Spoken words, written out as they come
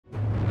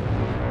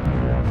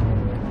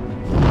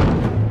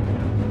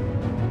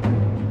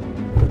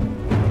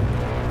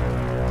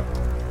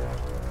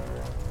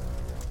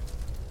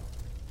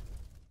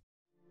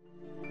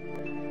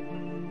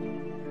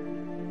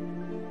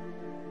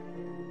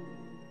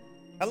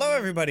Hello,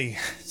 everybody.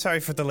 Sorry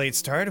for the late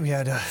start. We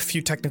had a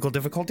few technical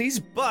difficulties,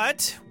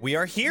 but we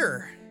are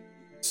here.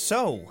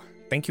 So,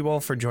 thank you all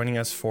for joining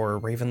us for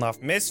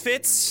Ravenloft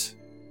Misfits,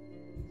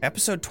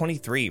 episode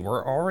 23.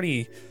 We're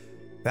already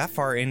that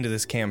far into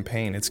this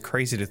campaign. It's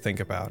crazy to think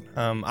about.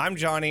 I'm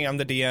Johnny. I'm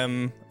the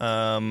DM.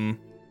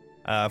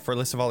 For a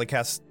list of all the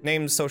cast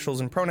names,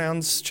 socials, and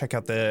pronouns, check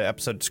out the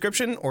episode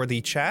description or the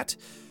chat.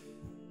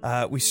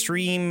 We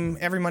stream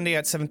every Monday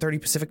at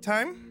 7:30 Pacific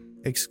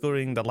time,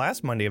 excluding the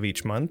last Monday of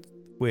each month,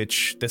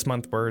 which this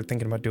month we're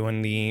thinking about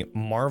doing the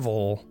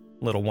Marvel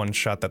little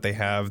one-shot that they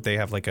have. They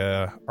have like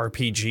a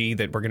RPG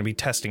that we're going to be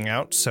testing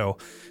out, so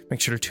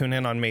make sure to tune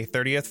in on May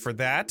 30th for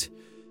that.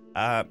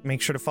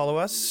 Make sure to follow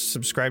us,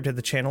 subscribe to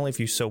the channel if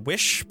you so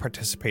wish,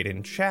 participate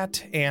in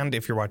chat, and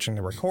if you're watching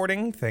the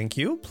recording, thank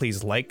you.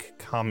 Please like,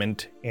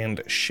 comment,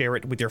 and share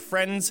it with your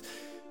friends.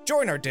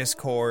 Join our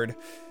Discord.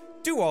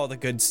 Do all the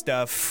good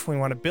stuff. We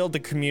want to build the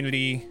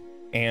community,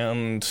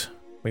 and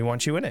we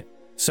want you in it.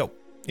 So,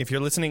 if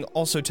you're listening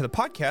also to the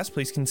podcast,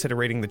 please consider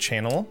rating the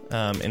channel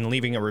and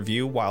leaving a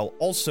review while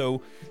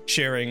also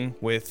sharing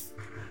with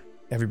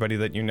everybody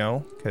that you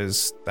know,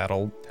 because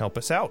that'll help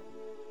us out.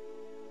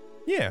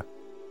 Yeah.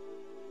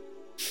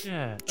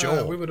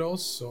 Joel. We would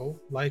also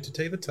like to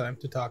take the time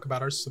to talk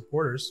about our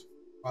supporters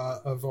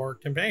of our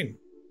campaign.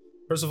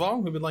 First of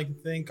all, we would like to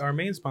thank our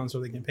main sponsor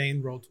of the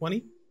campaign,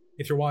 Roll20.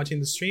 If you're watching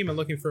the stream and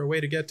looking for a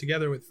way to get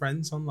together with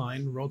friends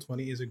online,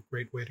 Roll20 is a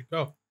great way to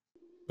go.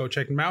 Go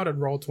check them out at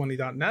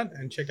roll20.net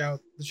and check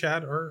out the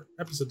chat or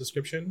episode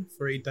description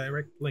for a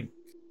direct link.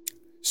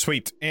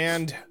 Sweet.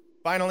 And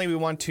finally, we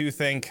want to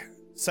thank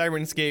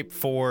Sirenscape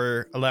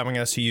for allowing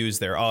us to use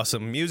their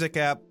awesome music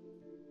app.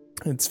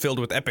 It's filled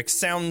with epic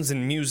sounds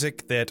and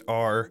music that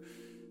are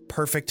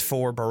perfect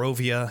for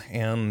Barovia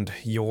and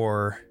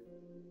your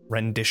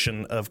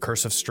rendition of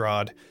Curse of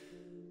Strahd.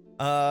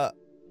 Yeah,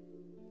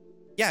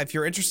 if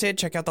you're interested,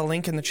 check out the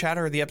link in the chat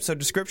or the episode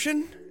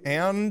description.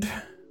 And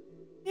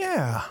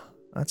yeah,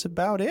 that's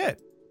about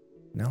it.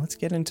 Now let's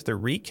get into the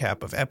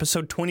recap of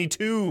episode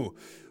 22,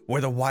 where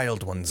the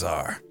Wild Ones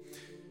are.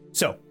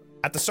 So,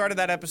 at the start of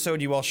that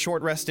episode, you all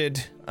short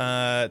rested.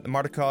 The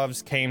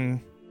Martikovs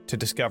came to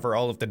discover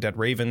all of the dead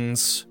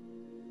ravens.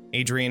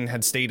 Adrian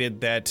had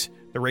stated that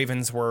the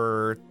ravens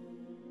were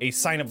a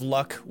sign of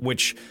luck,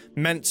 which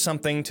meant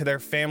something to their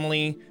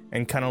family,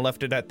 and kind of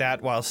left it at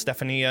that, while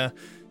Stephania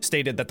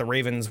stated that the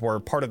ravens were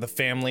part of the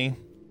family,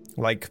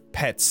 like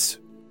pets,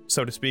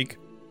 so to speak.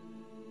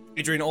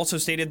 Adrian also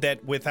stated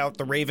that without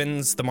the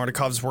ravens, the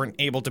Martikovs weren't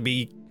able to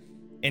be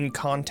in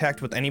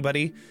contact with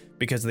anybody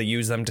because they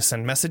use them to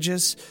send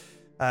messages.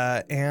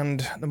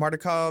 And the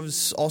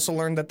Martikovs also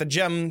learned that the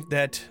gem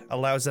that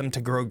allows them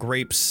to grow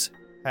grapes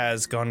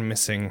has gone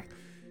missing.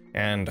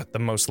 And the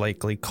most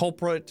likely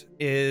culprit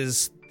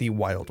is the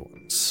Wild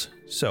Ones.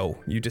 So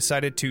you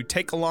decided to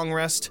take a long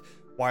rest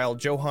while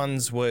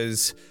Johans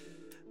was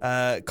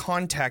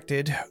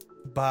contacted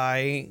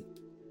by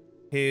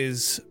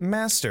his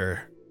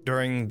master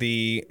during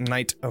the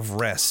night of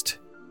rest,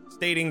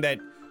 stating that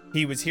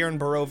he was here in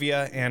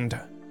Barovia and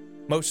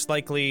most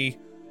likely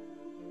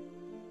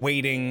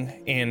waiting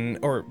in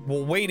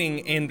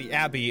the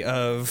Abbey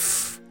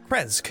of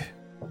Krezk.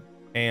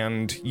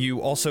 And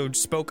you also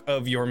spoke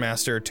of your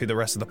master to the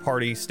rest of the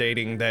party,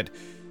 stating that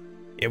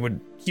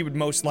he would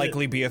most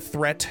likely be a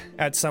threat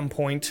at some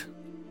point.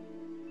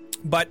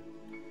 But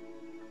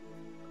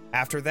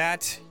after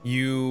that,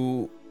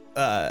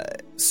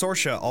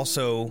 Sorsha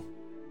also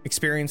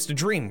experienced a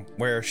dream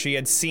where she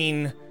had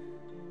seen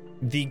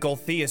the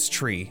Golthias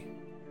tree,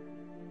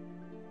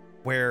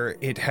 where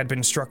it had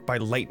been struck by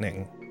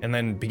lightning and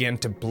then began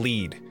to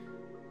bleed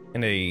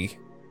in a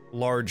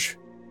large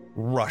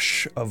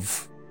rush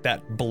of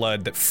that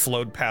blood that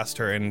flowed past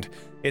her. And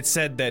it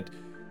said that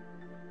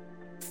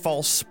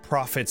false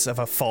prophets of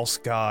a false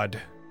god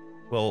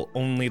will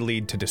only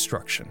lead to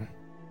destruction.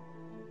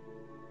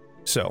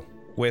 So,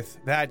 with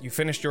that, you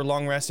finished your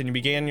long rest and you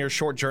began your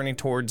short journey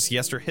towards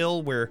Yester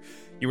Hill, where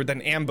you were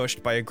then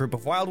ambushed by a group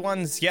of wild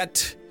ones,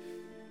 yet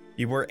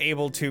you were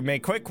able to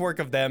make quick work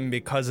of them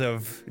because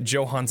of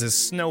Johans'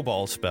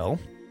 snowball spell,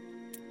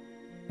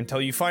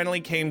 until you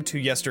finally came to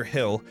Yester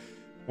Hill,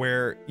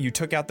 where you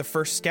took out the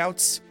first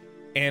scouts,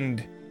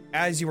 and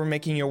as you were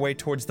making your way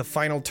towards the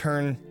final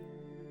turn,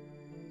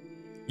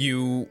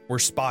 you were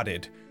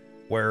spotted,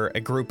 where a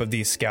group of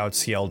these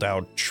scouts yelled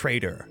out,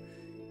 "Traitor,"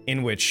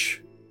 in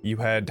which you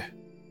had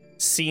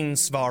seen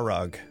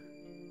Svarog,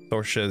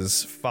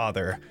 Sorsha's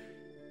father,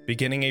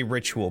 beginning a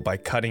ritual by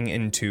cutting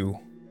into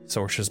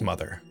Sorsha's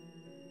mother.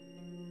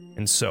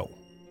 And so,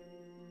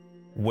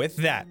 with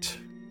that,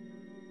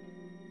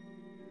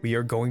 we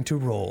are going to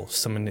roll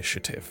some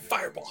initiative.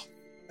 Fireball.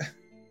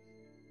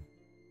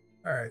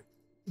 All right.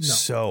 No.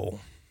 So,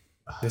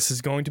 this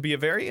is going to be a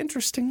very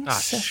interesting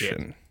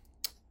session.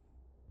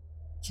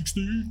 Shit.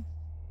 16.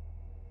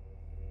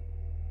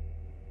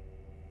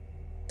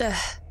 The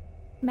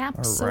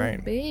map's All right.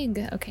 so big.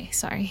 Okay,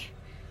 sorry.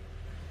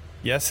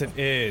 Yes, it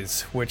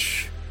is,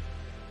 which,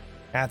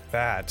 at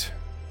that,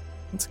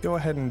 let's go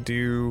ahead and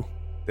do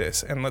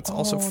this, and let's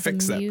also the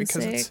fix that,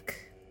 because it's...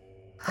 music.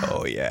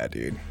 Oh yeah,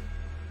 dude.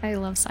 I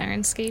love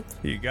Sirenscape.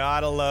 You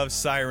gotta love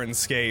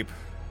Sirenscape.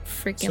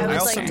 Freaking I love would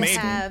also like to made-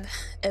 have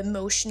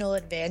emotional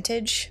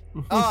advantage.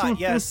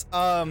 Yes.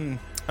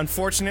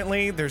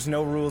 Unfortunately, there's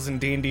no rules in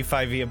D&D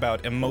 5e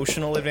about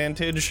emotional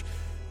advantage.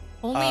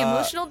 Only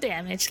emotional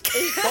damage.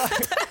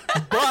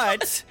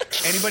 But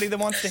anybody that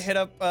wants to hit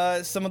up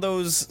some of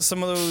those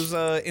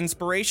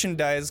inspiration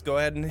dice, go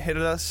ahead and hit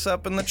us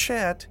up in the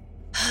chat.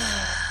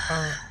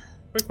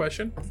 Quick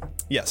question.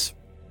 Yes.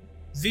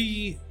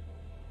 The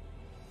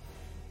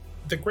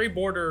gray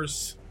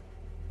borders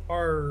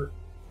are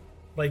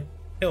like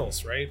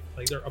hills, right?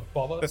 Like they're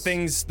above us. The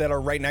things that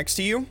are right next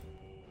to you?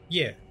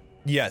 Yeah.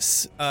 Yes.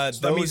 So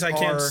that those means I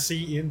can't are-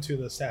 see into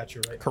the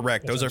statue, right?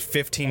 Correct. Those are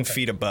Essentially. 15 Okay.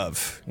 feet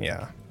above.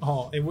 Yeah.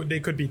 Oh, they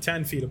could be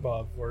 10 feet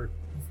above, or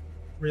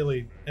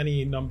really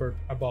any number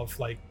above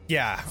like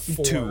Yeah.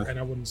 4, 2. and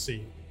I wouldn't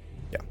see.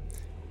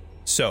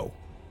 So,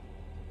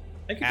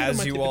 I could do as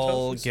my you tippy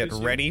all toes, get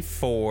Susie. ready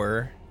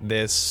for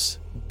this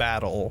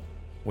battle,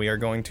 we are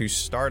going to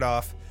start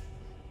off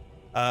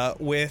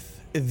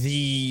with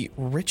the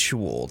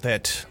ritual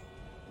that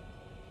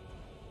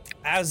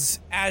as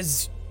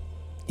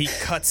he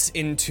cuts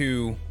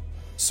into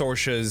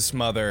Sorsha's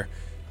mother,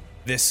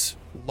 this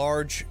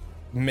large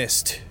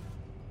mist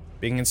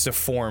begins to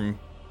form,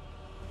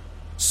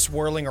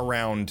 swirling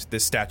around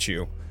this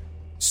statue,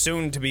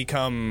 soon to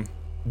become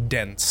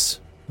dense.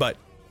 But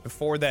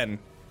before then,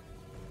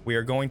 we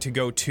are going to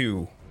go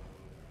to,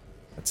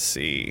 let's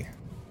see,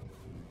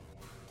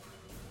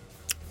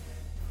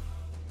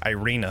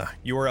 Irina,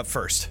 you are up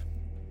first.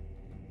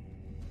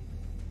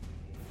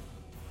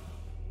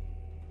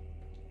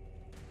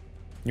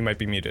 You might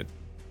be muted.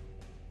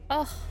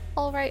 Oh,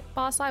 all right,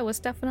 boss. I was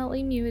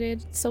definitely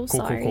muted. So Cool,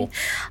 sorry. cool.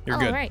 You're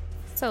All good. right.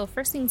 So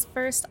first things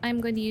first, I'm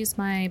going to use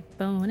my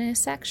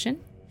bonus action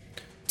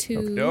to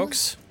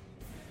Dokes.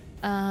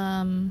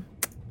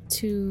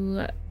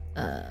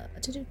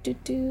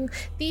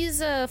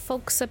 These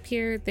folks up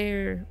here,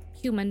 they're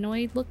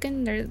humanoid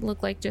looking. They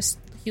look like just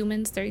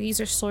humans. These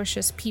are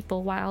Sorsha's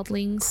people,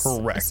 wildlings.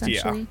 Correct, yeah.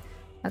 essentially.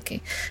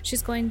 Okay,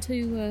 she's going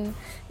to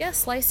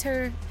slice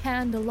her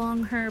hand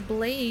along her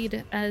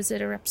blade as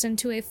it erupts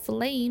into a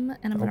flame,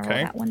 and I'm gonna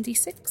Okay. roll that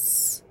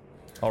 1d6.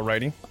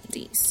 Alrighty.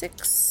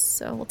 1d6,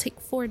 so we'll take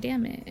 4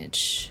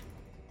 damage.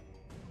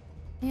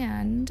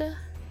 And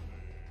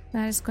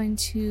that is going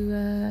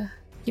to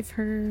give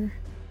her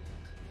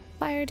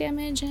fire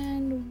damage,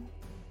 and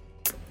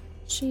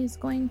she's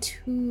going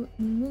to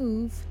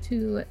move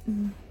to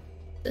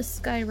this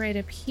guy right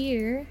up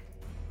here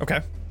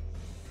Okay.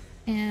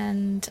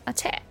 and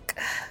attack.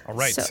 All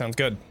right. So, Sounds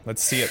good.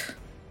 Let's see it.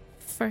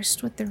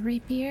 first with the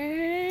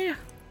rapier.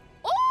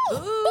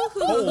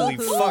 Holy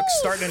fuck!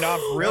 Starting it off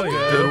real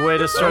good. Good way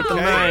to start the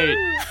Okay. night.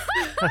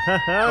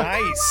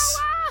 Nice.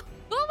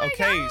 Oh my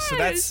Okay, so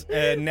that's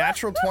a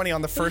natural 20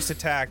 on the first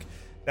attack.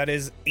 That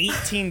is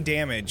 18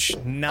 damage.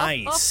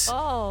 Nice.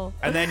 Oh.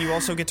 And then you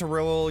also get to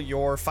roll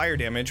your fire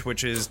damage,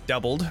 which is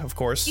doubled, of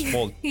course.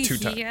 Well, 2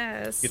 times.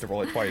 Yes. You get to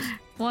roll it twice.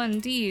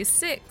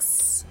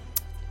 1d6.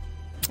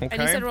 Okay.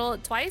 And you said roll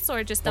it twice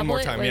or just One double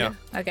more it? time, Wait, yeah.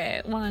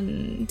 Okay,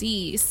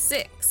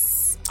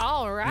 1d6.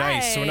 All right.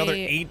 Nice. So another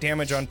 8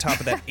 damage on top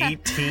of that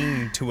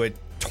 18 to a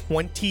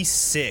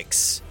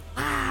 26.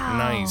 Wow.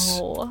 Nice.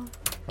 All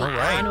On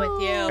right.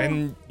 with you.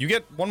 And you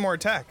get one more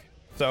attack.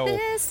 So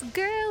This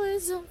girl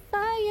is on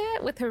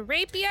fire with her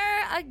rapier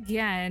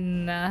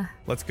again.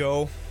 let's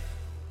go.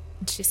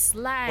 She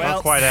slides. Well-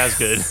 Not quite as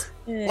good.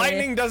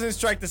 Lightning doesn't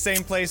strike the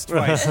same place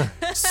twice.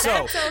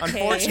 So,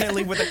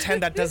 unfortunately, with a 10,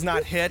 that does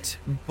not hit,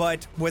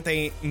 but with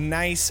a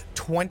nice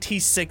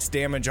 26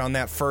 damage on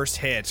that first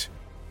hit,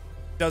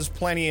 does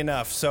plenty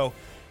enough. So,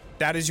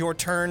 that is your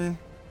turn.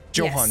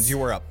 Johans, Yes.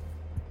 you are up.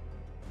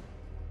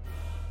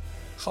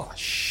 Oh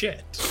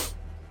shit. So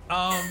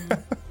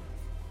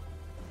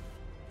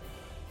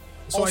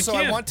Also,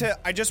 can't-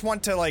 I just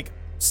want to like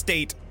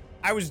state,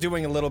 I was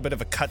doing a little bit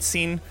of a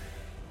cutscene.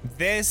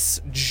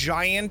 This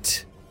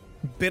giant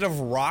bit of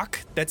rock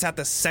that's at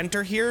the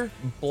center here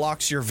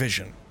blocks your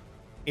vision.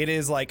 It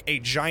is like a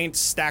giant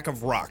stack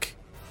of rock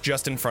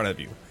just in front of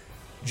you.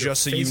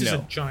 Just so you Face is a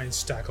know. giant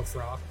stack of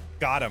rock.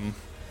 Got him.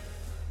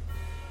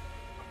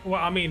 Well,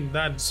 I mean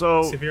that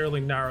So- severely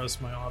narrows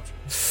my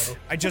options. So.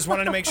 I just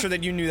wanted to make sure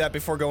that you knew that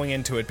before going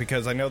into it,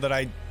 because I know that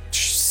I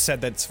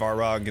said that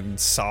Svarog and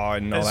saw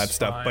and all that It's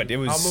stuff, fine. but it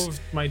was I'll move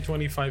my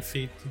 25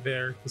 feet to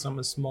there because I'm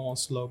a small,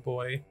 slow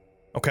boy.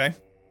 okay.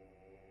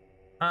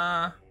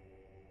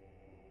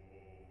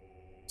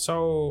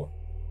 So,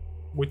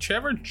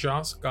 whichever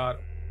just got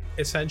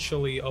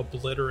essentially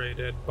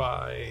obliterated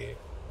by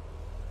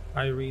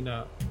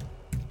Irina,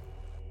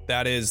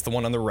 That is the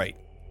one on the right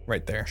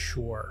there.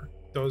 sure.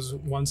 Those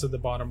ones at the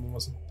bottom,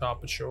 ones at the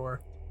top, but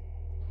sure.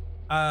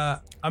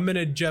 I'm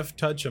gonna Jeff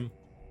touch him.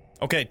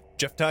 Okay,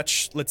 Jeff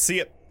Touch, let's see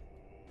it.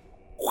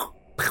 Ah,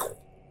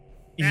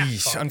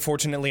 Eesh, fuck.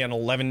 unfortunately, an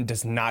 11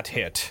 does not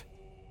hit.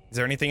 Is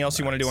there anything else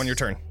you want to do on your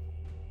turn?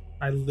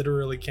 I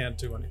literally can't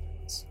do anything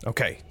else.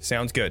 Okay,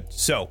 sounds good.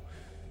 So,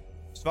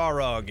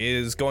 Svarog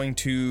is going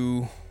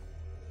to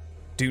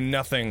do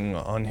nothing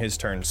on his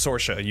turn.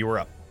 Sorsha, you were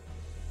up.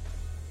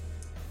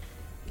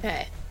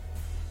 Okay.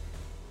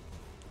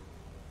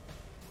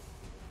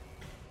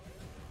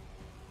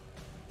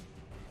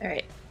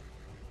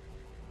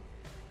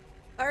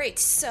 All right,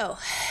 so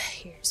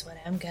here's what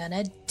I'm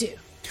gonna do.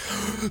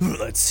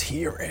 Let's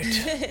hear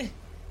it.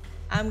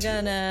 I'm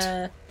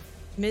gonna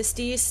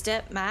Misty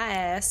step my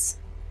ass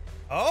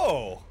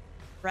Oh.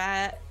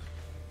 right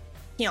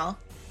here.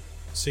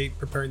 See,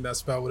 preparing that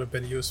spell would have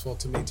been useful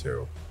to me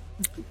too.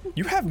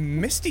 You have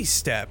Misty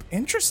Step.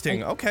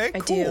 Interesting. Okay, I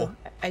cool.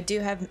 do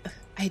have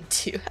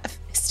Misty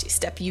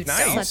step. You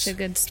Nice. don't. Such a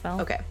good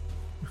spell. Okay.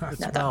 No,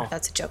 spell.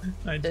 that's a joke.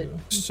 I do.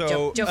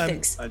 So, joke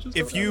things. I just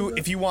if don't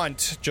know you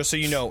want, just so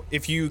you know,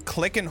 if you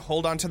click and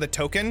hold onto the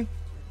token,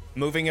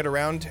 moving it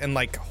around and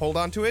like hold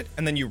onto it,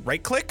 and then you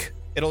right click,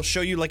 it'll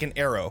show you like an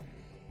arrow.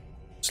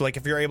 So like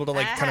if you're able to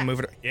like kind of move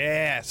it,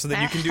 yeah, so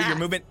that you can do your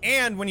movement,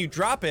 and when you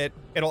drop it,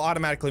 it'll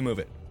automatically move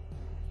it.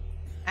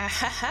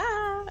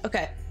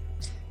 Okay.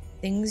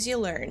 Things you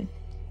learn.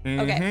 Mm-hmm.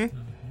 Okay.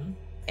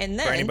 And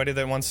then For anybody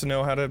that wants to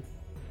know how to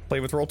play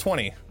with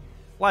Roll20,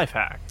 Life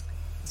hack.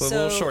 it's a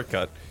little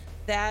shortcut.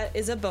 that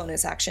is a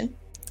bonus action.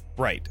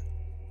 Right.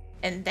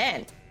 And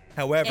then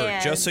However,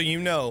 And- just so you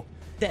know,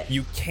 that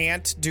you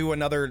can't do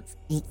another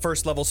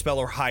first level spell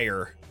or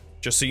higher.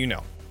 Just so you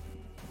know.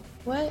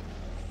 what?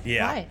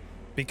 Yeah. Why?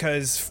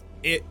 Because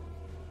it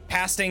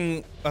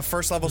casting a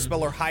first level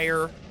spell or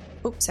higher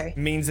Oops, sorry.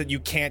 means that you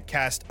can't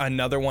cast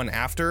another one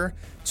after.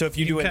 So if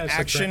you do an cast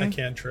action, a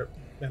cantrip.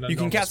 And a you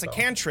can normal cast spell. a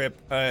cantrip,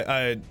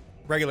 a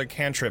regular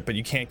cantrip, but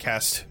you can't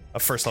cast a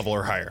first level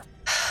or higher.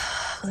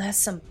 Well, that's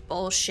some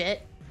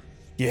bullshit.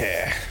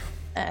 Yeah.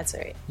 That's all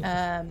right.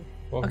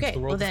 Welcome to Okay. the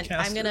world Well of then,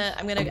 I'm casters.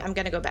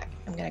 gonna go back.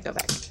 I'm gonna go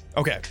back.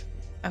 Okay.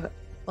 Okay.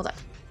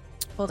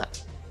 Hold up.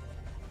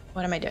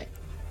 What am I doing?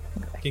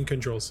 You can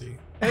control C.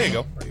 There you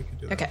go. Or you can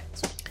do that. Okay.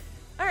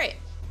 All right.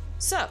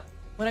 So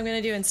what I'm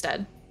gonna do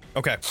instead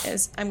Okay.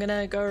 is I'm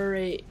gonna go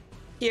right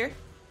here,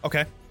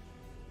 Okay.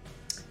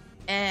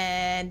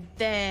 and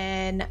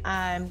then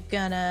I'm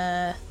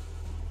gonna.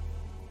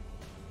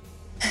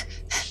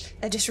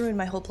 I just ruined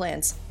my whole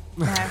plans.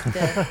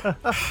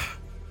 I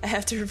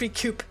have to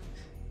recoup.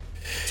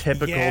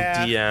 Typical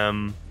Yeah.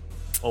 DM.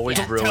 Always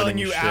Yeah. ruining Telling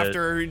you shit.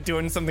 after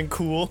doing something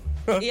cool.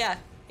 Yeah.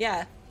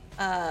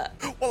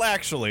 Well,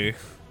 actually.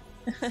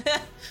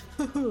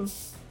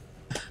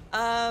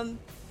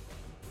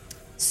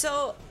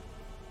 So,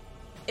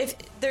 if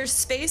there's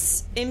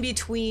space in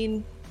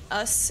between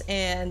us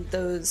and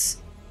those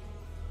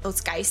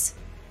guys,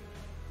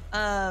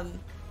 can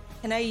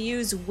I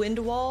use wind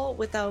wall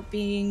without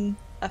being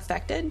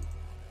affected?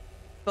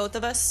 Both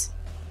of us.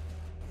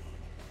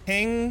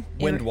 Ping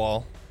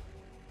Windwall.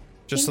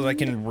 Just so that I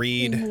can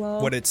read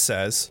Windwall. what it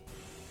says.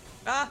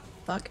 Ah,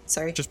 fuck.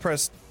 Sorry. Just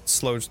press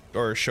slow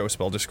or show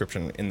spell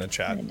description in the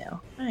chat. I know.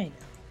 There you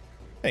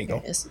There go.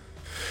 it is.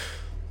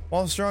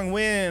 While strong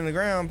wind, the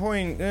ground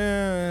point,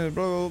 blah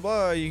blah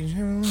blah. You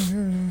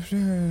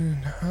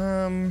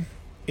can,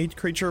 each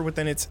creature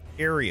within its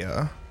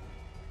area,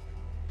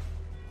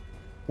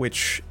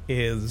 which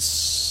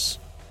is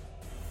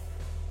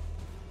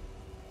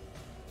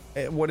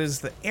what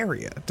is the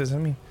area? Does that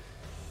mean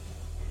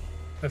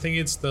I think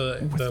it's the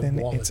within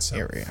wall its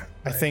itself. area?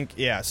 I right? think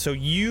yeah. So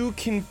you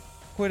can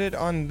put it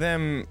on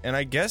them, and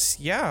I guess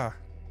yeah,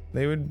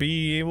 they would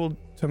be able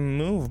to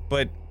move,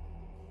 but.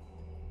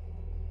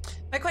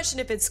 My question: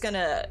 if it's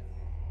gonna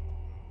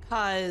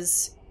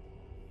cause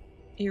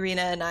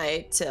Irina and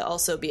I to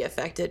also be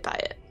affected by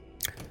it,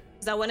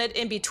 because I want it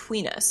in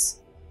between us,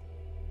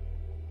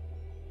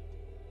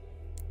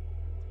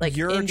 like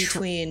in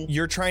between.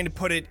 You're trying to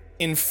put it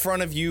in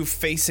front of you,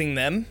 facing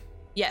them.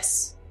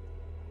 Yes.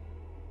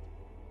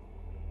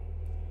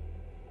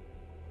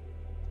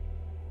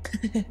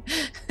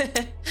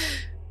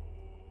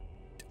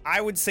 I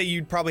would say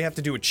you'd probably have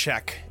to do a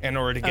check in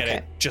order to get Okay.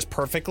 it just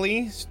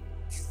perfectly.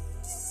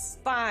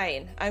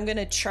 Fine. I'm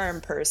gonna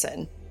charm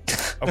person.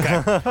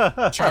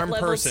 Okay. Charm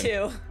Level person.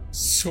 2.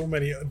 So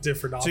many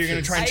different options. So you're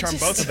gonna try and I charm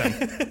just- both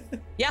of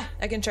them. Yeah,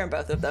 I can charm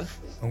both of them.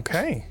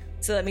 Okay.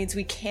 So that means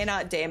we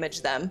cannot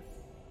damage them.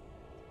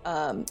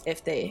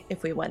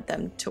 If we want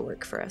them to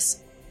work for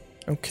us.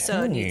 Okay.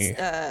 So it needs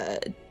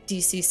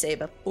DC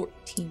save of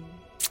 14.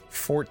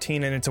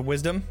 14 and it's a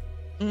wisdom.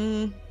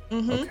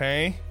 Mm-hmm.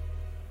 Okay.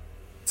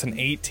 It's an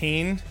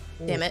 18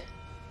 Damn it.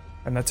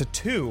 and that's a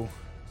 2.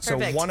 So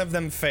Perfect. one of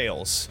them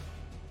fails.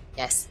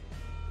 Yes.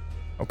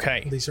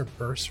 Okay. These are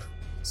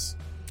berserkers.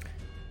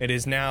 It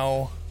is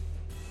now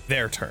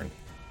their turn.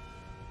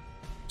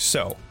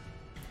 So,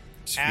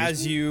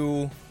 as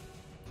you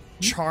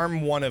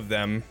charm one of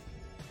them,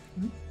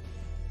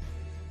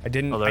 I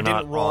didn't they're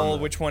not roll on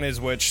the- which one is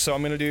which, so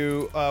I'm gonna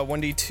do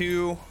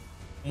 1d2.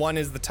 1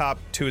 is the top,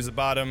 2 is the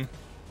bottom.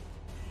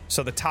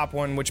 So the top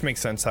one, which makes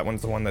sense, that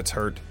one's the one that's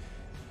hurt.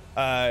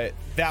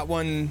 That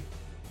one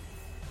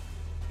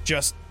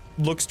just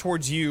looks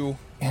towards you,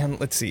 and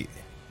let's see.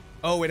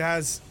 Oh, it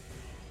has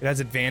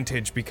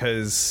advantage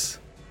because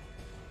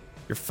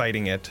you're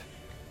fighting it.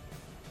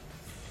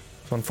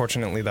 So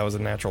unfortunately, that was a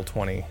natural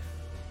 20.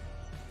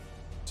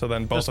 So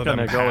then both Just of them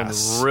gonna go and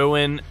pass.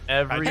 ruin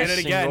every I did it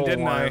again, single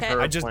didn't one I? of her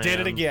I just did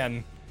it plans.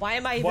 again. Why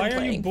am I even Why are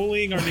playing? you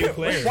bullying our new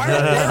player? Why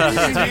are you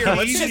here?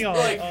 Let's Easy just, on,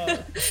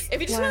 If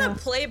you just Wow. want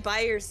to play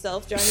by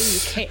yourself, Johnny, you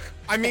can't.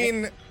 I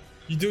mean,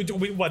 you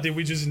what did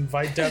we just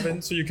invite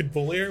Devin so you could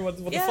bully her? What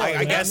the Yeah. fuck? I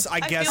man? guess I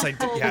feel I did.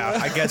 cold. Yeah,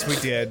 I guess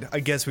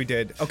we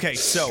did. Okay,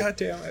 so God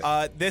damn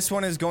it. this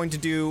one is going to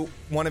do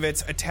one of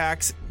its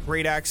attacks,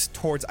 Great Axe,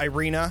 towards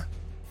Irina.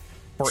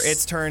 For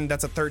its turn,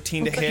 that's a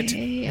 13 to hit. The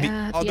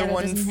yeah, other that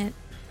one doesn't hit.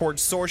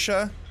 towards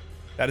Sorsha,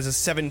 that is a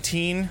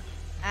 17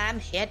 I'm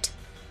hit.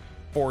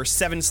 for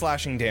 7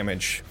 slashing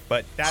damage.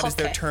 But that is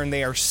their Okay. turn.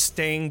 They are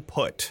staying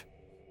put.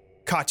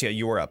 Katya,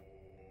 you are up.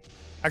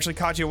 Actually,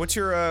 Katya, what's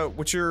your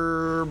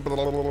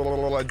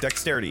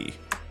dexterity?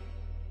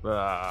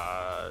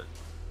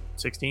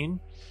 16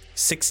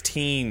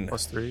 16.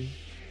 plus 3.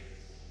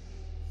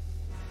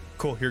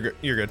 Cool, you're good.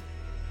 You're good.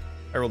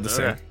 I rolled the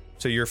Okay. same.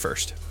 So you're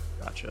first.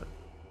 Gotcha.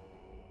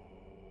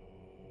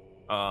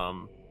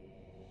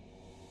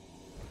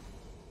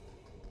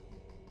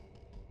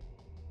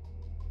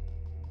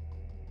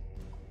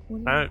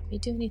 Alright. We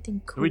do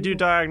anything cool? Do we do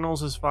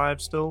diagonals as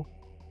 5 still?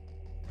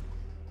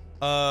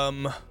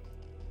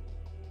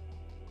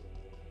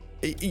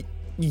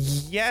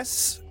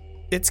 Yes,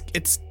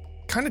 it's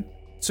kind of,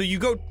 so you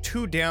go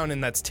 2 down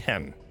and that's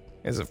 10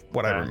 is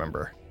what I Okay.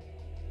 remember.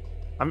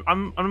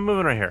 I'm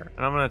moving right here,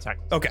 and I'm gonna attack.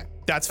 Okay,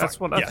 that's fine. That's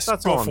what- that's- yes,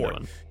 that's go all I'm for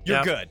doing. it. You're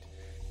Yep. good.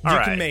 You All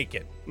can right. make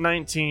it.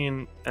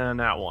 19 and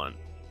that one.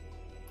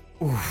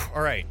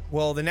 All right.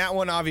 Well, the nat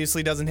one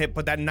obviously doesn't hit,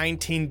 but that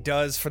 19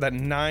 does for that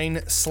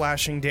 9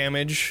 slashing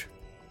damage.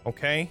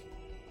 Okay.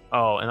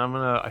 Oh, and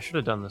I should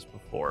have done this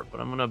before,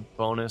 but I'm gonna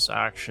bonus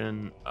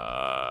action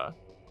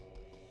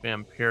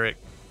vampiric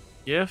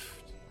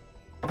gift.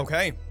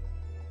 Okay.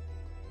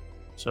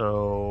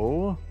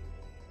 So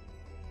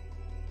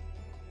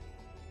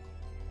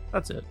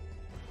that's it.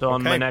 So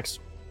on my Okay. next,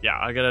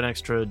 I get an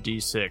extra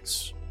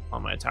D6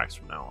 on my attacks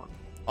from now on.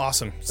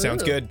 Awesome.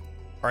 Sounds Ooh. good.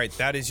 All right,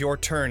 that is your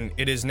turn.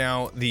 It is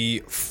now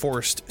the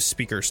forced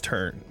speaker's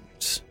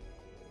turns.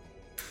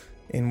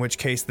 In which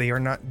case, they are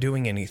not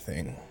doing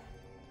anything.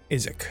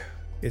 Izek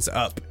is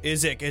up.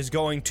 Izek is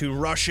going to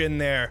rush in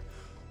there,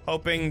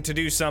 hoping to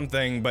do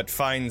something, but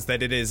finds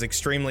that it is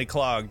extremely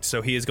clogged,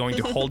 so he is going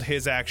to hold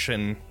his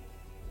action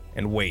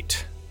and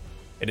wait.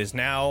 It is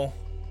now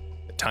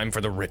the time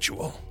for the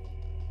ritual.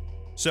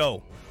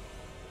 So,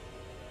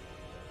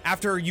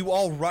 after you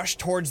all rush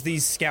towards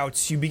these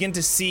scouts, you begin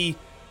to see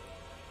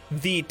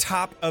the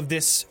top of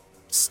this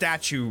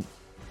statue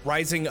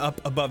rising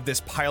up above this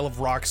pile of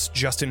rocks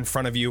just in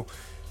front of you.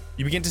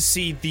 You begin to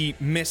see the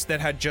mist that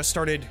had just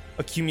started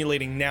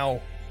accumulating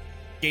now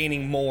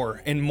gaining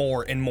more and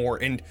more and more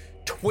and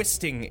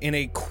twisting in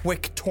a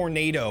quick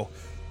tornado.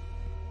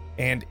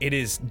 And it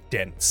is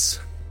dense.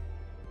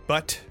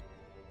 But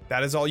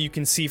that is all you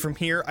can see from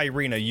here.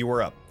 Irina, you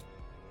are up.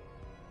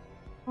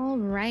 All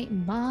right,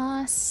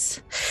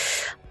 boss.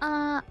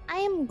 I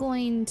am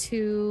going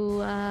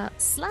to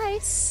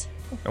slice.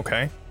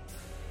 Okay.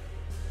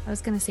 I was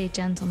gonna say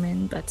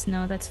gentleman, but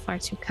no, that's far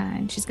too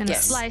kind. She's gonna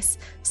Yes.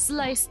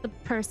 slice the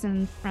person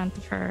in front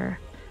of her.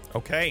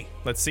 Okay,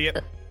 let's see it.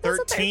 Does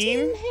a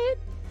 13? hit?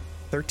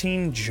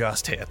 13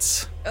 just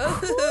hits.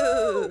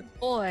 Oh,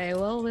 Boy,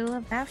 well, we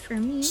love that for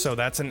me. So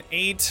that's an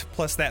 8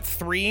 plus that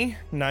 3.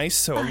 Nice,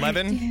 so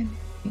 11. Damn.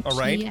 All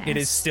right, it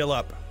is Yes. still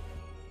up.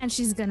 And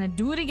she's gonna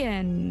do it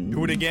again.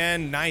 Do it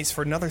again. Nice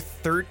for another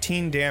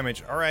 13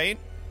 damage. All right.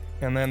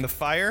 And then the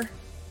fire.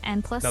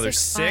 And plus Another 6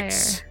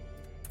 6. fire.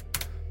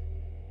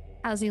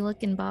 How's he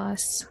looking,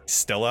 boss?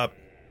 Still up.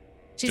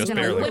 She's Just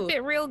gonna barely. whip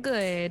it real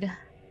good.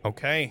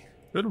 Okay.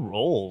 Good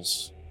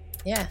rolls.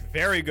 yeah.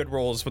 Very good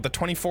rolls. With the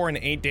 24 and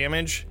 8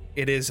 damage,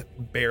 it is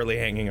barely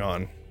hanging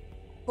on.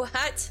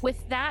 What?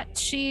 With that,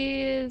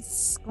 she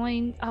is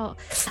going. Oh,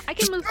 I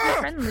can move through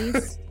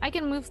friendlies. I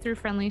can move through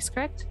friendlies,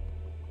 correct?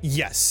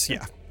 Yes,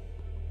 yeah.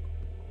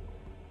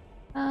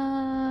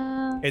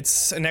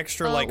 It's an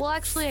extra like well,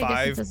 actually, I guess it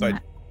 5, doesn't but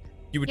matter.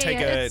 you would Yeah, take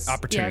yeah, an it's-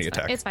 opportunity it's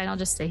fine. attack. It's fine. I'll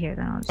just stay here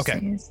then. I'll just Okay,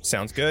 stay here.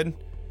 sounds good.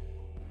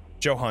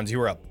 Johans, you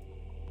were up.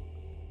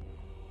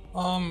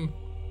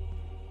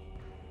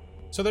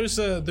 So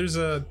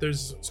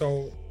there's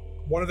so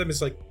one of them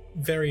is like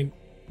very,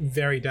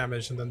 very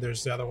damaged, and then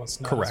there's the other one's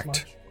not Correct. as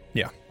much.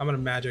 Yeah. I'm gonna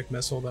magic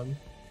missile them,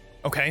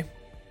 Okay.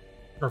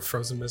 or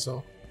frozen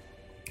missile.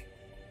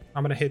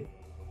 I'm gonna hit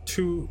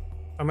two.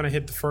 I'm gonna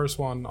hit the first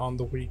one on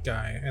the weak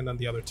guy, and then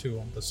the other 2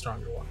 on the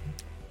stronger one.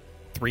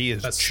 3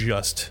 is That's-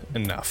 just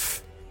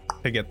enough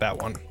to get that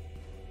one.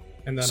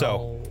 And then So,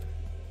 I'll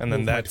And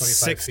then move my that 25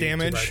 6 feet to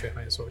damage right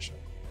behind Sorsha.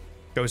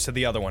 goes to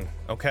the other one.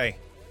 Okay.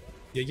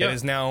 Yeah. It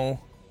is now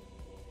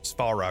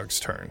Svalrog's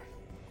turn.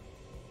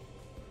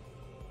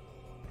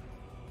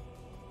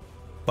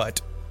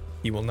 But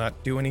he will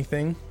not do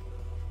anything.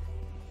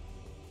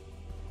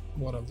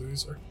 What a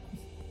loser.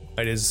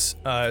 It is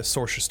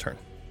Sorsha's turn.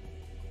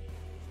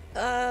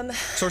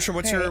 Sorsha,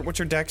 Alright. what's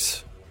your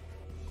dex?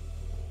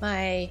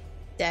 My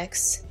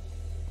dex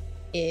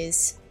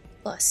is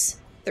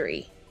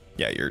 +3.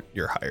 Yeah,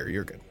 you're higher.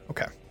 You're good.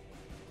 Okay.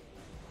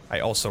 I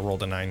also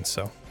rolled a 9,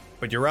 so.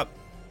 But you're up.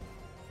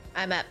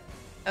 I'm up.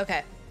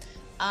 Okay.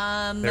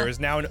 There is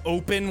now an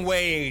open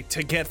way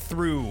to get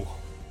through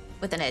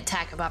With an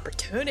attack of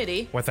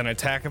opportunity. with an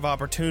attack of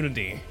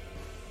opportunity.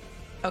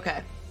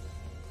 Okay.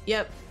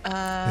 Yep.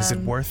 Is it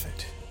worth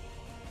it?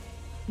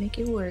 Make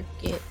it work.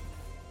 It.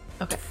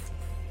 Okay.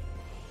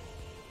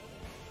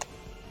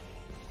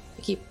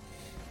 Keep.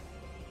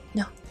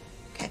 No.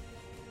 Okay.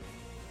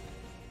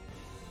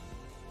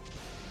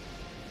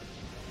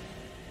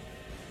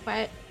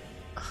 What?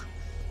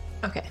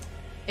 Okay.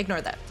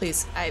 Ignore that,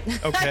 please.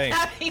 Okay. I'm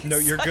having No,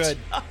 you're such good.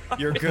 a-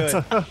 You're good.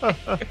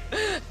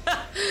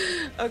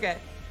 Okay.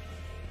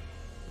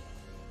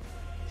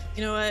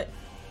 You know what?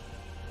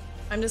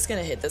 I'm just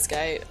gonna hit this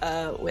guy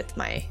with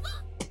my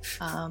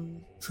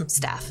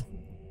staff.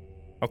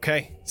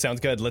 Okay, sounds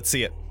good. Let's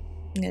see it.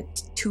 I'm gonna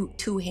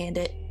two-hand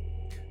it.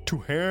 Two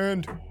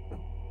hand.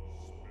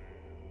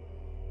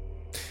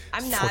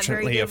 I'm not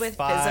very Fortunately, good a with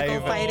 5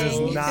 physical fighting.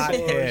 does not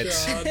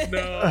hit. God,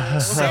 no. I'm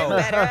So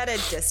better at a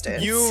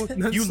distance. you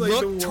That's you like the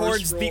look worst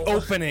towards the roll.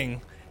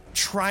 opening,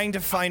 trying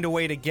to find a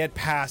way to get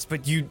past,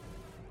 but you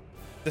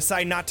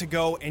decide not to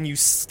go, and you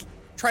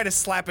try to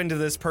slap into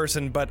this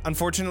person, but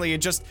unfortunately,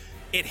 it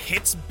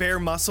hits bare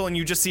muscle, and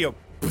you just see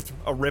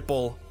a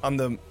ripple on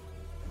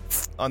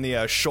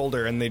the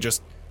shoulder, and they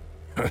just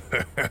and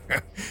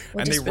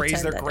they just raise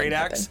pretend their that great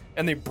didn't axe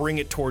and they bring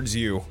it towards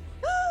you.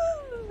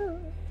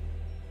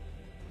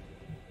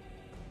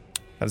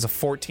 That is a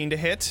 14 to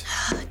hit.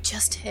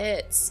 Just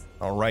hits.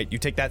 All right, you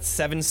take that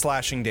 7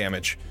 slashing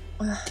damage.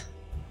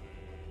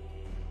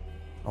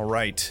 All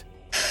right.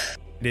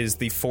 It is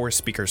the 4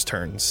 speakers'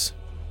 turns.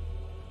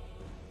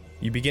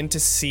 You begin to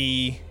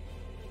see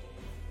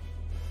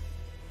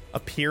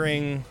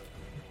appearing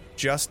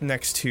just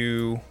next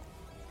to...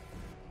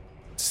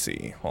 Let's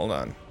see, hold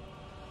on.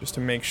 Just to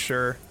make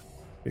sure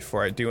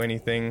before I do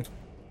anything.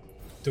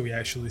 Do we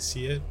actually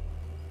see it?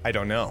 I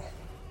don't know.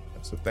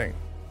 That's the thing.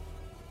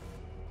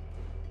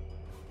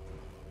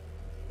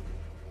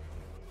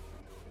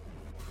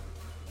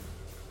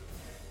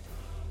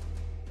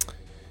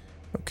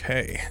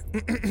 Okay.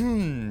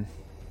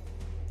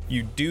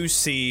 You do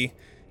see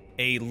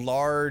a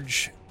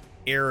large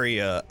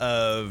area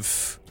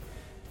of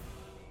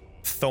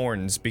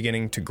thorns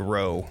beginning to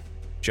grow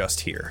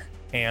just here.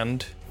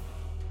 And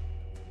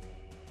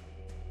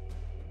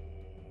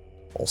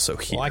also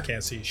here. Well, I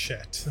can't see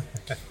shit.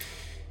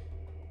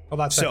 Well,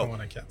 that second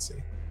one I can't see.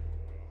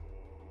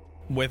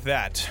 With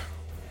that,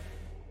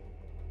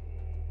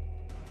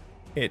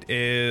 it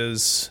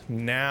is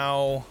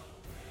now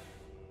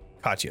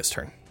Katya's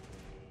turn.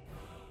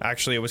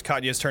 Actually, it was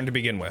Katya's turn to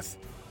begin with.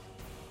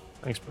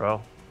 Thanks,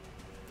 bro.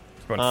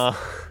 It's going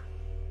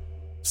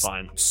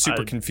Fine.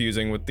 super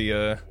confusing with the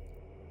Yeah.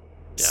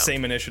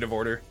 same initiative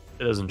order.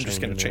 It doesn't I'm change.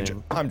 just going to the change it.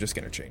 name. I'm just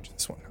going to change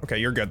this one. Okay,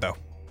 you're good, though.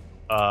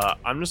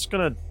 I'm just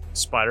gonna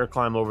spider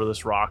climb over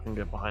this rock and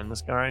get behind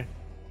this guy,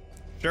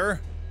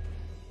 Sure.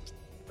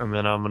 and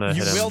then I'm gonna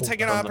You hit him. will take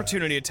an from the-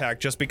 opportunity attack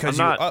just because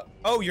I'm you...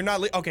 not- you're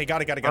not... Okay,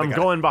 got it. I'm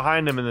going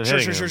behind him and then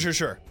hitting him.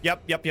 Sure.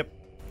 Yep.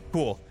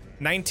 Cool.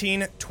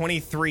 19,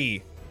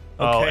 23.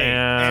 Oh, Okay,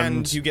 and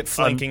and you get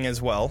flanking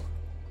as well.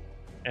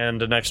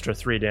 And an extra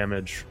 3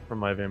 damage from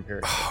my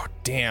vampiric. Oh,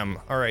 damn.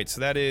 All right,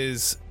 so that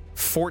is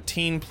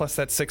 14 plus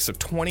that 6, so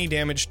 20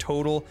 damage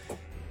total.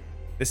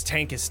 This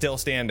tank is still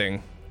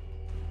standing.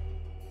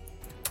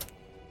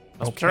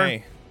 That's Okay,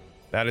 turn.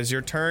 that is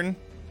your turn.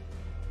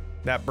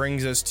 That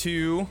brings us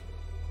to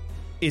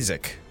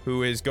Izek,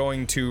 who is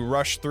going to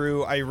rush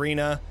through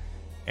Irina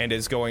and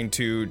is going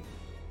to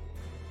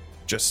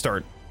just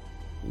start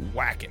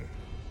whacking.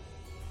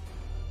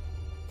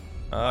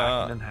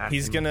 Whacking and hacking.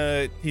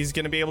 He's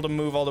gonna be able to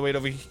move all the way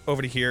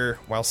over to here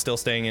while still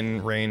staying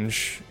in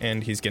range,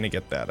 and he's gonna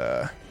get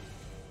that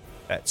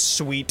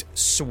sweet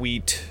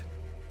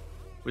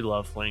We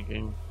love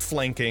flanking.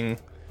 flanking.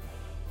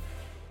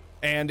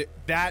 And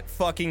that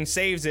fucking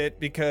saves it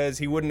because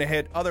he wouldn't have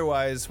hit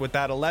otherwise. With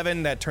that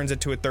 11, that turns it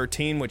to a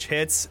 13, which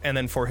hits. And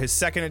then for his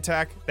second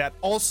attack, that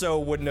also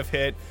wouldn't have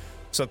hit.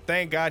 So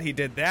thank God he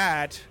did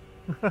that.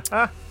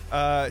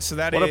 So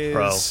that What a is...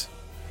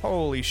 pro.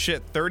 Holy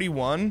shit,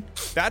 31?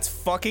 That's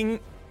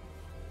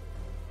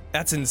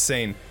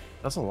insane.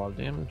 That's a lot of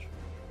damage.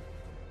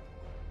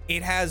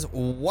 It has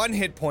 1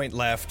 hit point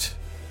left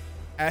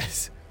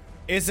as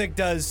Izek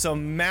does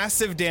some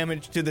massive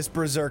damage to this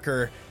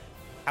berserker.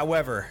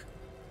 However,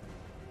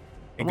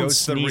 it Someone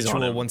goes to the sneeze on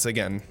ritual him. once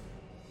again.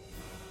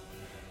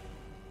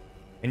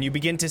 And you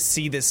begin to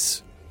see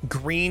this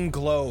green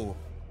glow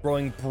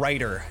growing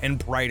brighter and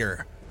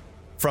brighter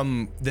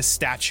from the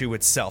statue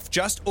itself.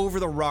 Just over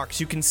the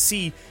rocks, you can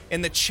see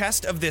in the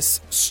chest of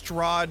this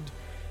Strahd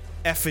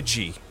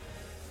effigy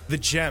the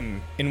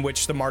gem in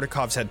which the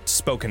Mardikovs had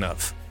spoken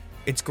of.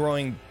 It's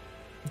glowing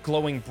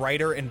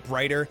brighter and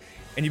brighter,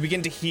 and you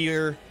begin to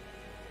hear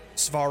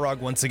Svarog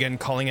once again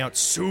calling out,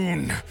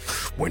 "Soon,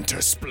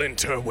 Winter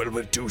Splinter will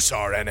reduce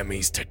our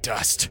enemies to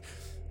dust.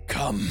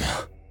 Come,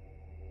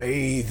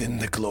 bathe in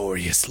the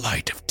glorious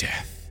light of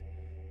death."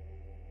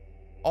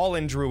 all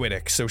in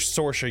Druidic, so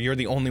Sorsha, you're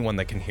the only one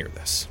that can hear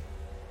this.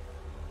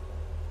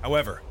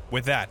 However,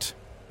 with that,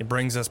 it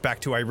brings us back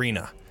to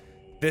Irina.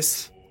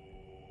 This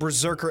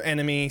berserker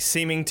enemy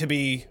seeming to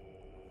be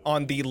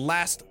on the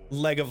last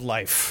leg of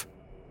life.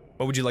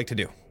 What would you like to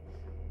do?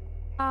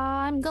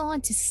 I'm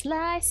going to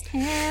slice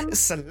him.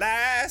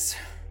 Slice!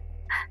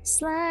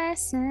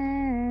 Slice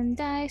and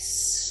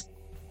dice.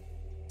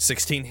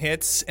 16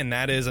 hits, and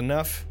that is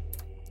enough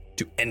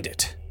to end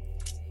it.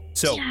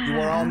 So, you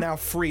are all now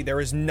free. There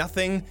is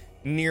nothing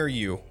near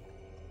you.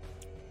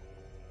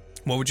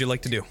 What would you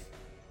like to do?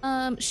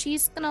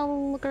 She's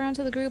gonna look around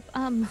to the group.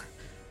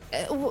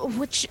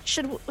 What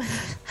should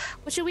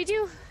we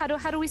do? How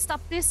do we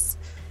stop this?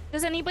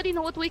 Does anybody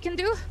know what we can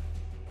do?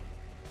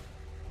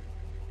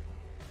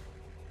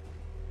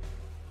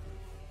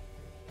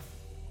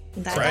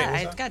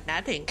 I've got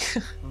nothing.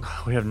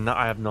 I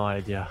have no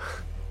idea.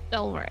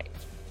 All right.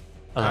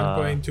 I'm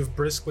going to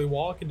briskly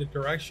walk in the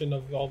direction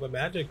of all the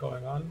magic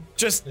going on.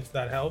 Just If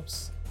that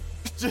helps.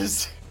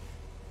 Just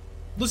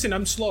Listen,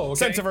 I'm slow, okay?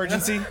 sense of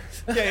urgency.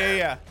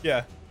 Yeah.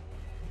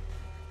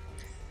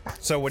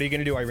 So what are you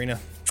gonna do, Irina?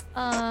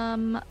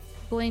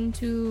 Going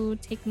to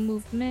take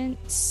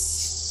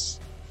movements.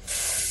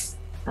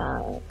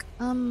 I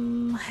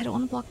don't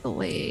want to block the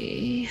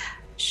way.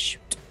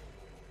 Shoot.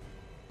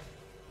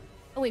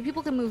 Oh wait,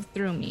 people can move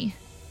through me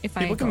if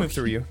I People can go move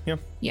through you. Yeah.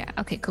 Yeah,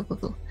 okay,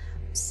 cool.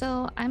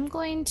 So I'm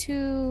going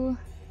to,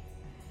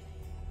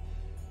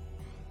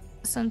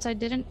 since I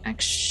did an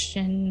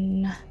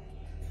action,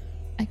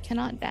 I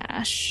cannot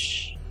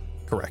dash.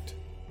 Correct.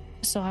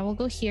 So I will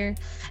go here.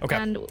 Okay.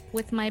 And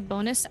with my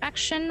bonus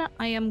action,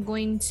 I am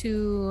going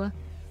to,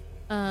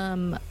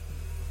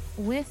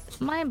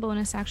 with my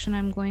bonus action,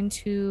 I'm going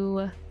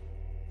to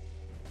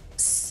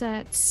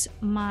set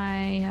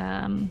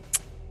my,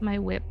 my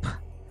whip,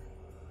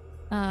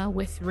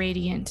 with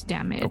radiant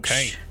damage.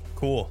 Okay.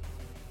 Cool.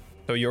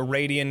 So your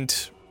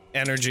radiant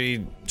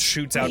energy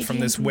shoots out from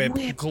this whip,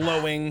 Radiant whip.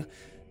 glowing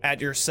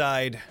at your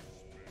side.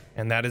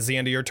 And that is the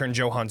end of your turn,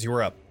 Johans. You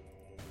were up.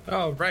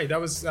 Oh, right. That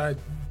was,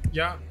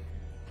 yeah.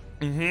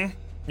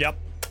 Yep.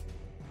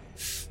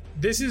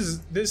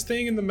 This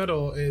thing in the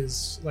middle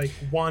is like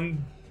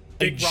one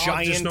big rock, just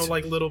giant- no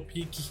like little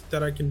peak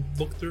that I can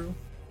look through.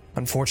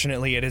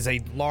 Unfortunately, it is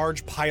a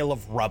large pile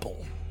of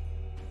rubble.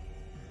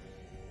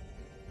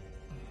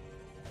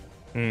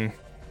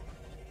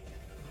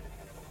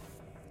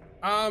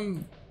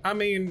 I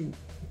mean,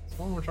 that's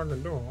what we're trying to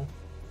do.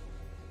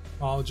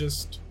 I'll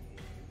just.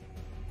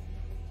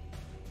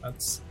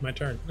 That's my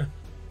turn.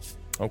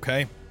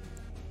 Okay.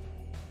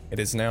 It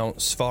is now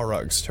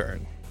Svarog's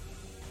turn.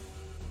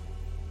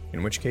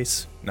 In which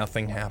case,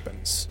 nothing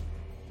happens.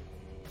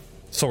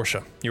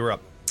 Sorsha, you're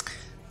up.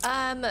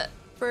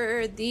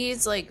 For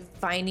these like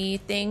viney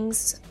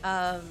things,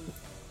 are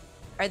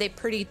they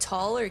pretty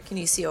tall or can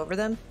you see over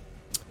them?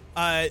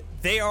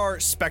 They are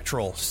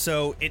spectral,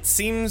 so it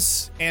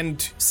seems,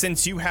 and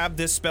since you have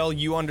this spell,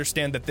 you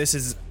understand that this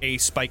is a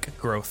spike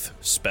growth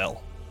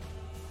spell.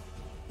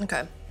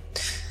 Okay.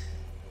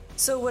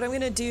 So what I'm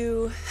gonna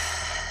do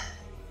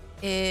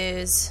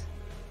is,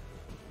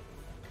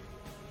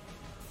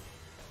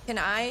 can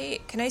I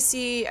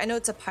see? I know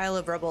it's a pile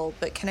of rubble,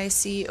 but can I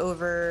see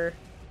over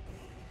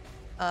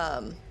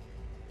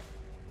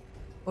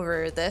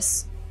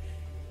this?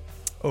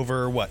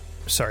 Over what?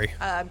 Sorry.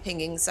 I'm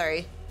pinging.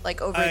 Sorry.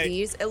 Like over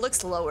these. It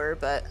looks lower,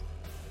 but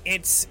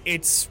It's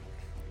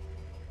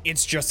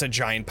just a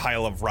giant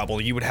pile of rubble.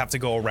 You would have to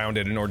go around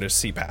it in order to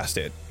see past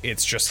it.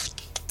 It's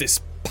just this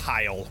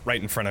pile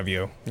right in front of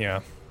you. Yeah.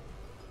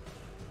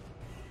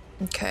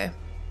 okay.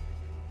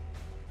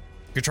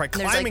 You could try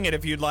There's, climbing like- it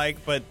if you'd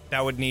like, but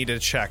that would need a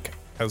check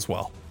as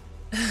well.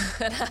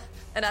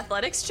 An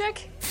athletics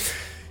check?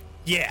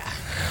 Yeah.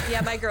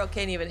 Yeah, my girl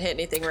can't even hit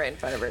anything right in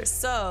front of her.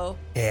 So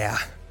Yeah.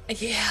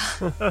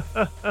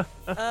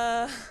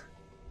 yeah.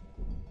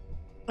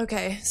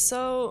 Okay,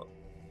 so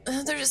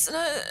there's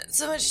not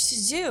so much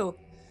to do.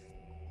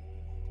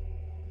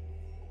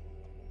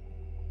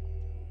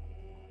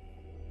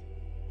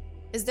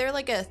 Is there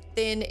like a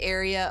thin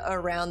area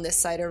around this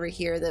side over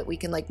here that we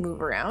can like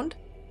move around?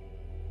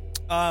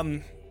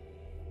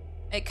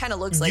 It kind of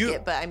looks like You-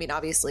 it, but I mean,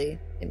 obviously,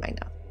 it might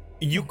not.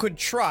 You could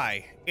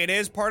try. It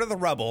is part of the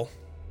rubble.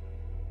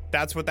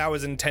 That's what that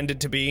was intended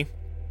to be.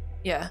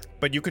 Yeah.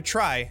 But you could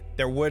try.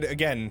 There would,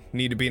 again,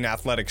 need to be an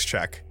athletics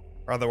check.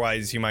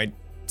 Otherwise, you might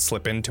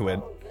slip into it.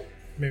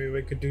 Maybe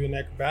we could do an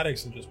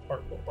acrobatics and just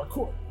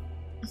parkour.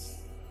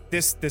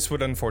 This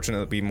would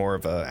unfortunately be more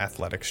of a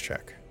athletics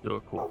check. Do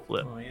a cool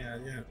flip. Oh yeah.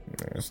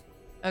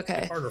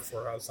 Okay. Harder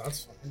for us.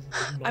 That's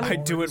fine. I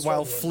do it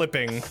while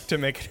flipping to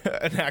make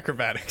an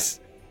acrobatics.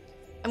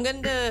 I'm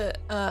going to,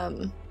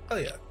 Oh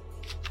yeah.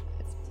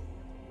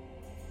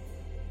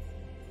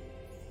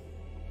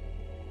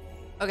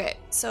 okay,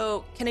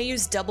 so can I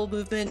use double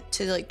movement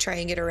to like try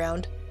and get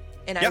around?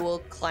 And I Yeah. will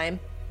climb.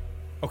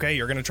 Okay,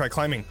 you're gonna try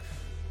climbing.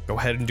 Go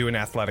ahead and do an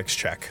athletics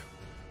check.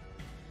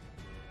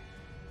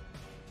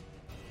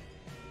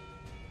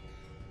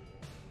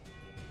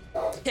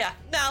 Yeah,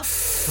 no.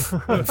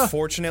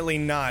 Unfortunately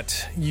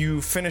not.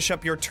 You finish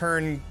up your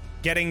turn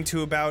getting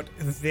to about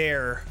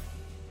there,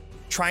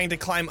 trying to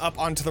climb up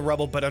onto the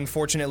rubble, but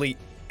unfortunately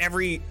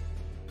every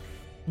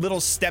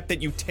little step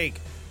that you take,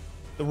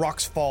 the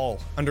rocks fall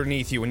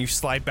underneath you and you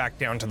slide back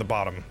down to the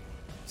bottom.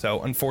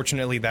 So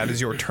unfortunately that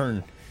is your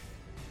turn.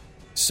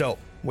 So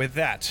with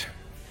that,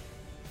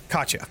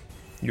 Katya,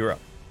 you're up.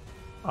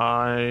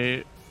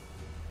 By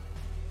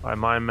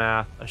my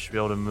math, I should be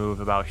able to move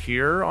about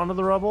here onto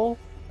the rubble,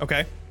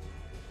 Okay.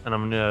 and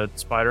I'm gonna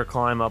spider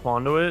climb up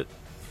onto it,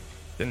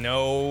 Then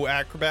no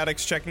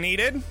acrobatics check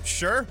needed.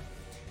 Sure.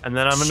 and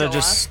then I'm gonna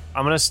Show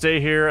I'm gonna stay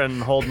here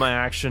and hold my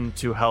action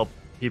to help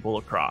people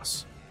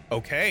across.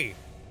 Okay.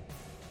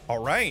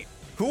 All right.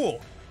 Cool.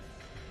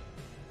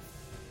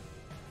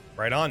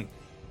 Right on.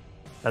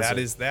 That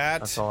is that.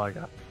 That's all I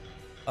got.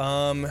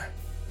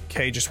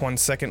 Okay, just 1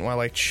 second while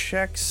I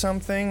check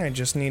something. I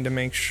just need to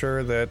make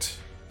sure that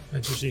I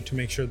just need to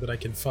make sure that I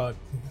can fuck.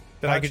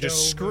 I could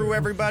just screw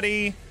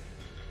everybody.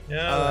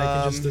 Yeah,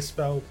 I can just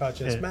dispel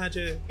Katya's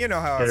magic. You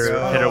know how it Hit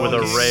goes. her with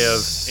a ray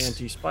of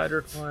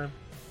anti-spider climb.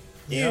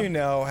 You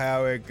know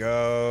how it Let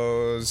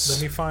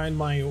goes. me find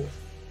my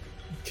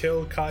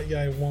kill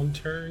Katya in one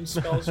turn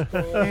spell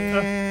scroll.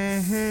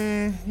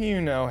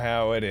 You know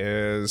how it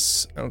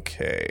is.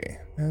 Okay,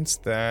 that's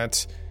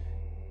that.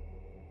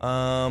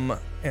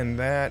 And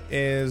that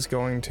is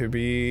going to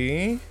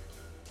be.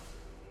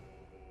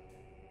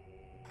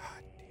 Ah,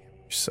 damn,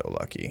 you're so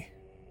lucky.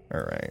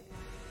 All right.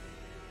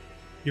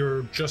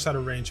 You're just out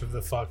of range of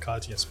the fuck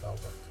Katya spell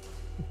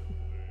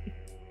book.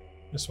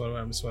 That's what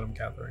I'm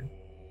gathering.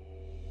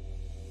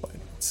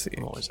 Let's see.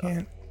 I'm always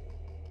Can't.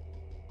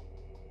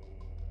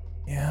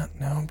 Yeah,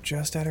 no,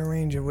 just out of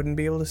range. I wouldn't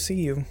be able to see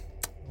you.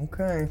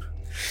 Okay.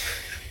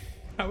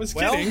 I was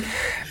Well, kidding.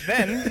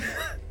 then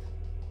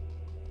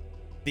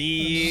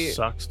the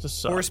Sucks to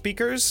suck. four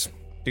speakers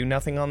do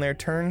nothing on their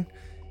turn.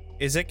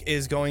 Isaac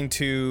is going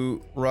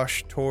to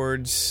rush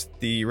towards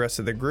the rest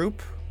of the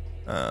group,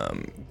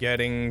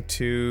 getting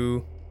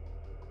to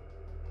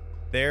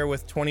there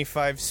with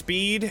 25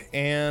 speed,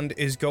 and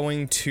is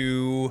going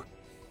to.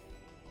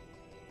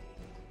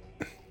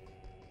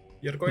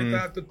 You're going to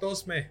have to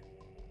toss me.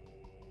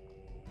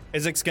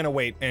 Isaac's gonna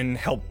wait and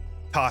help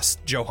toss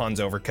Johans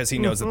over because he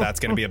knows that that's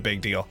gonna be a big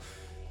deal.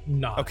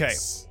 Nice. Okay.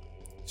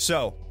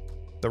 So,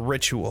 the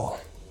ritual.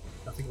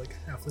 Nothing like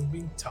a halfling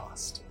being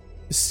tossed.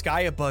 The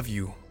sky above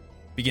you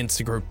begins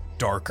to grow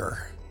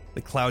darker.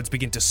 The clouds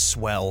begin to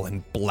swell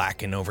and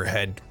blacken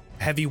overhead.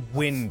 Heavy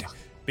wind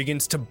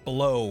begins to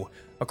blow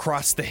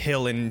across the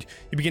hill, and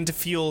you begin to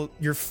feel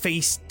your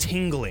face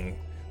tingling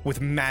with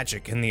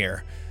magic in the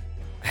air.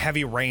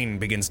 Heavy rain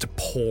begins to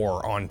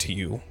pour onto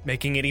you,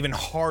 making it even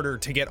harder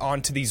to get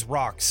onto these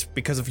rocks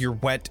because of your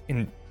wet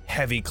and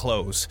heavy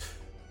clothes.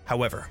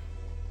 However,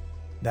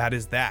 that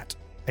is that.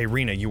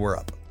 Irina, you were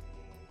up.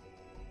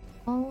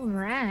 All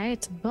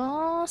right,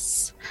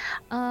 boss.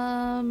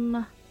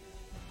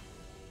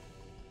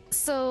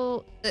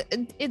 So,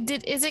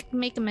 did Isaac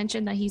make a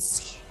mention that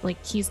he's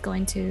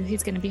going to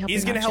be helping?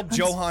 He's gonna out help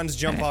Johans? Johans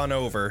jump on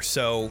over,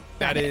 so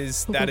that Okay.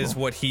 is Cool, that cool, is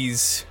cool. what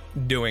he's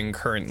doing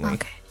currently.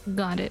 Okay,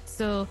 got it.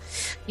 So,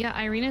 yeah,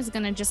 Irina's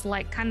gonna just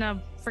kind of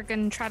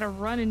freaking try to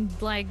run and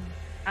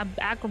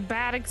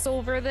acrobatics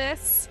over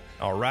this.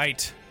 All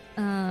right.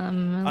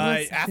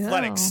 Let's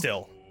Athletics go.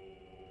 still.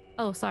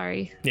 Oh,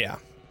 sorry. Yeah.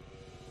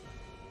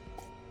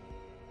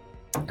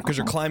 Because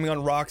you're climbing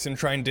on rocks and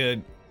trying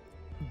to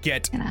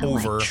get And I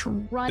over.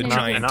 run the and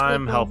giant. And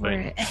I'm flip over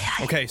helping.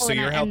 it. Okay, so and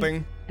you're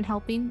helping? And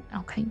helping?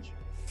 Okay.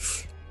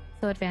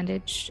 So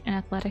advantage in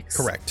athletics?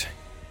 Correct.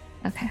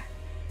 Okay.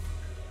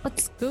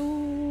 Let's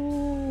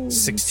go.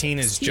 16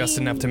 is just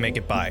enough to make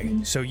it by.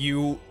 So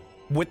you,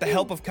 with the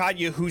help of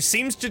Katya, who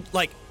seems to,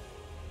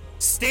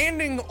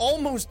 standing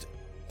almost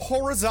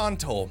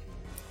horizontal,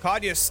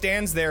 Katya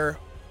stands there,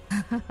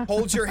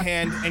 holds your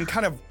hand, and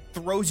kind of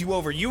throws you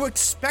over. You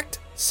expect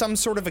some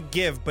sort of a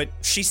give, but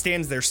she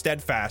stands there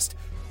steadfast,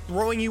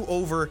 throwing you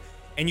over,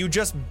 and you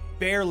just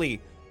barely,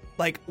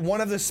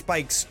 one of the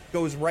spikes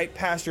goes right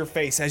past your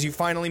face as you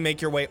finally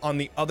make your way on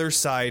the other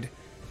side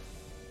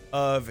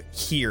of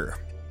here.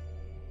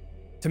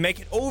 To make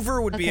it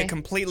over would be a Okay.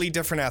 completely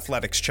different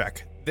athletics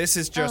check. This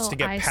is just to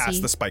get I past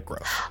see. the spike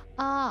growth.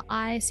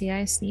 I see.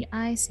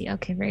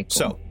 Okay, very cool.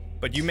 So,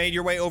 but you made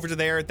your way over to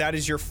there. That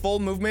is your full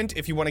movement.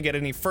 If you want to get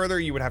any further,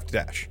 you would have to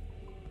dash.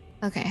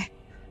 Okay.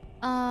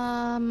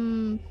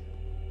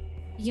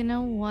 You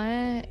know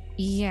what?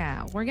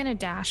 Yeah, we're gonna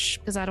dash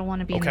because I don't want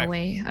to be in Okay. the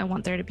way. I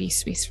want there to be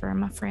space for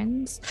my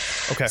friends.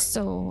 Okay.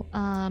 So,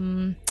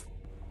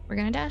 we're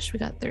gonna dash. We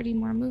got 30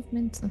 more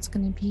movements. That's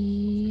gonna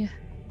be.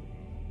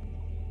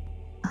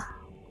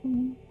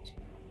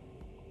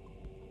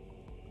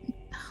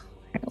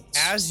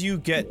 As you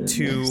get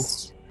to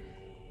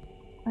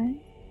What?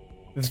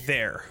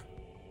 there,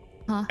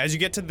 Huh? as you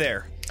get to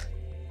there,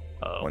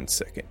 Oh. 1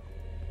 second,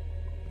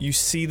 you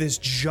see this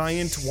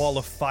giant wall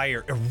of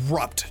fire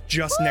erupt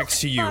just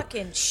next to you.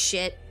 Fucking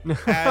shit.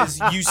 As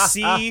you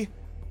see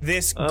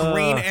this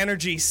green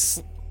energy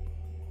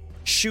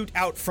shoot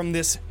out from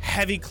this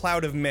heavy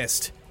cloud of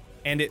mist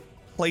and it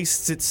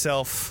placed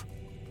itself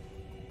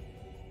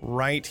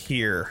right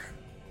here.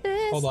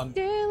 Hold on.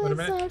 Wait a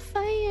minute. On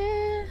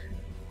fire.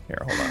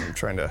 Here, hold on. I'm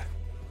trying to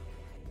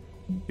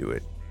do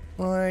it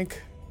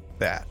like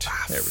that.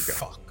 There we go.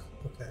 Fuck.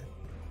 Okay.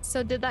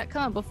 So did that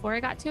come up before I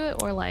got to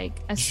it, or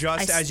like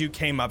Just as you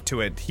came up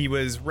to it, he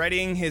was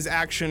readying his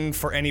action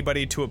for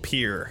anybody to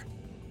appear.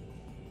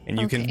 And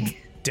you can Okay.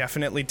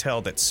 definitely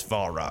tell that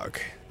Svarog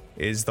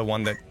is the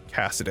one that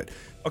casted it.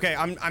 Okay,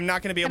 I'm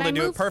not going to be able Can to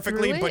I do it move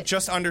perfectly, through but it?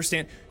 just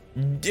understand,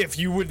 if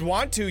you would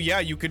want to, yeah,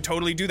 you could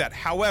totally do that.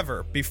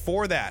 However,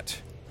 before that,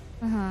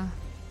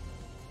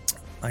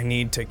 I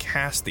need to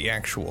cast the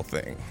actual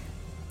thing.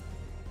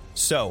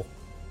 So,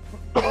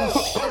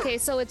 Okay,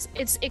 so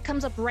it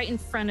comes up right in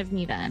front of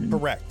me then.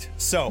 correct.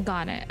 So,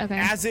 Got it. Okay.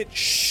 as it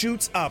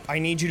shoots up, I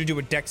need you to do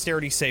a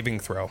dexterity saving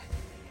throw.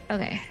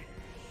 Okay.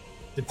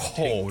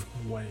 Oh,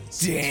 20.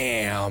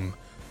 damn.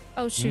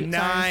 Oh shoot. Sorry.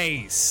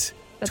 Nice.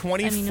 But,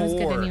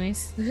 24. I mean, it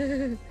was good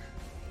anyways.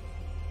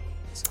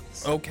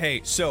 Okay,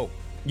 so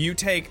you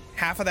take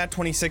half of that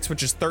 26,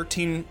 which is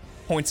 13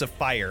 points of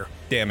fire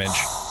damage.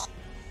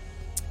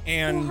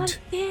 And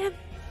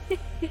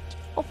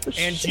Oh,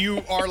 and shit.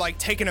 you are like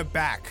taken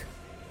aback.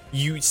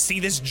 You see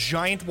this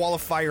giant wall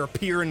of fire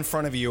appear in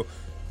front of you,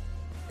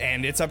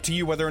 and it's up to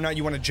you whether or not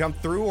you want to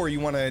jump through or you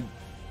want to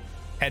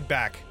head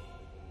back.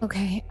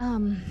 Okay.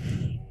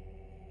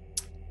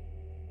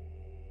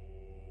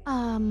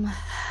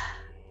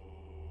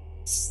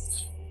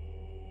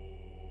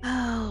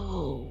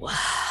 Oh.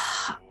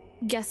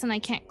 Guessing I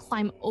can't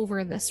climb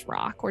over this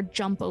rock or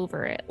jump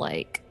over it,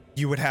 like.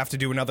 You would have to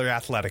do another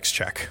athletics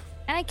check.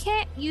 And I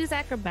can't use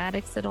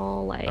acrobatics at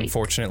all, like.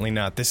 Unfortunately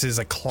not. This is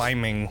a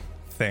climbing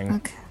thing.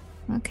 Okay.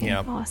 Okay,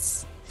 Yep.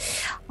 boss.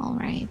 All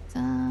right.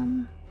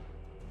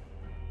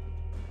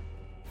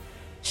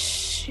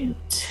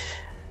 Shoot.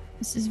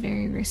 This is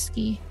very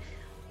risky.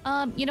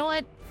 You know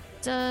what?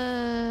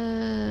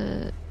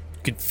 You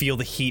could feel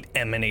the heat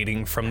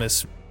emanating from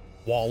this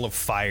wall of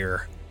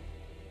fire.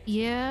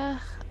 Yeah.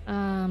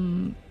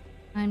 I'm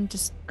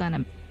just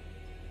gonna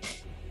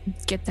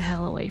get the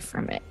hell away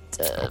from it.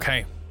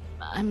 Okay.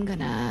 I'm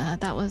gonna.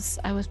 I was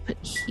put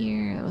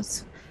here.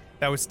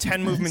 That was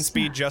 10 movement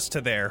speed just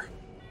to there.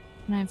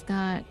 And I've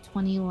got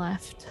 20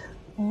 left.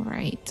 All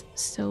right.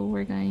 So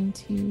we're going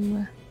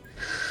to.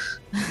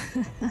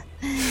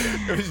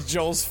 It was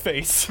Joel's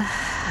face.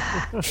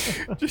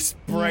 Just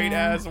bright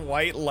Yeah. ass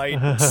white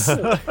lights.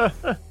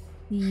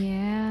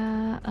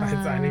 Yeah.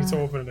 I need to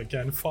open it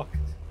again. Fuck.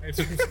 It's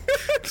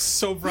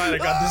so bright, I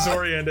got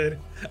disoriented.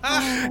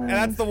 And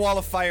that's the wall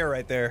of fire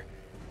right there.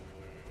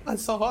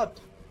 That's so hot.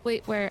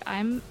 Wait, where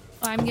I'm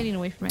getting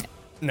away from it.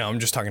 No, I'm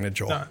just talking to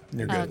Joel. No.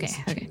 You're Oh, good.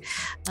 okay. Okay.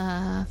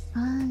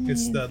 Fine.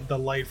 It's the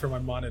light from my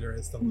monitor.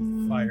 It's the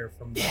fire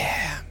from the...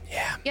 Yeah.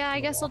 Yeah, I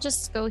guess I'll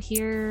just go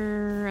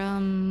here.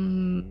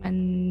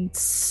 And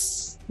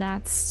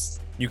that's.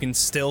 You can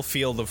still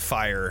feel the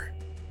fire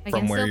I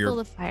from can where still your feel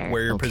the fire.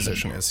 where your Okay.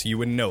 position is. You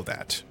would know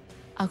that.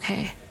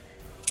 Okay.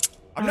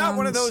 I'm not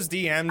one of those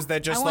DMs that I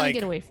just want to like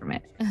get away from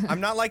it. I'm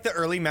not like the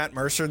early Matt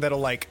Mercer that'll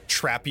like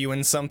trap you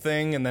in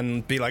something and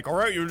then be like, all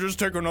right, you just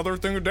take another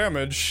thing of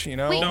damage, you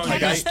know? Wait, No, Can you I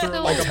guys threw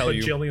still- like a Tell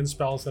you. bajillion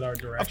spells in our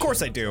direction. Of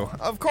course I do.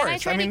 Of Can I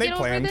course. try I mean, to they get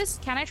over planned. this?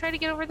 Can I try to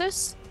get over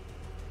this?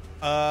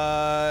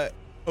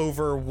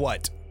 Over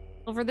what?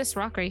 Over this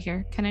rock right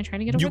here. Can I try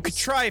to get over You this? could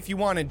try if you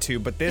wanted to,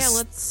 but Yeah, this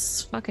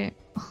let's. Fuck it.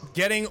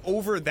 getting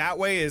over that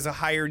way is a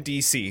higher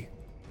DC.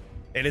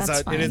 It is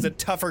That's it is a fine.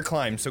 tougher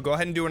climb. So go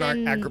ahead and do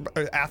an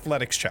Then-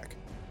 athletics check.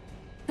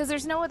 Because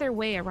there's no other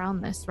way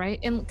around this, right?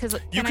 And because You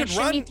can I could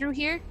shimmy run- through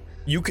here?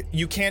 You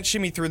can't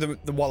shimmy through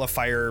the wall of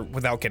fire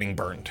without getting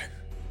burned.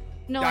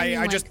 No, I I mean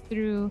like just-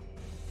 through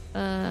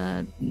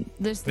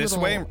This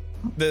little, way,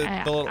 the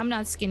little. I'm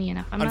not skinny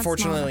enough. I'm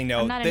Unfortunately,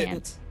 not small no. enough. I'm not an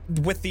ant.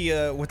 With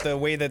the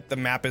way that the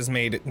map is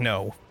made,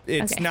 no,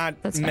 it's Okay, not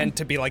that's meant fine.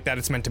 to be like that.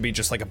 It's meant to be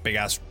just like a big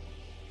ass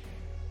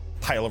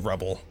pile of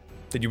rubble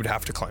that you would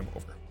have to climb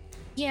over.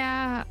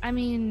 Yeah, I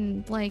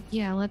mean, like,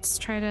 yeah. Let's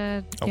try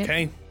to. Get,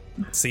 Okay,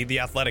 see the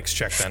athletics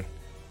check then.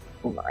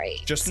 Right.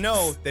 Just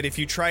know that if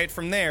you try it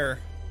from there,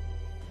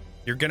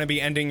 you're gonna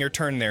be ending your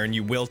turn there, and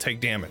you will take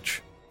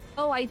damage.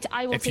 Oh, I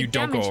will if take you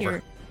don't go damage over.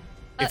 here.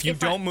 If you I-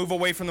 don't move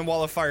away from the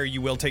wall of fire,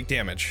 you will take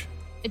damage.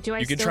 do I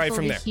you can still try it feel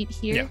from the there. heat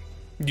here? Yeah,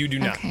 you do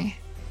not. Okay.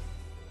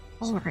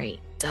 All right.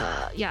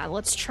 Yeah,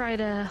 let's try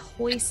to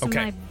hoist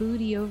Okay. my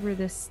booty over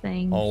this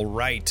thing. All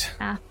right.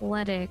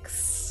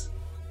 Athletics.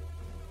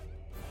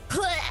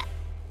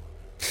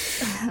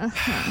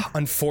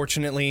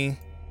 Unfortunately,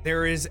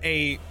 there is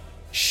a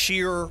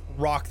sheer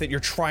rock that you're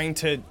trying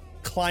to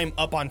climb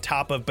up on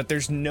top of, but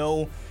there's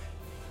no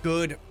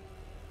good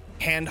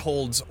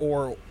handholds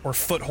or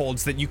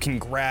footholds that you can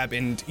grab,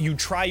 and you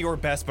try your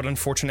best, but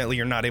unfortunately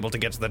you're not able to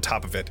get to the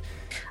top of it.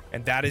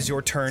 And that is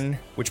your turn,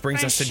 which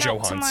brings us to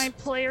shout to Johans. my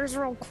players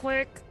real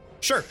quick.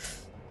 Sure.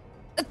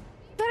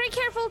 Very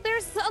careful.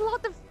 There's a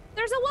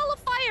wall of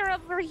fire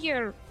over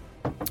here.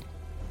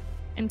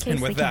 In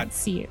case with they that- can't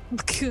see it.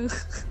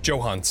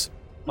 Johans.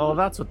 Oh,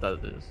 that's what that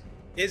is.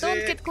 Is Don't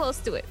it? get close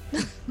to it.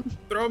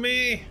 Throw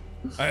me.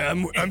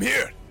 I'm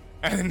here.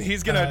 And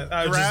he's gonna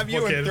I'll grab just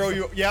you book and it. throw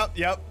you. Yep.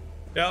 Yep.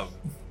 What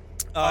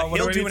do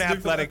He'll I do need an to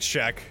do for athletics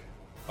check.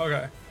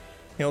 Okay.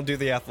 He'll do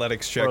the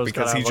athletics check Bro's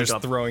because gotta he's look just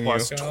up throwing you.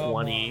 plus Come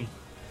 20.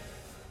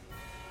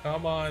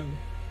 Come on.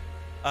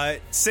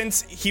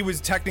 Since he was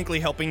technically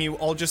helping you,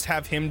 I'll just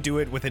have him do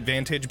it with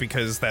advantage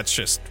because that's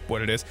just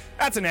what it is.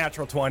 That's a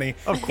natural 20.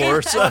 Of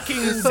course. He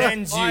fucking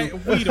sends you.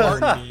 We don't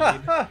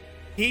need.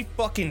 He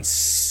fucking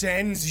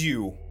sends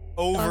you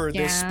over Fuck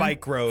this yeah.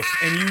 spike growth,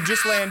 and you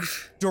just land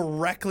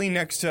directly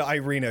next to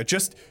Irina.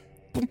 Just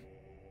boom,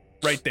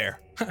 right there.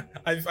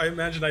 I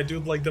imagine I do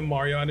like the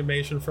Mario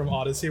animation from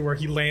Odyssey where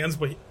he lands,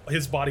 but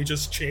his body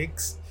just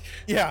shakes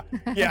Yeah,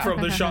 yeah.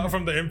 from the shot,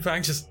 from the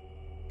impact. Just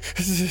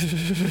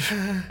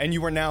And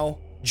you are now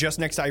just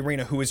next to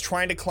Irina, who is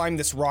trying to climb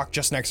this rock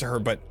just next to her,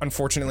 but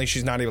unfortunately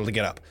she's not able to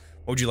get up.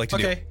 What would you like to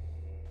okay.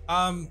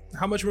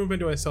 How much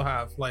movement do I still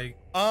have? Like,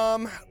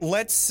 do?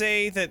 Let's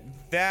say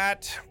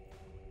that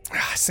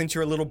since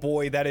you're a little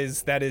boy, that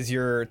is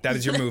your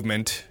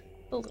movement.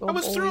 I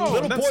was thrown.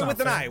 Little That's boy not with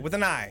fair.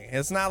 an eye.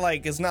 It's not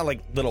like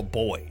little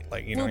boy.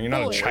 Like, you know, Little you're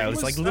not boy. a child.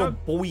 It's Was like little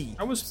that- boy.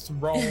 I was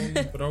thrown,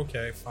 but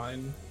okay,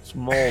 fine.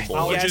 Small boy.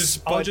 I'll Yes,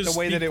 just, but I'll just the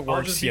way be, that it I'll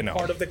works, just you be know.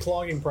 part of the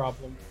clogging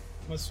problem.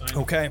 That's fine.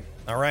 Okay.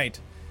 All right.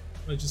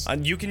 I just,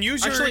 You can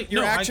use your Actually,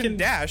 no, I action can-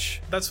 dash.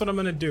 that's what I'm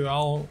gonna do.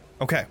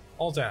 Okay.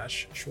 I'll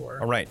dash. Sure.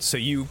 All right. So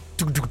you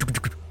talk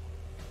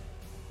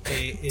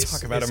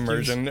about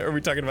immersion. Are we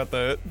talking about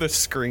the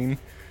screen?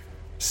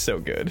 So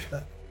good.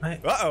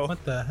 Uh-oh.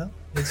 What the hell?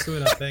 It's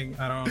doing a thing.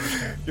 I don't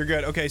understand. You're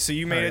good. Okay, so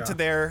you made Oh, it to yeah.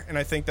 there, and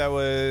I think that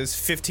was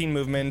 15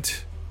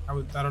 movement. I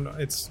don't know.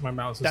 It's my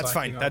mouse. Is That's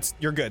acting fine. up.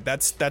 You're good.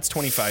 That's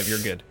 25. You're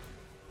good.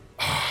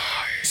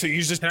 So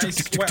you just Can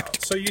I, well,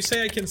 so you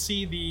say I can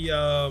see the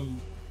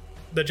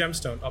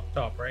gemstone up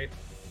top, right?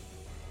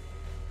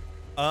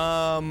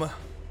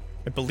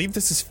 I believe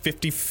this is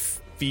 50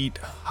 feet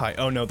high.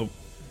 Oh no, the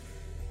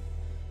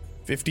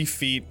 50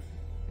 feet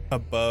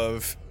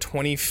above,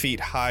 20 feet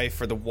high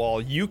for the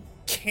wall. You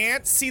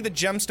can't see the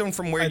gemstone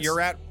from where That's-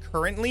 you're at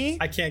currently.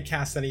 I can't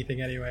cast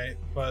anything anyway,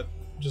 but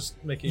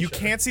just making You sure.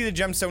 can't see the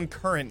gemstone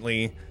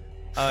currently.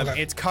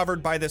 Okay. It's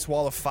covered by this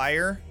wall of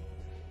fire.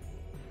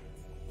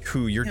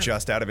 Whew, you're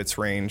just out of its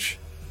range.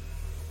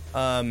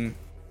 So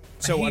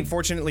hate-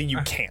 unfortunately, you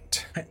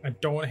can't. I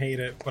don't hate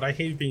it, but I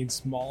hate being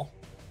small.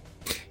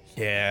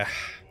 Yeah.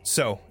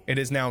 So it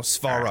is now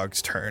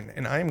Svarog's turn,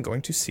 and I am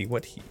going to see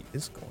what he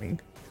is going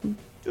to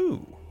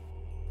do.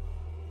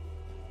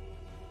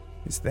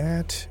 Is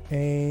that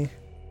a...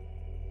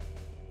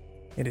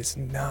 It is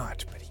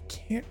not, but he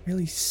can't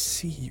really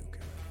see you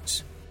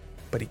guys.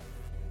 But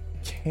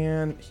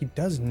he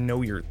does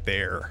know you're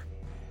there.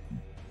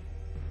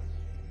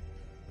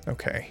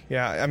 Okay,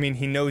 yeah, I mean,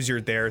 he knows you're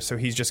there, so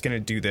he's just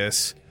gonna do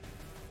this.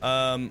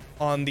 On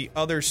the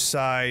other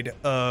side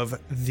of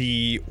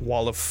the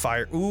wall of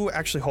fire... Ooh,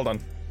 actually, hold on.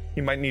 He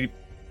might need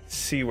to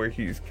see where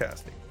he's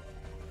casting.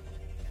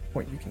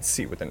 Point you can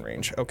see within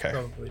range. Okay,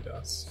 Probably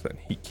does. then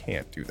he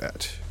can't do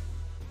that.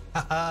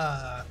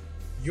 Haha.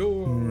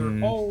 Your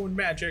own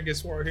magic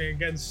is working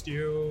against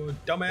you,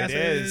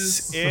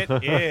 dumbasses.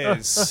 It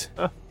is.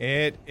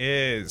 It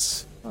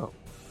is. Oh.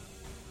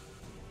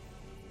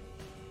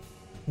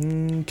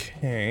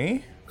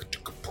 Okay.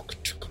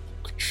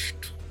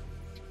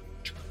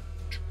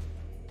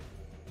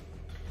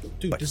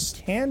 Dude, But this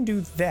he can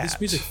do that. this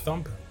music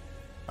thumping.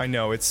 I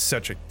know, it's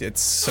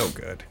so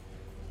good.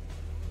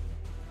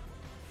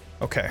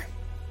 Okay.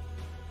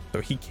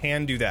 So he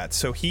can do that.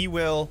 So he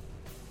will,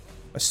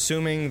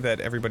 assuming that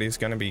everybody's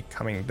going to be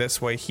coming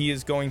this way, he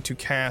is going to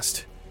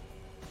cast...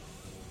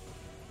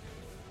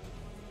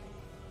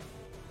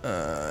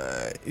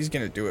 he's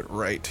going to do it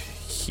right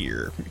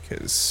here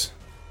because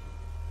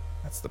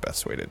that's the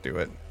best way to do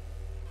it.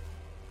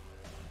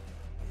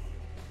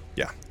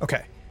 Yeah,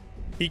 okay.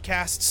 He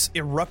casts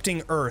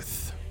Erupting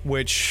Earth,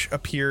 which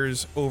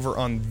appears over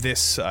on this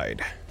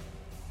side.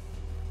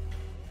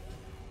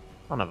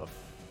 Son of a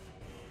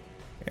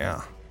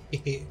Yeah.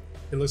 It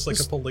looks like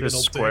a polygonal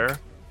this square. dick.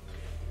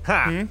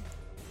 Ha!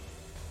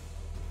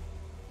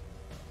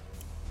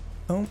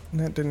 Oh,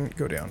 that didn't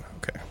go down.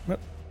 Okay. Well,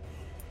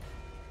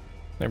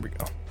 there we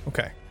go.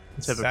 Okay.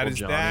 Typical That is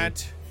Johnny.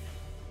 that.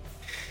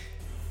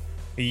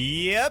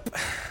 Yep.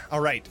 All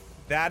right.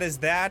 That is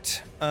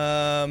that.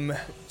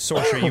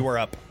 Sorsha, you are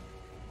up.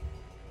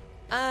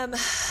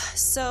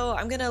 So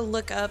I'm gonna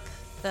look up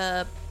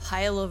the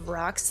pile of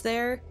rocks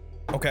there.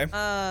 Okay.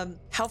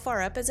 How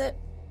far up is it?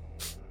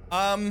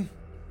 From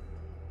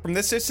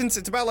this distance,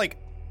 it's about like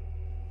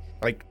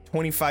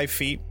 25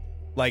 feet,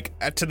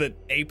 to the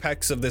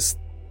apex of this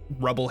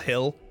rubble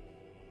hill.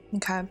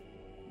 Okay.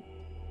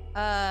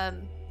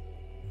 I'm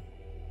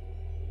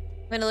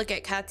gonna look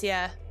at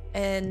Katya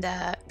and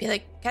be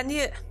like, "Can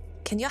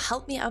you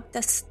help me up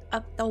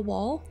the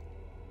wall?"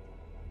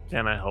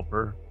 Can I help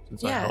her?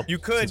 Since I Yeah. helped, You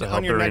could since I on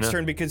helped your next Irina?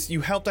 turn because you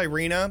helped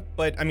Irina,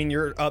 but I mean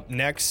you're up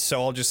next,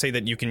 so I'll just say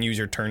that you can use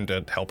your turn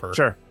to help her.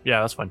 Sure.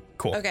 Yeah, that's fine.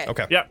 Cool. Okay.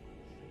 Okay. Yeah.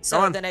 So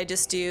Go on. then I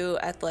just do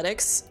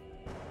athletics.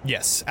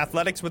 Yes.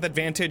 Athletics with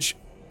advantage.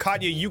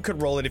 Katya, you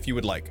could roll it if you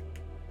would like.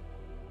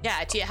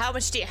 Yeah, how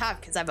much do you have?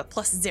 Because I have a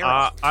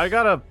 +0. I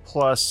got a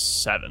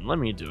 +7. Let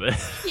me do it.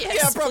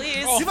 Yes, bro.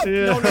 please.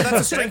 No, that's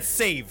a strength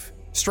save.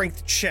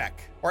 Strength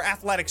check. Or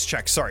athletics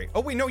check, sorry.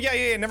 Oh, wait, no,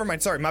 yeah, never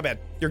mind. Sorry, my bad.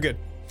 You're good.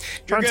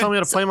 Trying to tell me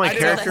how to play my I did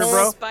a character, whole-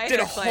 bro? Spider Did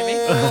a climbing.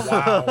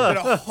 whole, did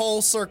a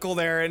whole circle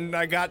there, and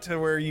I got to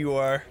where you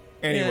are.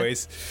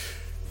 Anyways.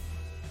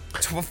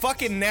 A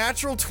fucking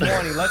natural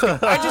 20. Let's go.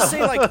 I just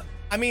say, like,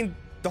 I mean,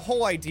 the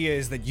whole idea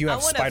is that you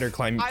have spider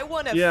climb. I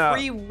want to Yeah.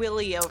 free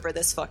willy over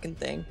this fucking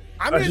thing.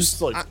 I'm I just,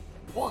 just, like-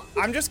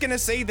 I'm just gonna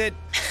say that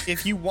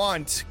if you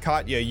want,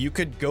 Katya, you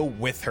could go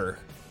with her.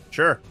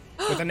 Sure.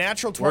 With a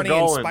natural We're 20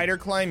 and going. spider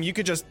climb, you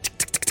could just tick,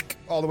 tick, tick, tick,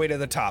 all the way to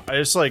the top. I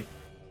just like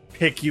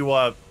pick you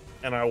up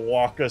and I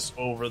walk us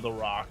over the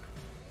rock.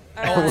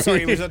 Oh,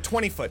 sorry, it was a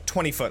 20 foot.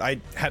 20 foot. I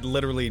had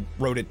literally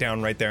wrote it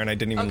down right there, and I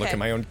didn't even look Okay. at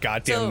my own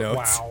goddamn So-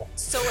 notes. Wow.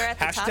 So we're at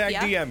the top, Hashtag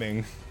yeah?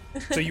 DMing.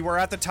 So you were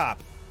at the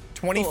top,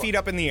 20 Cool. feet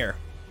up in the air.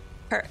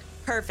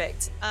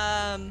 Perfect.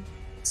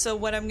 So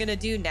what I'm gonna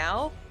do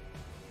now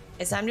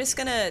is I'm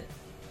gonna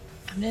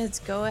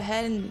go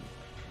ahead and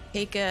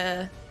take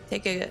a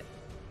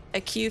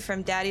cue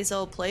from Daddy's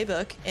old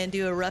playbook and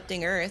do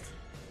Erupting Earth.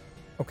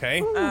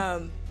 Okay.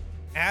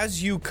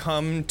 As you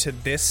come to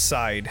this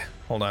side,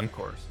 hold on. Of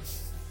course.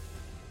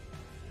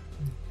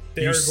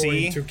 They You are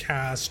see? going to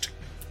cast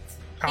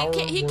power.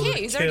 He word can't.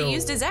 He's already kill.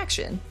 used his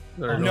action.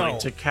 They're No, going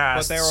to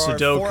cast but there are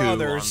Sudoku four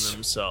others. on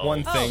themselves.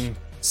 One thing.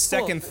 Oh,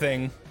 Second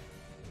thing,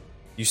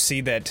 you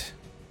see that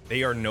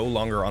they are no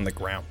longer on the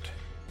ground.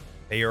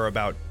 They are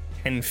about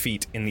 10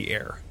 feet in the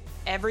air.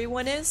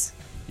 Everyone is.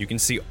 You can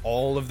see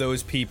all of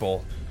those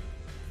people.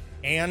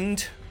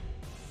 And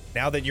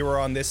now that you are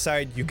on this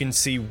side, you can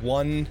see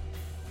one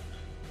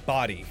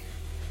body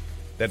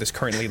that is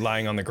currently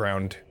lying on the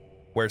ground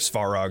where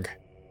Svarog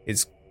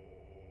is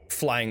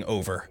flying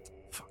over.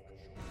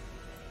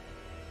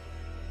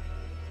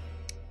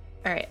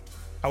 All right.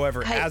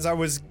 However, Hi. as I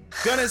was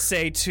gonna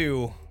say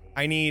too,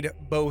 I need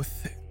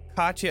both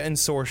Katya and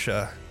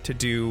Sorsha to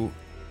do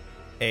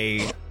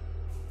a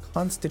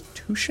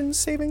Constitution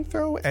saving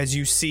throw as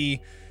you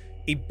see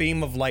a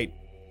beam of light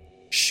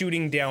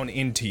shooting down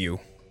into you.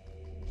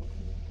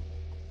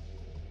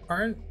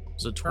 Aren't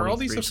It's a are all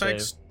these 23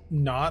 effects save.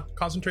 not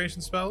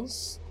concentration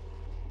spells?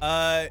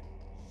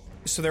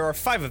 So there are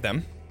 5 of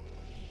them.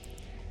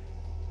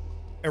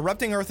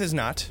 Erupting Earth is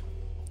not.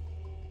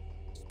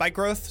 Spike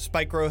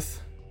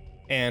Growth,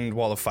 and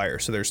Wall of Fire.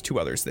 So there's 2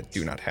 others that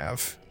do not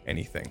have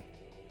anything.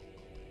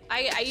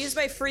 I use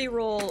my free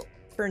roll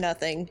for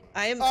nothing.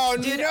 Oh,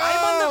 dude,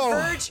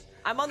 no!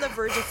 I'm on the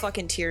verge of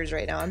fucking tears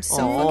right now. I'm so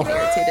Oh. fucking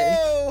irritated.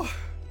 Oh!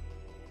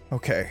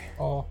 Okay.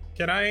 Oh,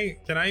 can I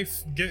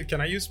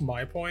use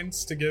my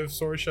points to give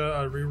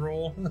Sorsha a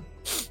reroll? No.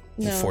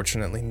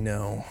 Unfortunately,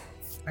 no.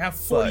 I have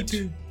But-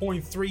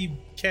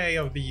 42.3k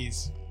of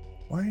these.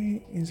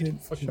 Why is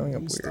it Fucking showing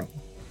up do weird?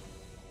 stuff.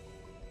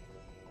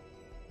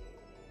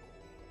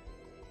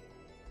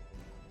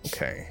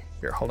 Okay,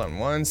 here, hold on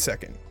 1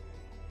 second.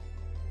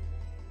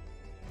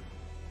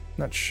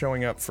 Not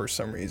showing up for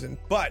some reason,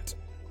 but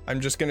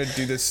I'm just gonna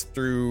do this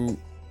through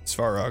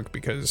Svarog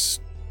because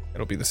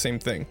it'll be the same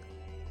thing.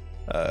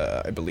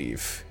 I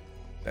believe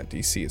that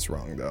DC is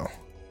wrong though.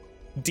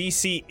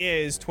 DC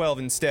is 12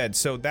 instead,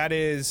 so that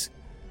is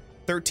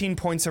 13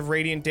 points of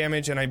radiant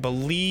damage, and I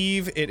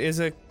believe it is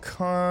a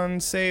con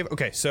save.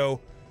 Okay,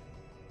 so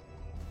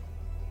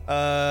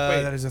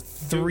that is a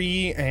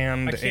 3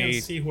 and I a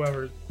can't see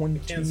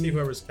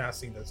whoever's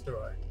casting this, do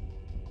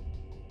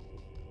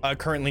I?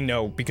 currently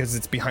no, because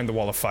it's behind the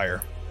wall of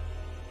fire.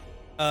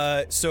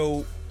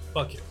 So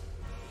Fuck you.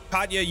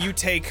 Katya, you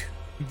take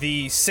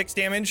the 6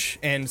 damage,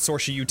 and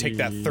Sorsha, you take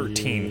that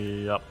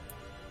 13. Yep.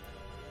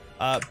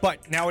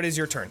 But now it is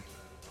your turn.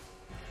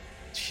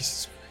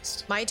 Jesus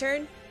Christ. My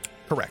turn?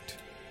 Correct.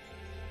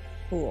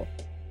 Cool.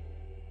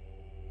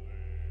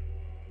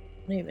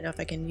 I don't even know if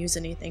I can use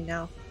anything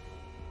now.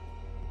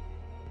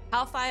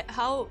 How high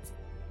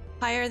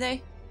are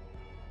they?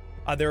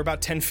 They're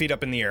about 10 feet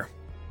up in the air.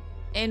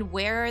 And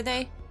where are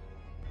they?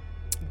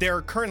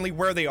 They're currently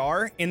where they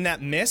are in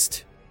that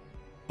mist,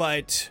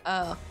 but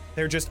Oh.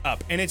 they're just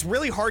up. And it's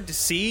really hard to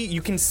see.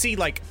 You can see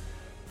like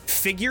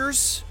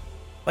figures.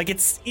 Like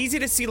it's easy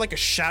to see like a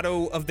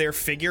shadow of their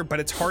figure, but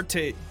it's hard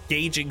to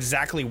gauge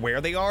exactly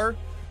where they are.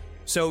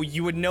 So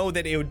you would know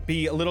that it would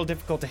be a little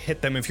difficult to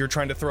hit them if you're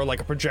trying to throw like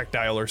a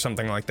projectile or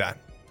something like that.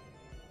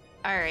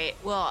 All right.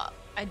 Well,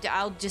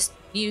 I'll just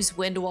use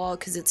wind wall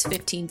because it's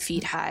 15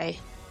 feet high.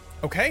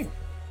 Okay.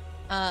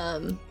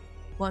 1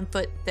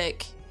 foot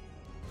thick.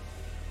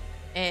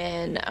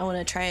 And I want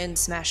to try and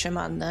smash him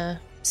on the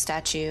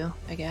statue,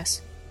 I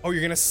guess. Oh,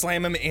 you're gonna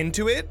slam him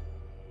into it?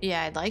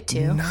 Yeah, I'd like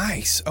to.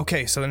 Nice.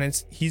 Okay, so then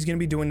he's gonna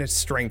be doing a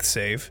strength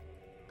save.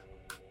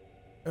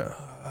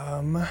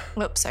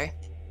 Oops, sorry.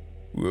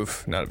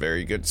 Oof, not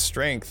very good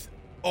strength.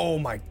 Oh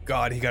my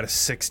god, he got a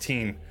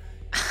 16.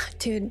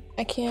 Dude,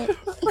 I can't.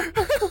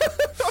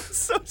 I'm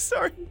so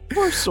sorry.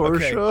 Poor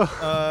Sorsha.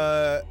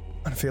 Okay.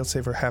 On a failed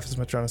save or half as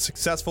much on a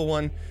successful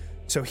one.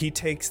 So he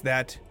takes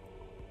that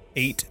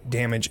 8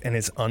 damage and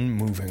is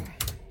unmoving.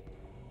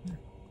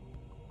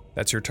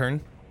 That's your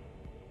turn?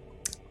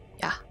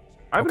 Yeah.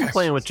 I've been Okay.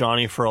 playing with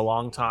Johnny for a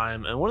long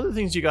time, and one of the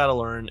things you gotta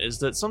learn is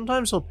that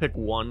sometimes he'll pick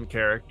one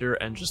character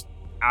and just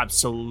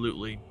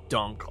absolutely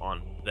dunk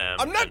on them.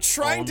 I'm not and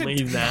trying to.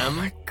 only Oh them.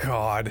 my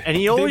god. And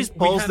he always we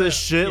pulls had this a-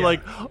 shit yeah.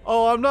 like,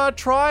 "Oh, I'm not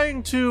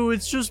trying to.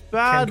 It's just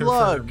bad Can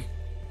luck." confirm.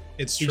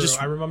 It's He true.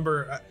 just- I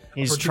remember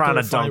He's a trying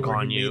to particular fight dunk where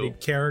on he you. made a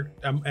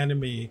character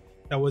enemy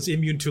that was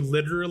immune to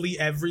literally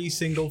every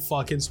single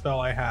fucking spell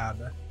I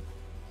had.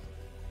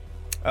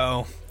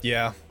 Oh,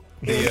 yeah.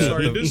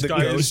 Sorry, the- this the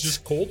guy is ghost.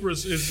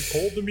 just is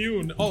cold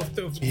immune. Oh,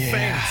 Yeah.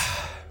 thanks.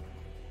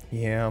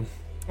 Yeah.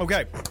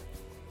 Okay.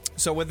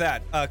 So with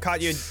that,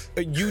 Katya,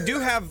 you do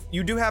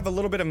have a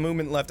little bit of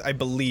movement left, I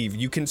believe.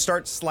 You can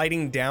start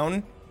sliding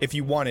down if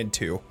you wanted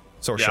to.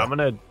 Sorsha.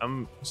 Yeah,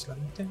 I'm.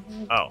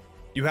 Oh,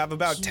 You have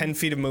about 10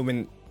 feet of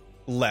movement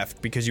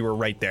left because you were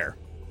right there.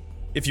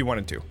 If you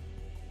wanted to.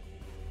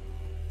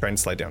 Try and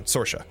slide down.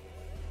 Sorsha.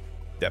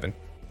 Devin.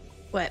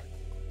 What?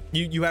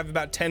 You have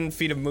about 10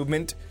 feet of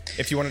movement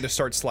if you wanted to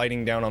start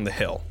sliding down on the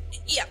hill.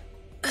 Yeah,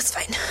 that's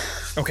fine.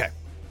 Okay.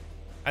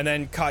 And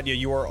then Katya,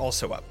 you are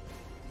also up.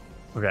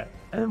 okay.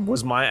 And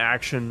was my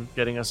action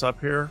getting us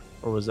up here,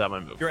 or was that my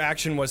move? Your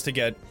action was to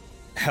get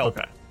help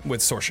Okay.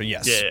 with Sorsha,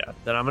 yes. Yeah.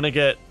 Then I'm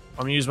gonna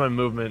use my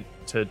movement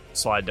to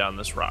slide down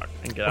this rock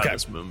and get out Okay. of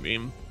this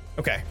moonbeam.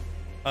 Okay.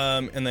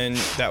 And then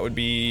that would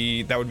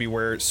be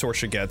where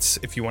Sorsha gets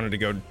if you wanted to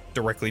go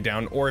directly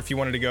down, or if you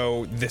wanted to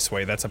go this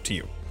way, that's up to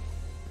you.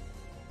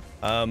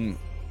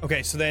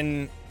 Okay, so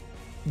then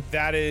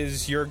that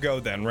is your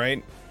go then,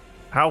 right?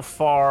 How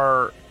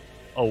far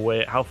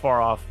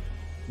off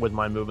with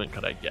my movement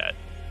could I get?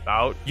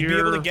 About You'd be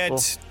here? able to get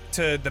Well,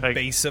 to the like-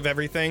 base of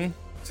everything.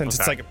 Since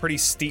it's Okay. like a pretty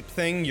steep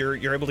thing,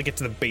 you're able to get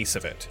to the base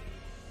of it.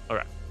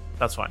 okay,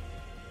 that's fine.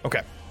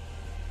 Okay.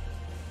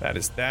 That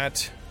is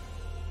that.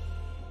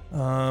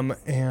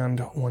 And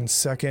 1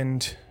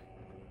 second.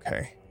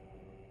 Okay.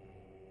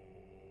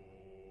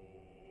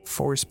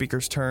 4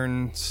 speakers'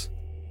 turns.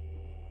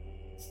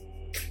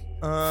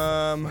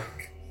 I'm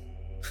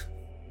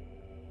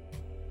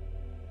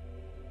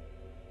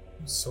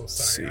so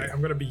See. sorry.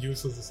 I'm gonna be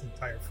useless this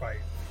entire fight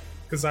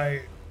because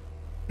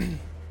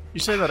You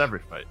say that every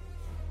fight.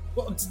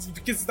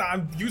 because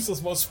I'm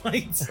useless most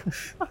fights.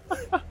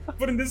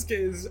 But in this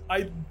case,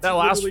 That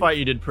last fight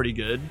you did pretty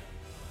good.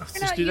 Let's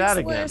You're just not do that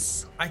again.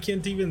 useless. I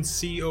can't even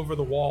see over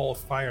the wall of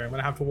fire. I'm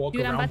gonna have to walk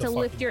Dude, around I'm about the to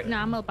lift fucking your. thing. No,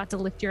 I'm about to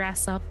lift your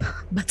ass up.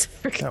 But to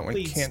freaking. That one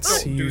Please can't don't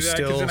see do you that, 'cause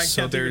still, then I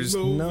so can't even there's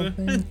move.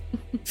 nothing.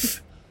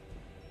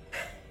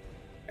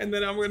 And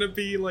then I'm gonna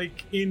be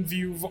like in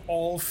view of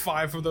all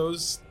 5 of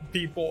those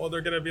people.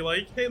 They're gonna be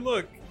like, "Hey,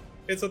 look,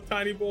 it's a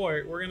tiny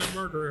boy. We're gonna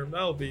murder him.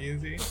 That'll be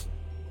easy."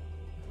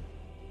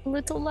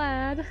 Little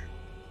lad.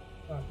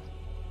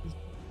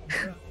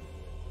 Yeah,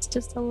 It's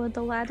just a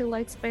little lad who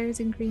likes bears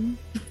and cream.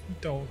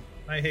 don't.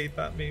 I hate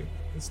that meme.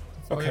 It's the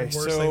fucking Okay,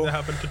 worst so- thing that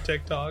happened to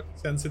TikTok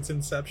since its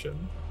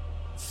inception.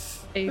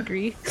 I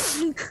agree.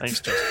 Thanks,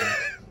 Justin.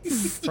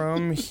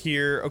 From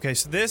here. Okay,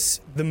 so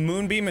the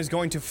moonbeam is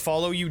going to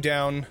follow you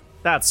down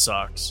That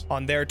sucks.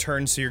 on their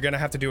turn, so you're going to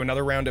have to do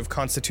another round of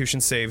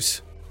constitution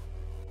saves.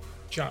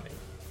 Johnny,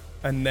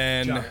 And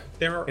then Johnny,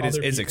 there are it is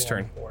other Izik's people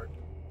on turn. the board.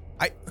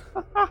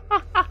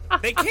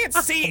 They can't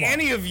see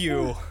any of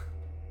you.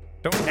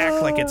 Don't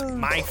act like it's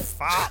my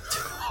fault.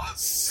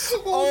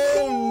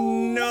 Oh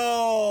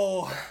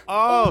no!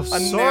 Oh, A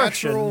Sorsha,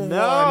 natural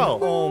no.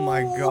 one. Oh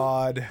my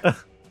god.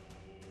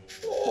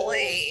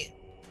 Wait.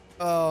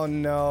 Oh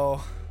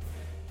no.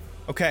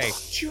 Okay,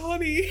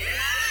 Johnny.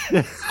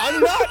 I'm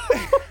not.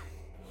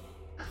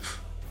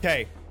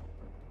 Okay.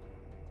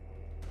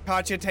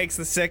 Katya takes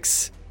the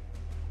 6.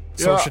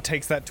 Yeah. Sorsha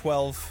takes that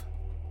 12.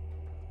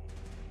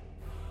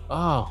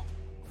 Oh,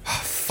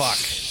 Fuck.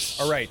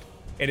 All right.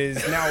 It is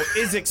now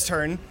Izik's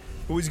turn,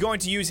 who is going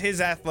to use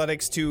his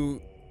athletics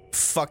to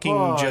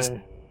fucking just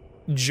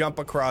jump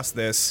across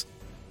this.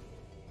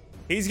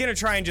 He's gonna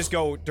try and just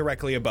go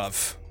directly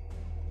above,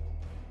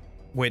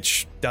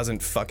 which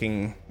doesn't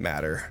fucking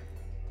matter.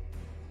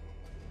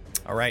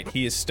 All right,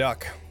 he is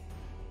stuck.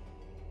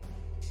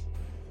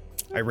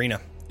 Irina.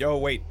 Oh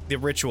wait, the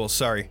ritual.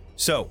 Sorry.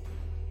 So,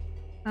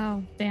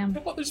 Oh, damn.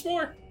 Oh, there's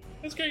more.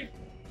 That's great.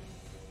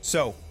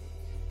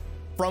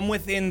 from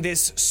within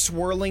this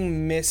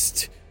swirling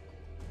mist,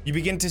 you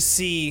begin to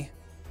see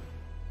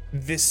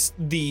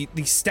the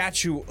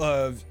statue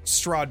of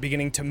Strahd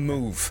beginning to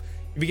move.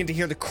 You begin to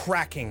hear the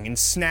cracking and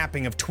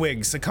snapping of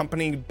twigs,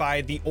 accompanied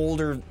by the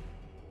older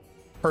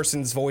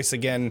person's voice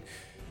again.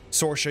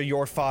 Sorsha,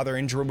 your father,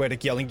 in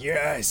Druidic, yelling,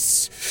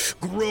 "Yes!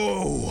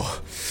 Grow!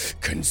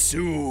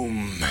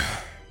 Consume!"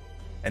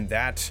 And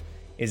that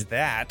is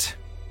that.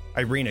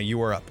 Irina, you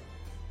are up.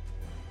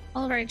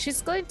 All right,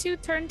 she's going to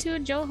turn to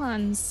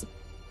Johans.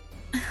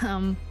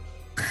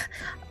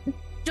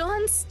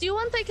 Johans, do you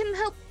want I can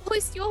help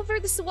hoist you over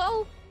this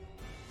wall?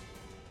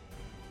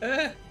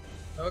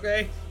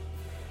 Okay.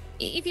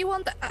 If you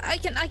want, I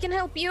can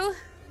help you.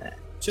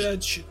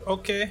 Judge,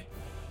 okay.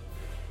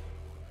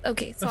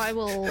 Okay, so I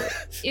will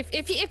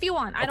if you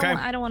want. Okay.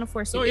 I don't want to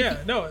force you. Oh If yeah,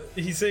 no,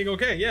 he's saying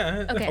okay,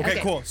 yeah. Okay. Okay,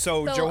 cool.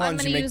 So, So I'm Johans,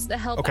 gonna you make. use the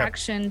help okay.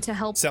 action to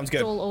help Sounds good.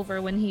 Joel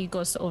over when he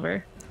goes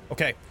over.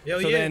 Okay.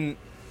 Hell so yeah. then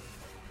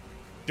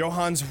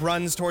Johans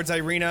runs towards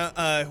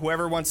Irina.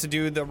 Whoever wants to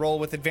do the roll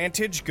with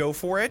advantage, go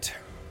for it.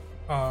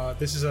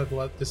 This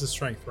is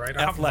strength, right?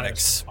 I have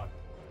Athletics. -1.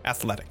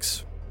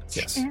 Athletics.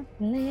 Yes. I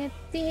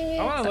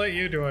want to let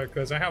you do it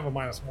because I have a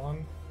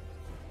 -1.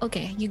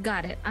 Okay, you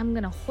got it. I'm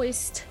gonna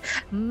hoist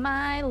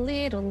my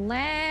little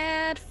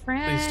lad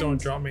friend. Please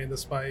don't drop me in the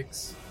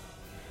spikes.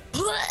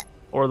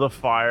 Or the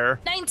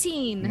fire.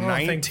 19. Oh,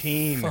 thank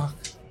 19. fuck.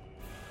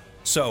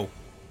 So,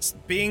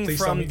 being Please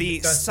tell from me the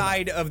that's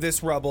side of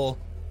this rubble,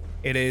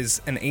 it is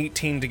an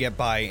 18 to get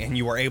by, and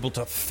you are able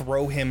to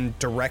throw him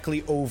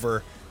directly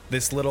over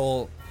this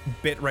little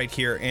bit right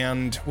here.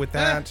 And with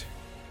that,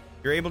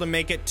 you're able to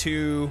make it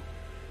to.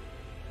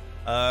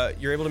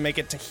 You're able to make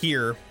it to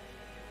here,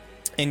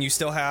 and you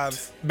still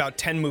have about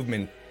 10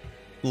 movement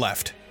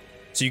left,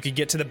 so you could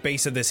get to the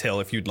base of this hill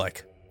if you'd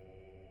like.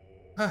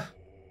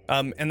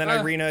 And then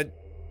Irina,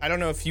 I don't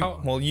know if you.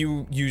 How- Well,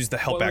 you use the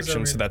help What was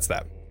action, so Irina? that's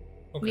that.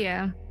 Okay.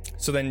 Yeah.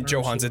 So then, Or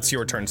Johans, should it's I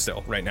your do turn it?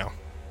 still, right now.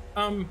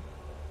 Um,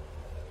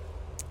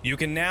 You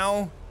can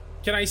now,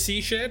 can I see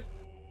shit?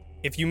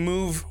 if you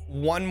move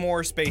one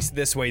more space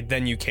this way,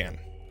 then you can.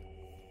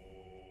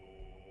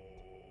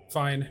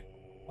 Fine,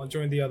 I'll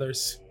join the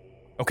others.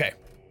 Okay.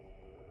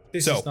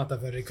 This So- is not a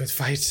very good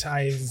fight.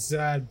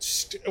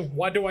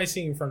 What do I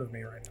see in front of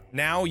me right now?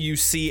 Now you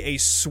see a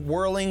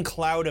swirling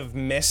cloud of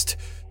mist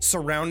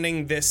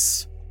surrounding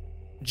this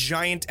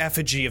giant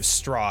effigy of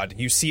Strahd.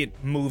 You see it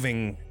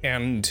moving,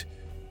 and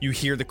you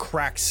hear the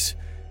cracks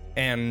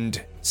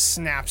and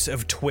snaps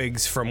of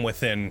twigs from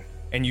within.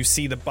 And you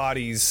see the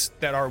bodies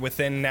that are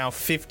within now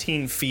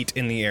 15 feet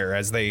in the air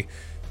as they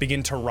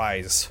begin to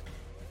rise.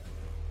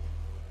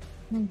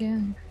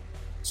 Again.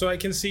 So I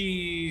can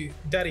see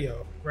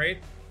Daddy-O, right?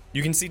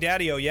 You can see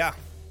Daddy-O, yeah.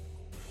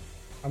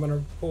 I'm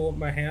gonna pull up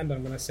my hand.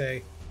 I'm gonna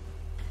say,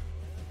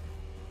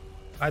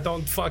 I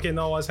don't fucking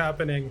know what's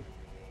happening,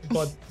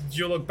 but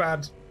you look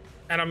bad.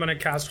 And I'm gonna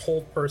cast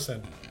Hold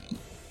Person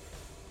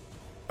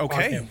on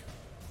Okay. him.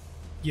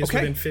 He is Okay.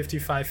 within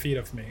 55 feet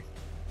of me,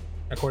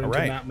 according All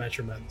right. to map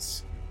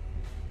measurements.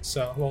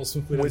 So, well, so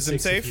within Wisdom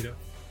 60 save? feet of.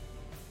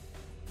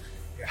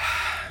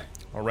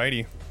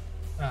 Alrighty.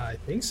 I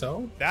think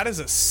so. That is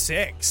a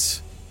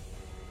 6.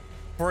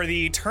 For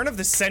the turn of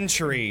the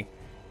century,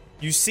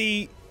 you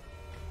see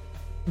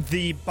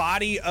the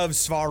body of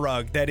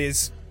Svarog that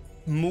is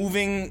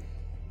moving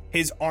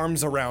his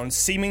arms around,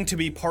 seeming to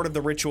be part of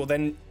the ritual,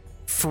 then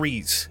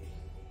freeze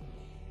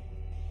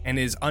and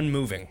is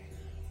unmoving.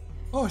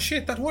 Oh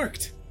shit, that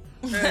worked.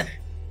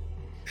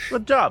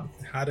 Good job.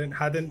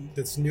 hadn't.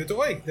 That's new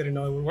toy. Didn't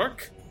know it would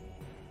work.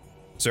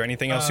 Is there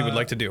anything else you would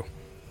like to do?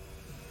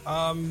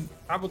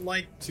 I would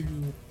like to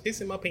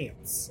piss in my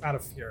pants out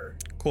of here.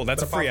 Cool,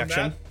 that's But a free apart from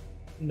action.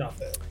 that,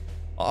 nothing.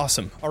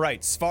 Awesome. All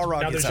right,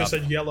 Svarog Now is there's up. just a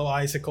yellow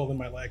icicle in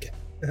my leg.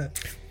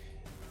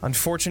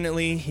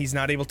 Unfortunately, he's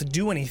not able to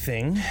do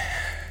anything.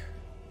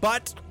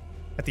 But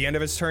at the end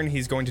of his turn,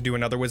 he's going to do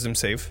another wisdom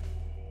save,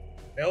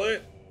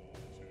 Elliot,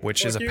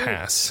 which is a Fuck you.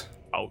 pass.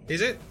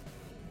 is it?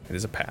 It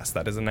is a pass.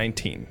 That is a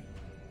 19.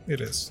 It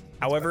is.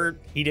 However,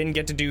 he didn't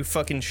get to do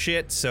fucking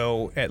shit,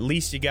 so at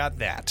least you got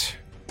that.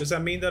 Does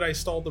that mean that I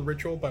stalled the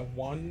ritual by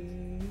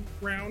 1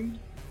 round?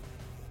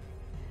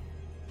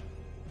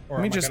 Or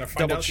Let me am I just gonna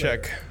find double out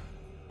check.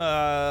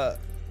 later?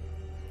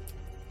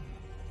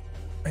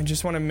 I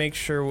just want to make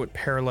sure what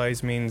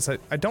paralyze means.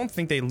 I don't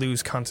think they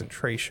lose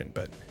concentration,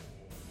 but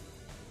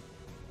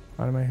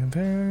automatic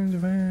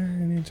advantage,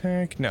 any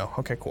attack. No.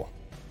 Okay, cool.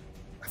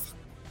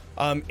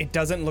 It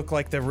doesn't look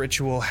like the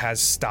ritual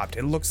has stopped.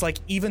 It looks like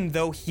even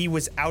though he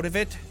was out of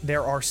it,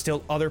 there are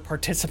still other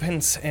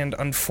participants, and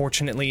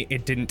unfortunately,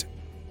 it didn't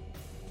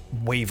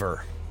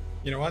waver.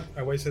 You know what?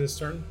 I wasted his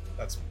turn.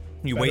 That's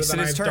You better wasted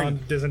than his I've turn. done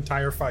this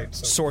entire fight.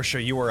 So.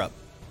 Sorsha, you are up.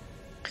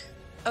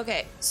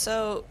 Okay,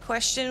 so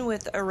question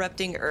with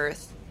Erupting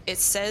Earth. It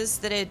says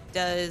that it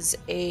does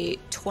a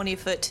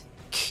 20-foot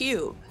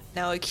cube.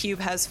 Now, a cube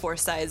has 4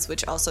 sides,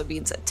 which also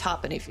means at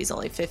top, and if he's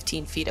only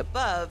 15 feet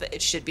above, it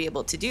should be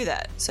able to do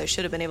that. So I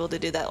should have been able to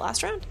do that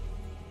last round?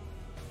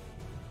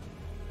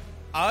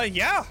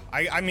 Yeah.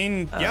 I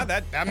mean, yeah,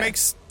 that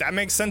okay.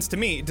 makes sense to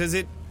me. Does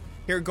it?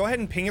 Here, go ahead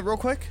and ping it real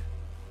quick.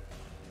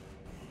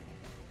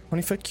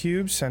 20-foot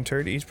cube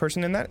centered. Each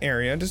person in that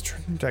area does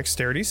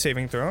dexterity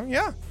saving throw.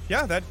 Yeah,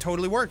 that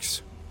totally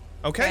works.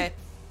 Okay.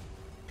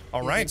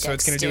 All right, so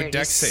it's gonna do a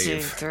dex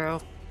save.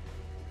 Throw.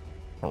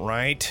 All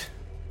right.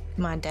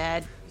 Come on,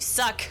 Dad. You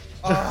suck.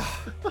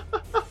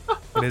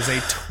 It is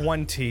a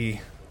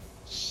 20.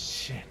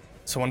 Shit.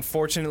 So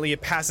unfortunately,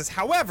 it passes.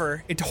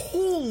 However,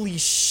 holy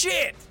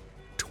shit,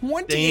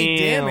 28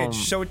 Damn. damage.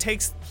 So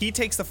he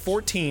takes the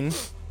 14.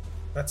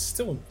 That's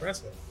still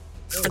impressive.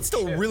 That's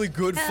still a really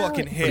good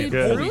fucking hit. Dude,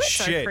 Good. Holy druids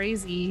shit. are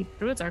crazy.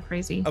 Druids are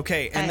crazy.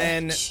 Okay, and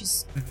then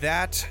She's-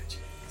 that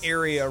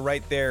area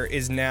right there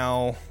is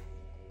now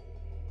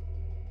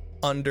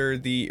under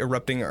the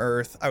erupting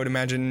earth. I would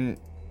imagine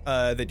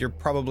that you're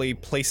probably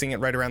placing it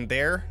right around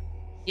there.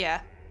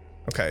 Yeah,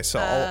 Okay, so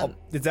I'll,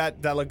 does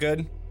that look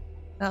good?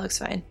 that looks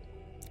fine.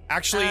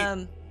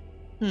 Actually,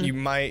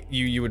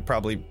 you would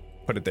probably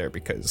put it there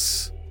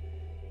because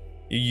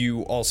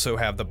you also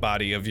have the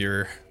body of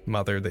your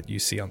mother that you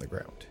see on the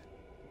ground.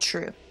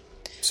 True.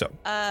 So,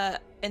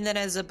 And then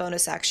as a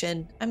bonus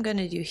action, I'm going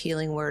to do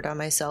Healing Word on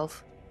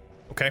myself.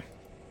 okay.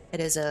 It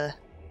is a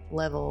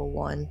level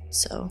 1,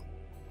 so...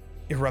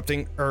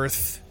 Erupting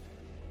earth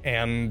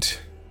and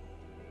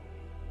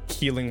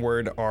healing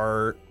word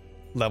are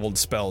leveled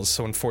spells,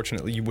 so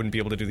unfortunately you wouldn't be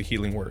able to do the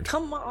healing word.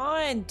 Come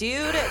on,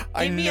 dude.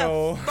 I Give me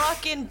know. a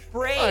fucking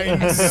break. I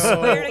I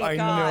swear to I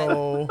God.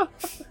 know.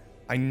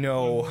 I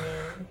know.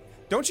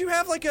 Don't you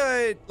have like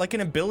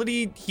an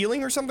ability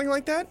healing or something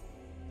like that?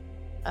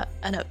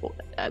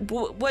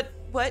 What?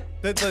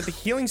 The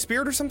healing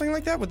spirit or something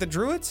like that with the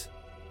druids?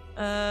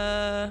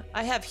 I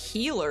have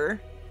Healer.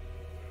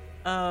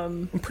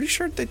 I'm pretty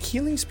sure that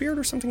healing spirit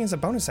or something is a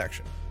bonus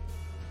action.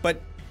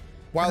 But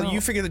while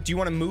you figure that, do you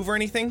want to move or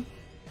anything?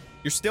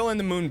 You're still in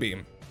the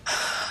moonbeam.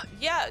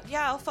 Yeah,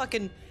 I'll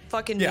fucking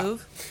Yeah.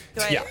 move.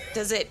 Yeah.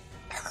 Does it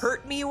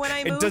hurt me when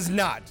I move? It does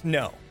not.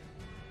 No.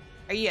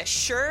 Are you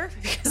sure?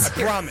 Because I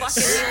you're promise.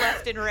 fucking me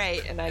left and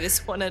right, and I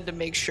just wanted to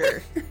make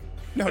sure.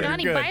 No, you're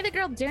Johnny, good. buy the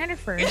girl dinner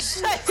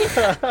first.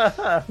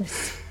 Buy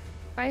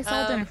us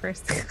all dinner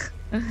first.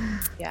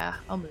 Yeah,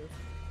 I'll move.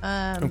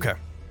 Okay.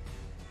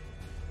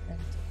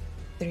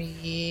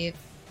 3.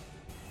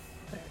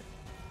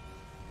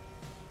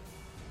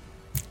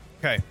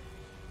 Okay.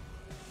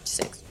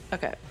 6.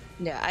 Okay.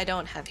 Yeah, I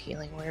don't have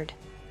Healing Word.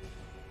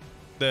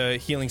 The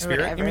healing Or spirit,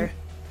 you whatever. mean?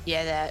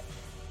 Yeah, that.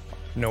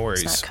 No It's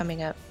worries. not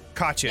coming up.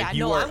 Katya, Yeah, you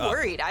no, are I'm up.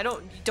 worried.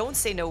 Don't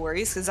say no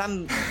worries because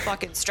I'm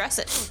fucking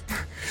stressing.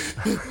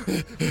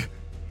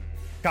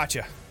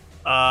 Katya.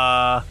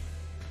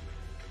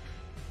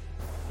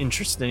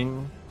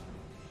 Interesting.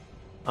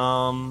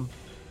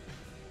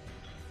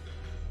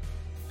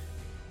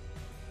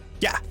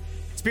 Yeah.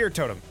 Spirit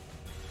totem.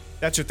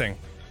 That's your thing.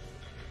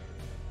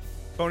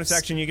 Bonus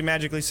action, you can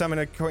magically summon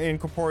a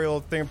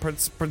incorporeal thing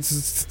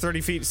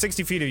 30 feet,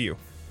 60 feet of you.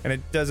 And it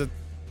does a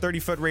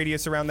 30-foot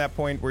radius around that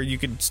point where you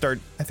could start,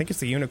 I think it's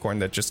the unicorn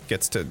that just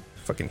gets to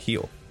fucking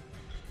heal.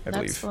 I That's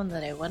believe. the one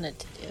that I wanted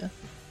to do.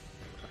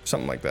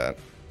 Something like that.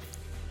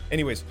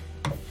 Anyways,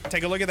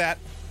 take a look at that.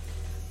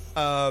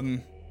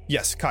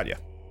 Yes, Katya.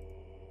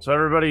 So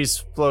everybody's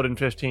floating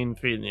 15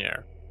 feet in the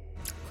air.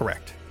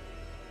 Correct.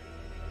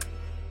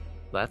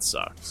 That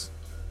sucks.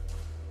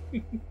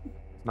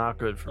 Not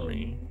good for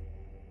me.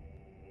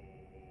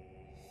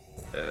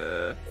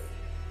 I'm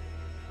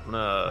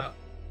gonna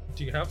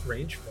Do you have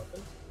ranged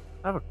weapons?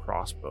 have a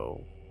crossbow.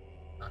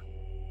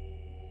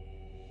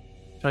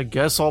 Which I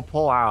guess I'll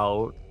pull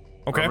out.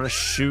 Okay. I'm gonna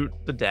shoot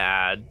the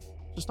dad.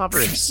 Just not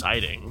very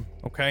exciting.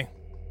 Okay.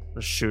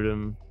 Just shoot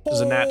him.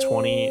 There's a nat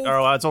 20.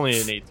 Oh, it's only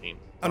an 18.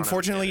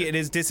 Unfortunately, it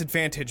is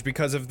disadvantaged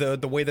because of the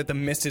way that the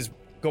mist is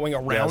going Yeah,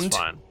 around. that's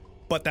fine.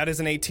 But that is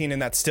an 18 and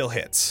that still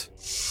hits.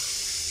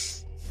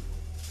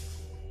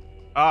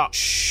 Ah,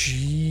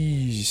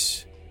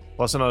 Jeez.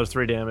 plus another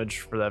 3 damage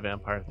for that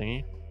vampire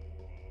thingy.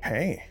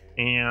 Hey.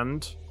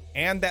 And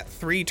And that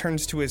 3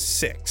 turns to a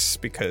 6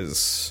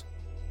 because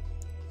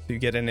you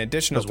get an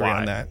additional 'Cause 3 on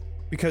why? that.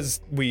 Because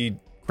we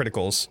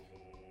criticals.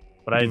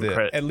 but I do didn't the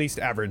crit. at least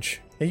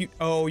average. And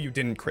you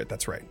didn't crit,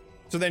 that's right.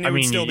 So then it I would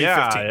mean, still be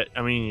yeah.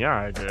 15.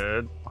 I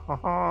did.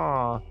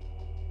 Haha.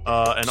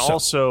 And So-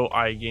 also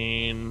I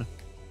gain.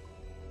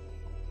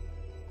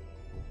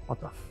 What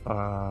the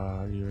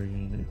fuck? You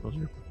gain equals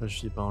your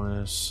proficiency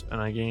bonus,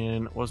 and I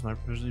gain. What's my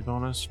proficiency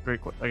bonus? Great.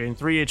 I gain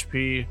 3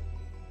 HP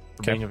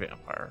for Okay. being a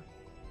vampire.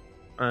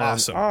 And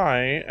Awesome.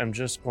 I am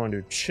just going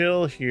to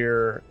chill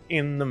here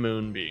in the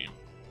moonbeam.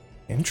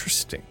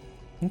 Interesting.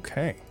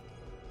 Okay.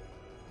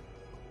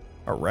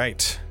 All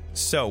right.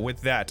 So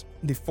with that,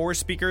 the 4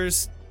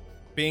 speakers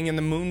being in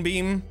the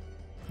moonbeam,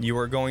 you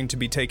are going to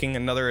be taking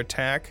another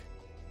attack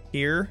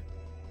here.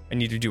 I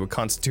need to do a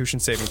Constitution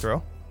saving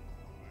throw.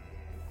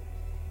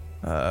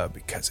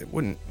 Because it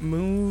wouldn't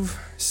move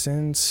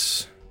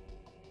since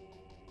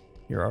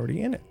you're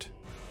already in it.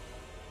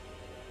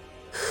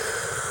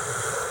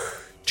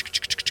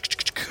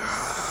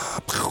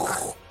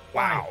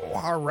 Wow.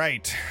 All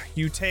right.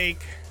 You take,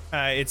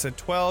 it's a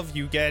 12.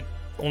 You get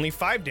only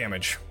 5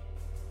 damage.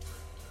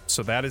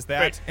 So that is that.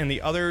 Great. And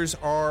the others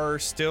are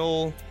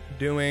still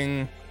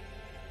doing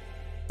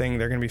thing.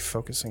 They're going to be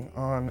focusing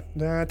on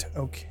that.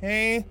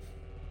 Okay.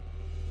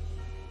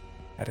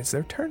 That is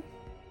their turn.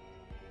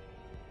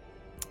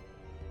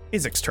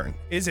 Izik's turn.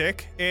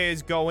 Izik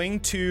is going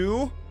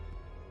to...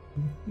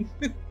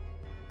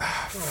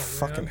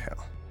 fucking man.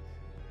 hell.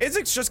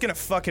 Izik's just going to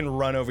fucking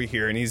run over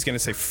here and he's going to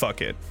say,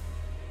 fuck it.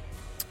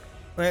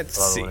 Let's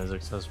I love see. when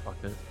Isaac says fuck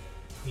it.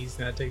 He's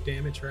gonna take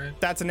damage, right?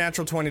 That's a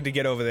natural 20 to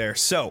get over there.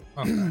 So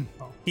Oh,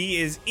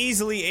 he is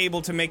easily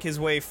able to make his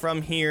way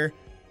from here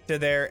to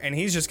there, and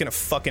he's just going to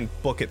fucking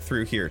book it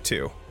through here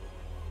too.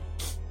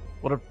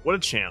 What a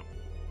champ.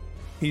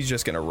 He's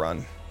just going to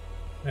run.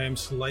 I am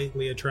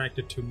slightly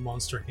attracted to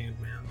Monster Hand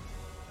Man.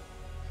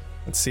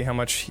 Let's see how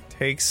much he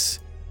takes,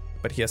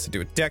 but he has to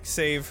do a dex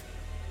save.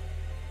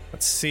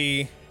 Let's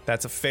see.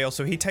 That's a fail.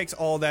 So he takes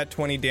all that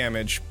 20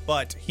 damage,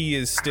 but he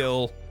is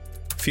still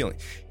feeling.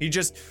 He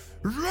just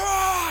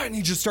and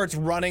he just starts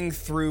running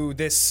through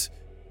this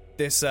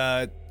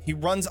he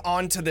runs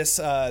onto this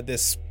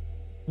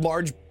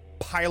large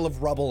pile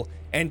of rubble,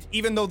 and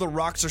even though the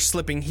rocks are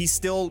slipping, he's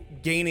still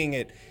gaining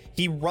it.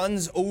 He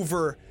runs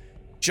over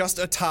just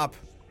atop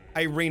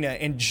Irina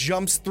and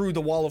jumps through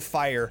the wall of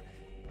fire.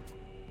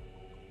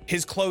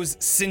 His clothes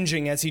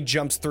singeing as he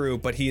jumps through,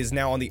 but he is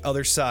now on the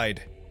other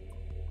side.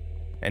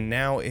 And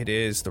now it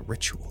is the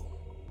ritual.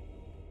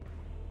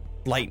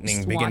 Lightning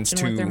Just begins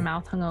watching with their to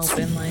mouth hung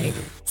open, like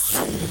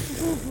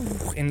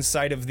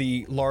inside of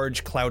the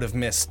large cloud of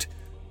mist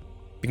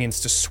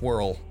begins to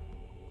swirl,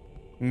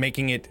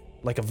 making it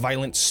like a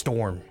violent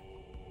storm.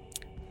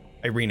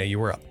 Irina, you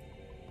were up.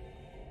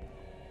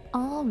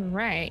 all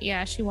right.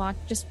 Yeah, she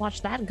just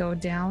watched that go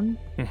down.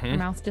 Her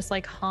mouth just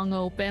like hung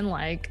open,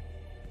 like.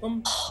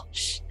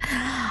 Question.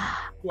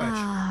 What's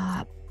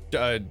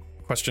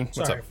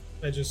Sorry, up?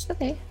 I just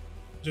Okay.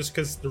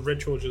 because the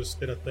ritual just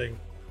did a thing.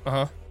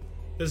 Uh-huh.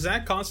 Does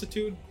that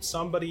constitute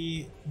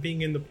somebody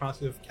being in the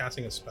process of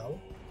casting a spell?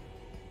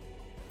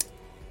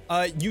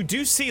 You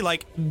do see,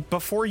 like,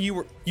 before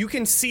you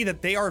can see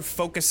that they are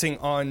focusing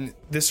on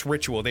this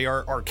ritual. They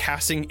are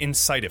casting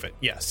inside of it.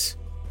 Yes.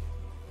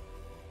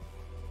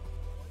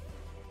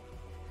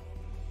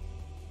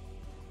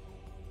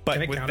 But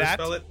Can I with that,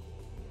 counterspell it?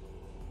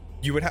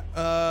 you would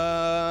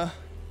have.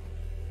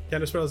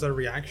 Counterspell is a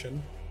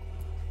reaction,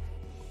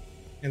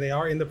 and they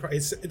are in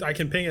the. I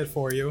can ping it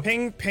for you.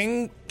 Ping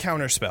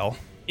counterspell.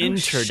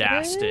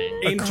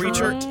 Interdasting. A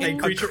creature in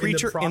creature the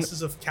in-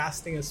 process of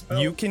casting a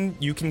spell. You can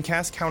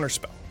cast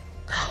counterspell.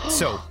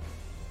 So,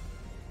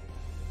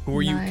 who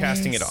are you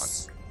casting it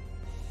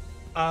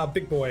on?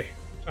 Big boy.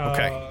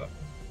 Okay.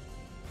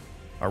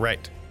 All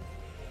right.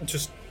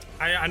 Just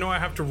I know I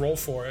have to roll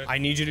for it, I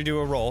need you to do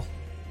a roll.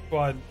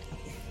 but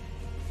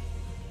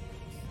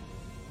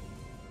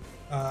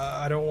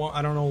I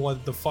don't know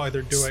what the fuck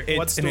they're doing. It's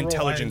What's an the roll?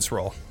 intelligence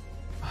roll.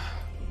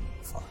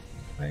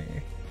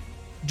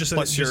 Just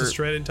Plus just your- a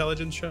straight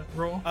intelligence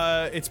roll.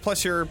 It's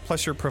plus your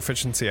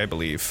proficiency, I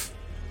believe.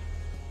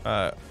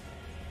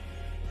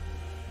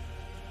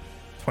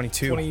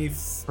 22. 20,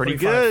 Pretty 25.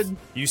 good.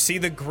 You see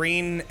the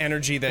green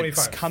energy that's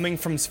 25. coming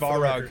from For the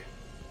Svarog record.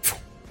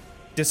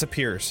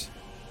 disappears.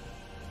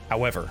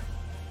 However,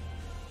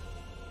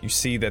 you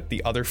see that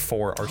the other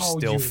four are Oh,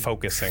 still you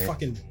focusing.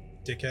 Fucking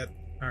dickhead.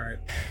 All right.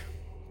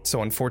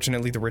 So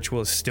unfortunately, the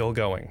ritual is still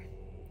going.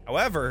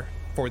 However,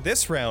 for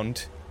this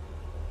round,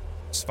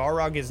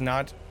 Svarog is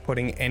not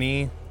putting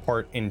any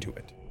part into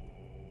it.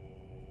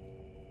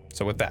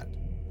 So with that,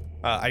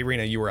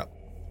 Irina, you were up.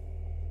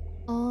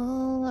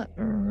 All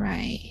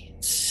right.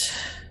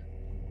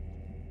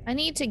 I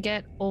need to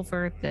get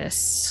over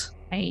this.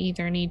 I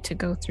either need to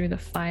go through the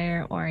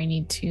fire or I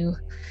need to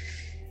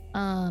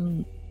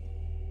I'm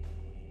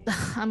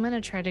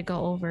gonna try to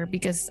go over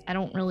because I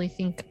don't really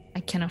think I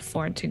can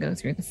afford to go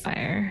through the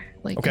fire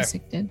like Okay.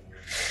 Isaac did.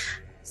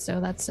 So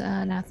that's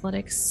an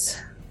athletics.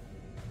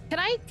 Can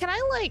I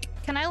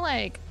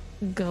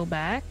go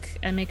back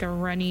and make a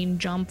running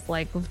jump,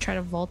 like try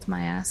to vault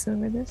my ass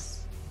over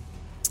this?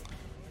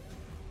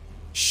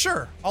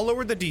 Sure, I'll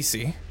lower the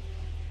DC.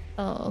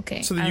 Oh,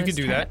 okay. So that I you was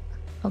can do trying that.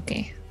 to-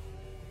 Okay.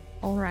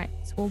 All right.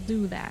 So we'll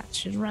do that.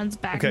 She runs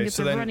back Okay, and gets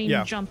so a then, running,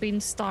 yeah. jumping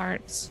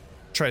starts.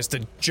 Tries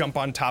to jump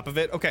on top of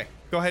it. Okay,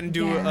 go ahead and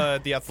do Yeah.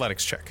 the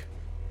athletics check.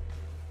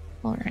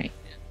 All right.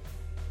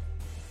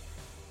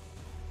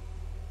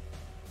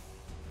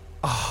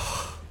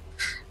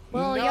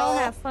 Well, y'all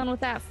have fun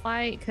with that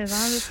fight, because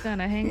I'm just going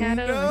to hang out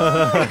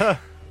over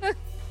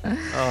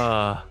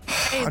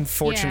here.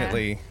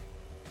 Unfortunately,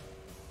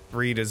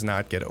 3 does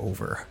not get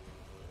over.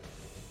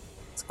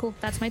 It's cool.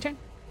 That's my turn.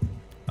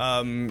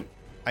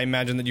 I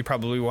imagine that you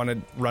probably want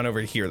to run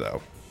over here,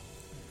 though.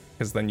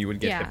 Because then you would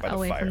get hit by the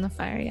away fire. from the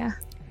fire, yeah.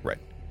 Right.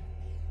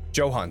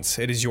 Johans,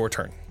 it is your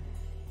turn.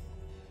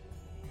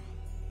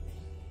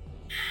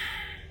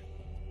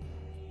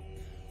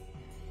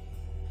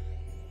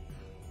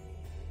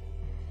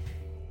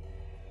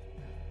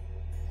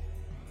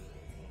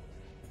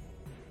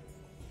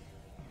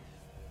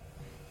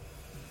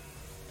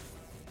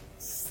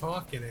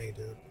 Fucking A,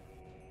 dude.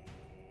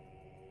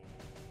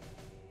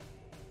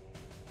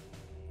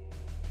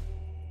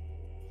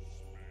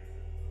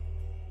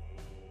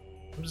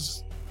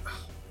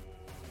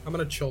 I'm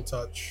gonna chill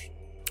touch.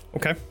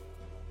 Okay.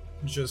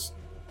 Just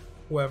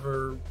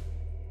whoever,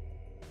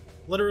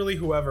 literally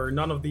whoever.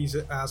 None of these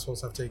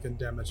assholes have taken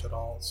damage at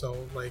all. So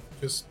like,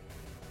 just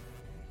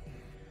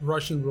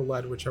Russian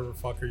roulette, whichever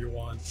fucker you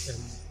want. And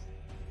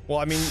Well,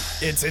 I mean,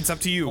 it's up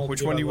to you. I'll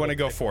Which do one a do you want to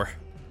little go pick. for?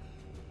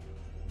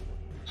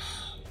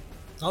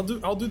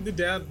 I'll do the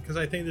dad because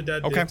I think the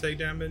dad Okay. did take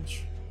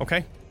damage.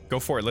 Okay, go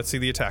for it. Let's see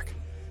the attack.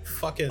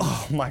 Fucking.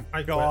 Oh my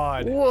I quit.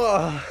 god.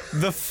 Whoa.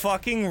 The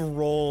fucking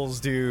rolls,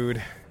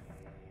 dude.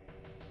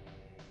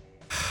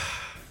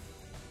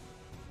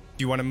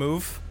 you want to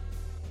move?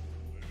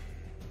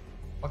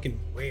 Fucking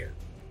where?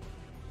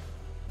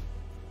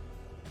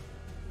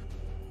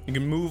 You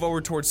can move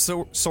over towards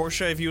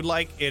Sorsha if you'd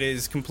like. It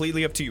is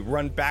completely up to you.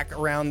 Run back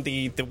around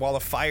the wall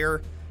of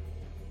fire.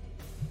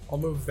 I'll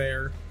move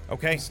there.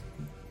 Okay.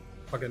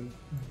 Fucking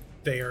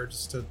there,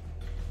 just to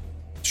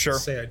Sure.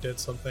 say I did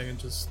something and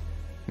just.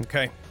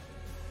 Okay.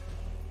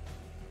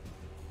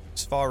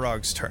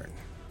 Svarog's turn.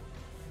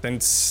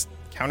 Since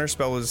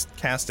counterspell was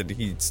casted,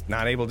 he's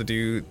not able to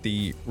do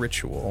the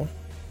ritual.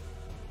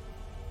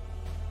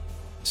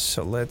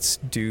 So let's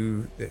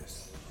do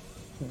this.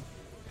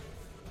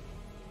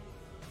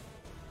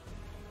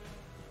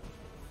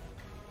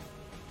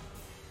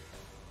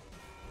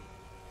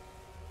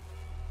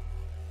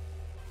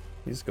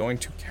 He's going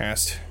to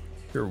cast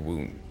Cure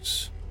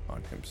Wounds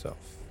on himself.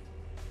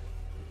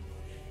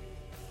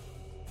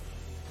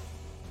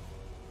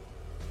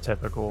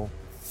 Typical.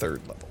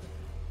 3rd level.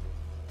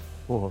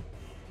 Cool.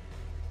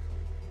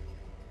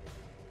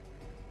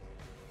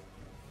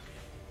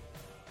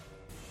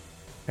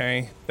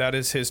 Okay, that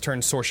is his turn.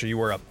 Sorsha, you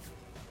are up.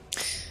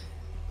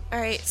 All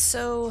right,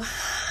 so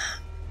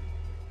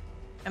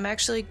I'm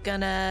actually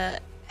gonna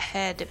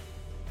head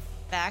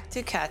back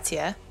to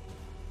Katya,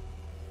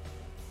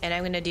 and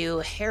I'm gonna do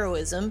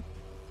heroism.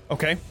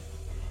 Okay.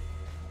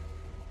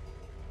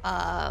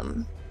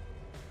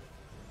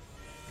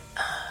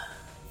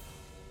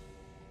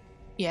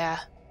 Yeah.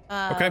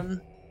 Okay.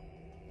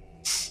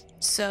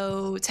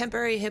 So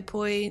temporary hit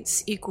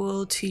points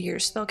equal to your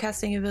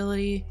spellcasting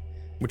ability.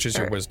 Which is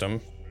your Or-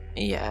 wisdom.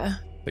 Yeah.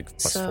 Like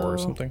 +4 or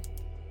So- something.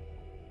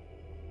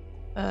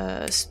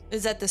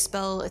 Is that the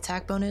spell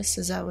attack bonus?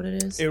 Is that what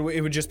it is? It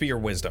would just be your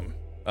wisdom.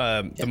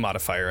 The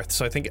modifier.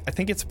 So I think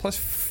it's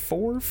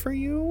 +4 for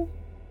you.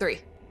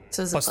 3.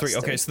 So it's a +3.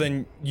 Okay, so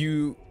then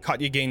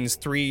Katya gains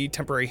 3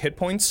 temporary hit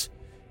points,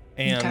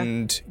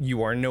 and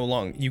you are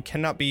you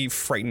cannot be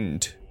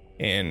frightened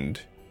and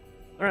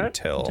All right.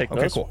 until I'll take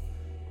okay, those. cool.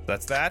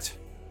 That's that.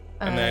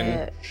 And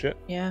then Shit.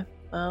 Yeah.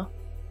 Well,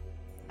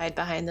 hide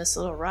behind this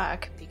little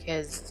rock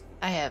because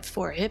I have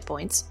 4 hit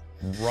points.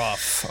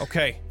 rough.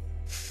 Okay.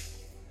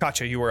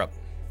 Katya, you are up.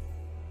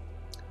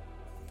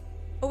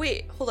 Oh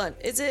wait, hold on.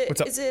 Is it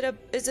What's up?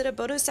 is it a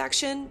bonus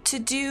action to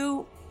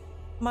do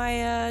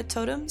my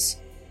totems?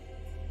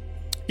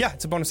 Yeah,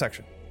 it's a bonus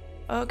action.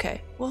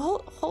 Okay.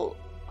 Well,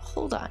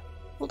 hold on.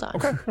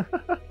 Okay.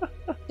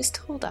 Just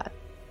hold on.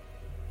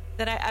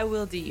 Then I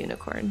will do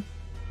unicorn.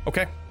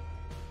 Okay.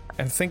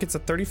 And I think it's a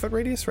 30-foot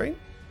radius, right?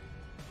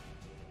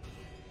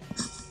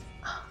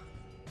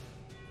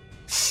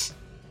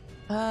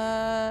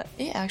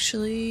 It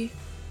actually.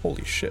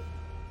 Holy shit.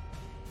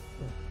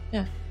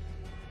 Yeah.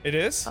 It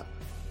is?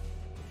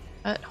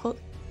 Hold.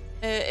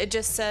 It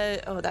just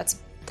said. Oh, that's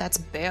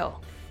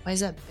Bale. Why is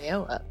that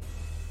Bale up?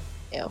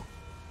 Ew.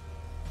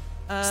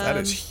 So that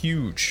is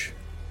huge.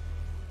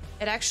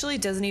 It actually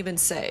doesn't even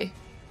say.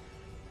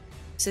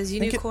 It says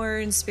think it-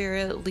 unicorn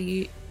spirit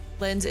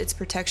lends its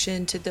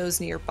protection to those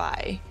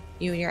nearby.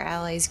 You and your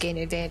allies gain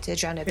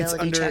advantage on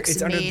ability checks.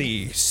 It's under made-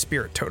 the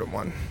spirit totem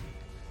one.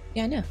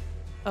 Yeah, I know.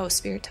 Oh,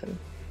 spirit totem.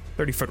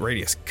 30-foot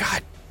radius.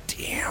 God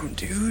damn,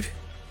 dude.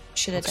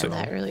 Should have So- done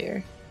that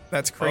earlier.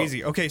 That's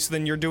crazy. Okay, so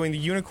then you're doing the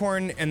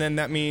unicorn, and then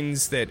that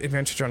means that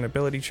advantage on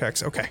ability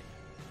checks. Okay.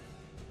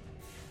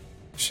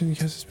 Should you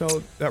cast a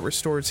spell that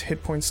restores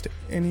hit points to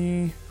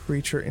any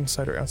creature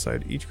inside or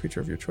outside each creature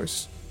of your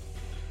choice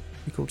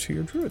equal to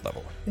your druid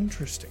level.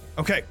 Interesting.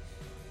 Okay.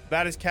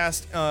 That is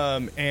cast,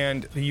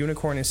 and the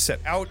unicorn is set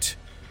out.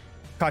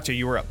 Katya,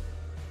 you were up.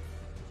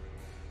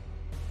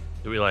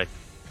 Do we like?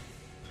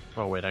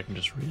 Oh wait, I can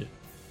just read it.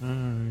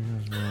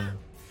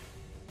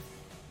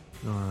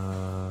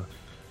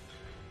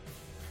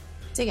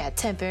 So you got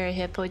temporary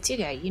hit points. You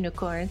got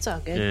unicorn. It's all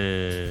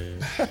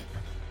good.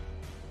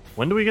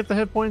 When do we get the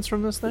hit points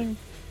from this thing?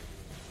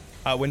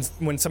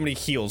 When somebody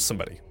heals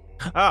somebody.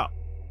 Oh,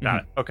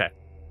 got it. Okay.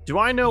 Do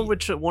I know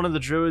which one of the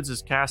druids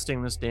is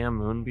casting this damn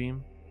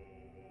moonbeam?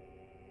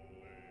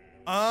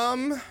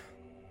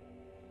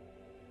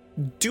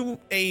 Do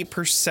a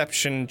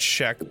perception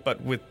check, but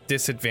with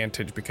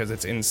disadvantage because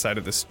it's inside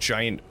of this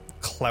giant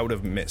cloud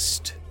of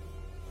mist.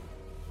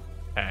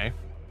 Okay.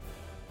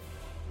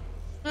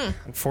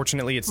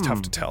 Unfortunately, it's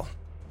tough to tell.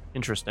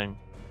 Interesting.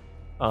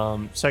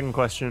 Second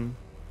question.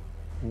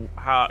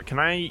 How can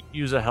I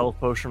use a health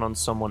potion on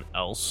someone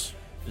else?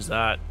 Is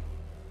that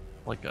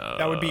like a...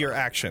 That would be your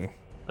action.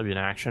 That'd be an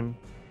action?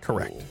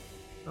 Correct.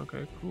 Cool.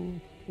 Okay,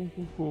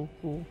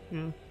 cool.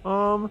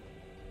 Yeah.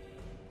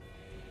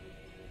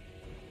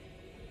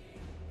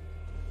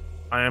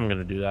 I am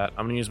gonna do that.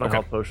 I'm gonna use my Okay.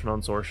 health potion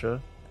on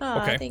Sorsha,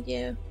 Aw, Okay. thank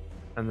you.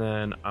 and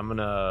then I'm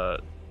gonna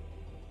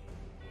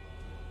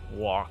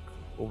walk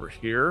over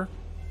here,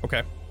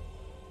 Okay.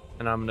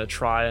 and I'm gonna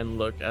try and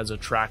look as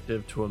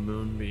attractive to a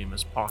moonbeam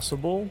as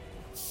possible.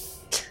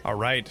 All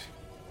right.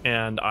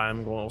 And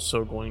I'm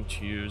also going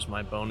to use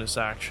my bonus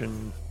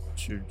action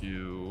to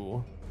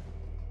do...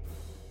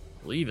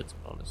 I believe it's a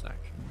bonus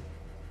action.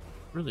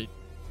 Really?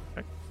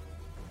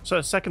 So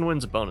a second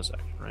wind's a bonus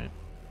action, right?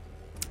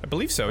 I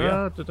believe so,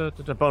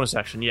 yeah. Bonus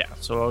action, yeah.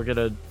 So I'll get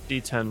a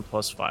D10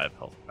 plus 5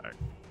 health back.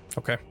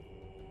 Okay.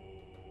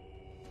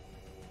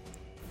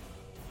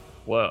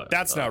 Whoa.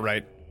 That's not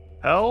right.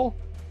 Hell?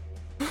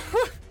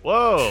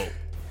 Whoa.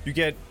 You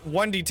get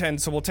 1d10,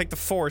 so we'll take the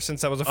 4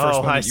 since that was the first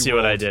one that I you see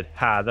rolled. what I did.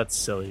 Ha, that's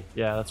silly.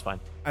 Yeah, that's fine.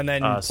 And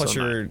then plus so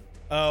your... 9.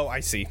 Oh, I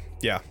see.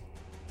 Yeah.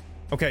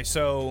 Okay,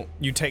 so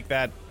you take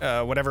that,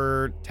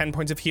 whatever, 10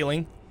 points of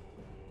healing.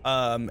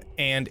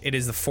 And it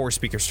is the 4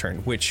 speaker's turn,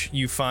 which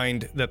you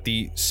find that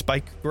the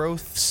spike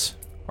growths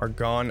are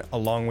gone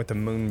along with the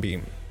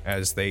moonbeam,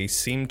 as they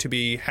seem to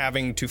be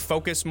having to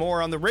focus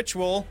more on the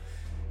ritual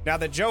now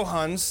that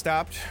Johan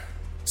stopped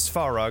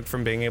Svarog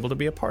from being able to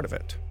be a part of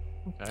it.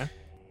 Okay.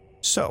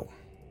 So,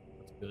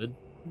 That's good.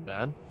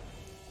 Bad.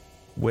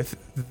 with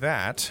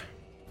that,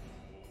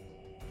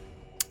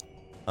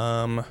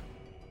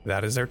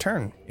 that is their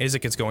turn.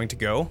 Izek is going to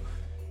go,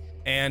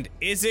 and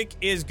Izek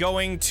is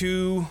going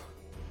to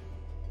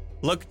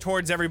look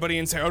towards everybody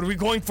and say, "Are we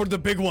going for the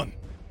big one?"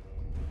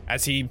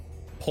 As he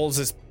pulls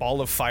this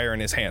ball of fire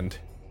in his hand,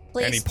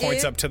 Please, and he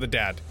points dude. up to the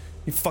dad.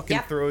 He fucking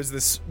Yep. throws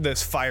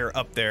this fire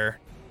up there.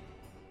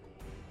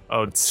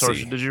 Oh, see.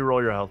 Sorcerer, did you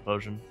roll your health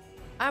potion?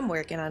 I'm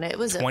working on it. It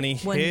was 20 a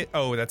hit.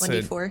 Oh, that's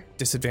a 1d4.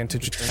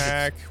 disadvantage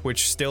attack,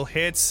 which still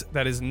hits.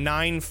 That is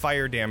 9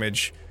 fire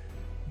damage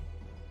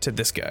to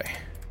this guy.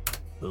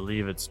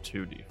 Believe it's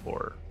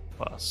 2d4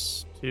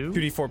 plus 2.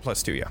 2d4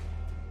 plus 2, yeah.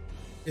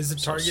 Is the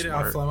So target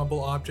smart. a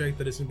flammable object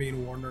that isn't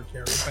being worn or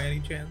carried by any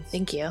chance?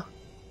 Thank you.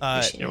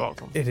 You're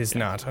welcome. It is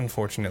not,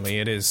 unfortunately.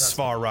 It is That's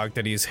Svarog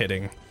that he's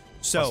hitting.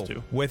 So, Plus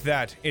 2. with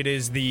that, it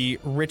is the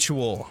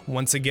ritual.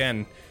 Once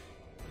again,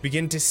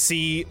 begin to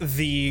see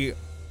the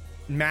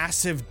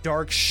massive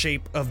dark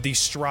shape of the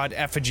Strahd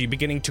effigy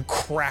beginning to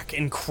crack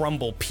and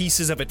crumble,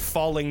 pieces of it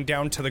falling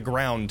down to the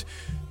ground.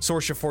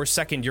 Sorsha, for a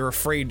second, you're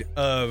afraid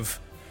of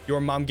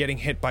your mom getting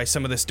hit by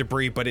some of this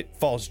debris, but it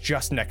falls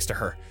just next to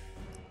her.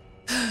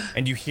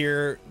 And you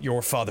hear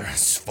your father,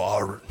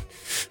 "Svar,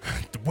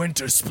 the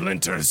winter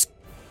splinters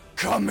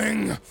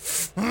coming."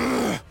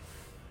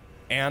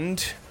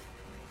 And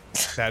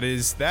that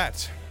is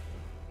that.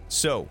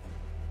 So,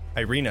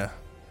 Irina,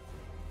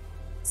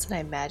 That's what I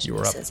imagine You he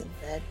were up. says in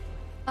bed.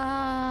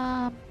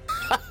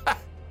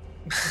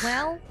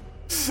 Well,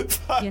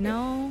 you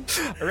know,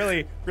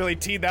 I really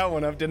teed that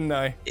one up, didn't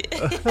I?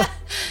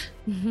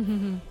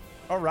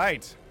 All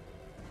right.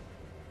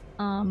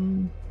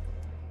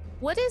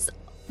 what is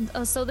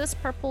so this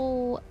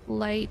purple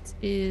light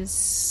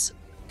is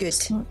Good.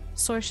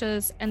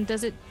 Sorsha's, and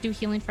does it do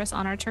healing for us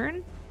on our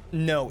turn?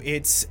 No,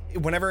 it's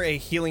whenever a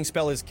healing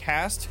spell is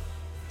cast,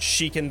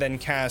 she can then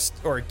cast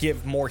or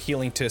give more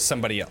healing to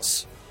somebody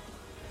else.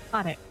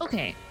 Got it.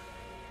 Okay.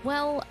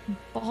 Well,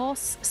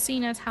 boss,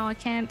 seeing as how I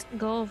can't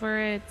go over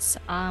it,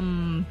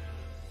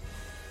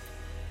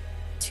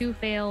 2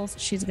 fails,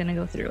 she's gonna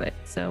go through it.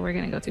 So we're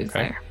gonna go through the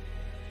Okay. fire.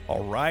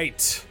 All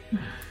right.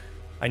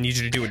 I need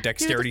you to do a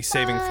dexterity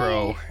saving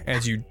throw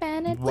as you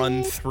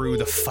run through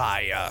the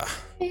fire.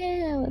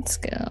 Yeah, let's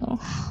go.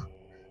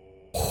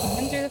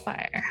 Run through the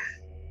fire.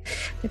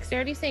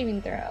 Dexterity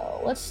saving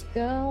throw. Let's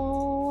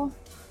go.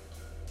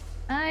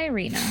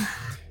 Irina.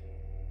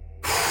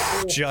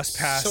 Just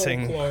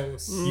passing. So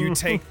close. You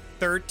take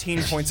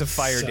 13 points of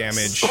fire Sucks.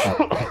 damage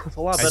It's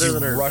a lot as better you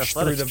than her rush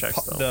through athletics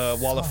checks, though.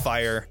 the wall of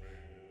fire.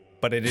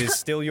 But it is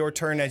still your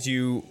turn as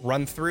you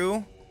run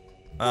through.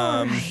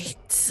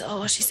 Alright.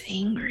 Oh, she's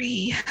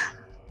angry.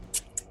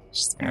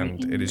 She's very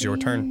And it is your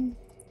turn. angry.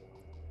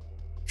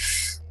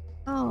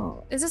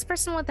 Oh, is this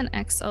person with an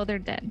X? Oh, they're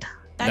dead.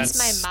 That's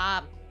That's- my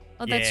mom.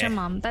 Oh, that's Yeah. your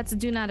mom. That's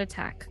do not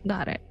attack.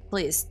 Got it.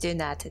 Please do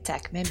not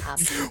attack my mom.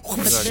 But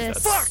already dead.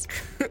 this,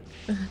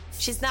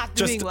 She's not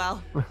Just- doing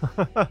well.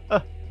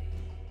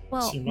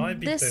 well, She might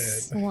be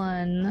this dead.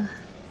 one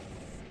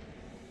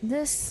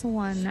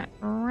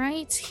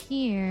right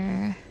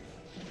here.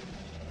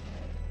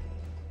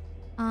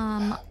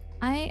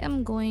 I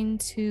am going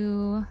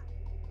to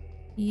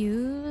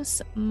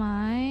use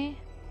my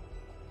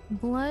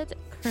blood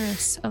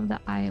curse of the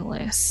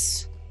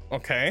eyeless.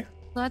 Okay.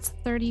 So that's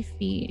 30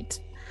 feet.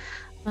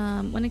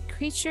 When a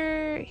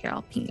creature, here,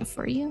 I'll ping it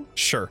for you.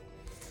 Sure.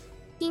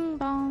 Bing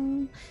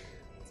bong.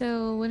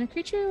 So when a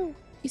creature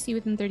you see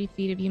within 30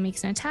 feet of you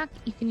makes an attack,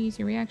 you can use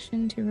your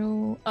reaction to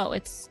roll. Oh,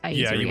 it's I use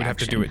Yeah, a you would have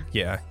to do it. reaction.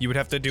 Yeah, you would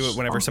have to do it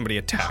whenever Oh. somebody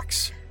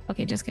attacks.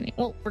 Okay, just kidding.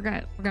 Well, we're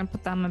gonna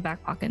put that in my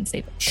back pocket and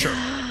save it. Sure.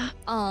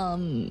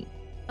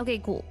 Okay,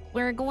 cool.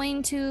 We're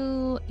going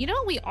to. You know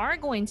what we are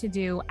going to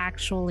do?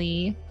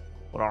 Actually,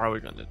 What are we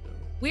going to do?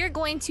 we are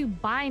going to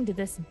bind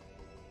this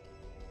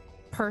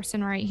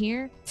person right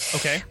here.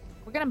 Okay.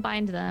 We're gonna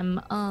bind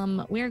them.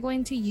 We are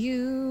going to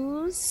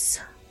use.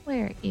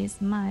 Where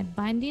is my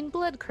binding?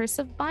 Blood curse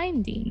of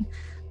binding.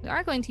 We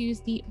are going to use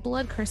the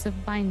blood curse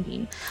of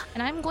binding,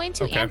 and I'm going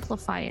to Okay.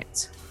 amplify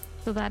it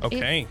so that it.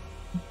 Okay.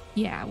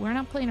 Yeah, we're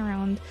not playing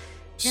around.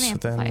 We're gonna So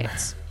amplify then,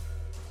 it.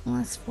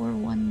 Unless for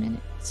 1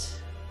 minute.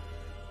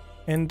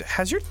 and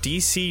has your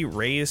DC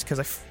raised? Because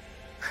I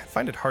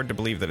find it hard to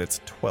believe that it's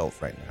 12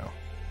 right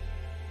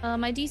now.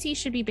 My DC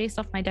should be based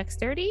off my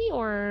dexterity,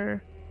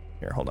 or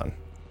Here, hold on.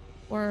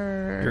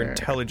 Or Your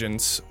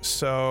intelligence.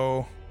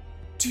 So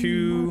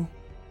 2,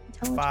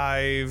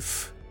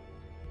 5,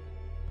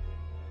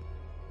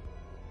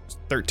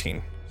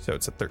 13. So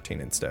it's a 13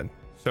 instead.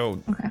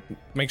 So Okay.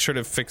 make sure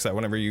to fix that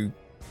whenever you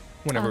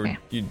Okay.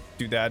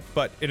 do that.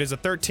 But it is a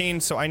 13,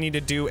 so I need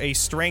to do a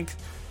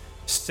strength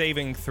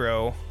saving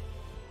throw.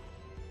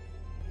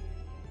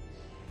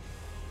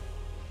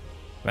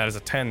 That is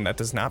a 10. That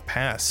does not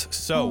pass.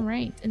 So All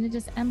right, and it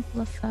just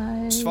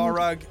amplifies.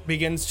 Svarog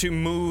begins to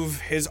move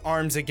his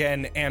arms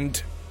again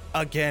and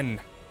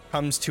again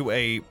comes to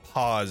a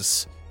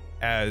pause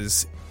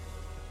as,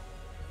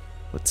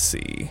 let's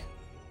see,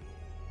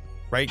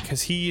 right?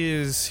 Because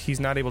he's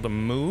not able to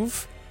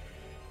move.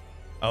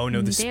 Oh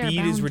no, the They are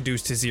speed is bound.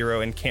 reduced to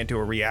 0 and can't do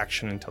a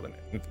reaction until the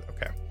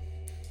okay.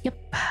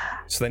 Yep.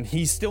 So then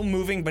he's still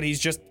moving, but he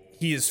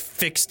is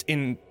fixed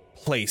in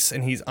place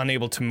and he's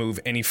unable to move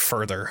any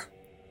further.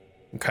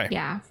 Okay.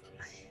 Yeah.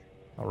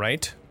 All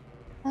right.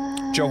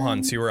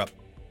 Johans, you were up.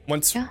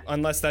 Yeah.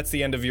 Unless that's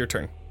the end of your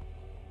turn.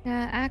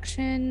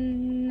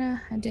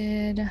 Action. I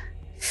did.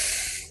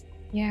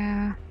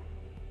 Yeah.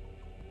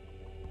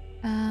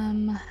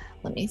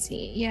 Let me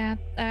see. Yeah.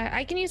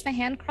 I can use my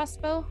hand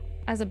crossbow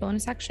as a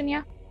bonus action.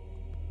 Yeah.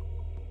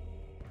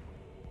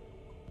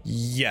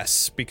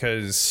 Yes,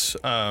 because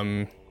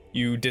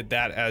you did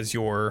that as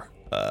your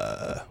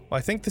well,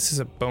 I think this is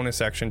a bonus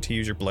action to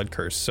use your blood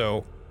curse,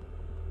 so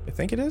I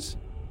think it is.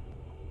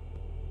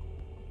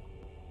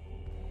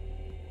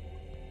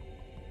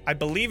 I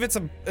believe it's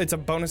a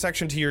bonus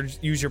action to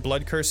use your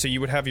blood curse, so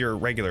you would have your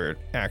regular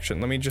action.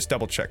 Let me just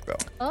double check though.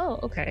 Oh,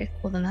 okay.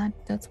 Well, then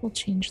that will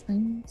change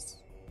things.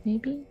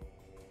 Maybe.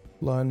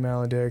 Blood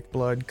maledict,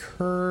 blood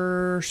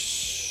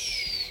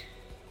curse.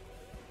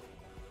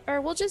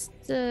 Or we'll just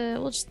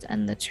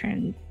end the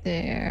turn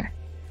there,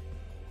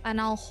 and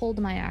I'll hold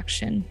my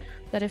action.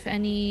 That if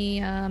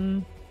any,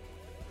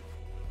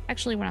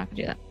 actually, we're not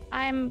gonna do that.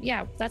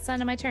 That's the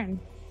end of my turn.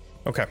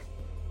 Okay.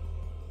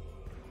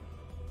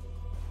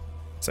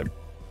 So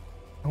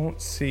I don't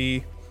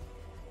see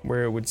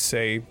where it would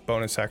say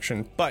bonus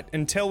action, but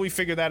until we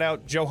figure that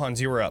out,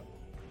 Johans, you were up.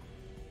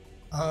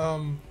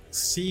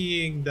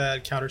 Seeing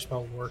that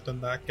counterspell worked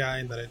on that guy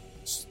and that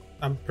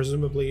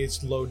presumably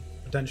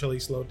potentially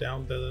slowed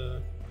down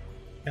the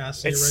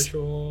casting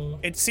ritual.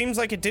 It seems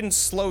like it didn't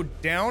slow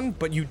down,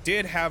 but you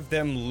did have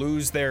them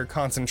lose their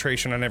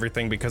concentration on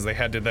everything because they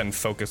had to then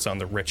focus on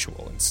the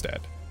ritual instead.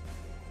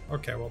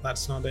 Okay, well,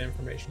 that's not the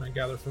information I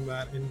gather from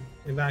that.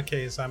 In that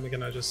case, I'm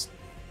gonna just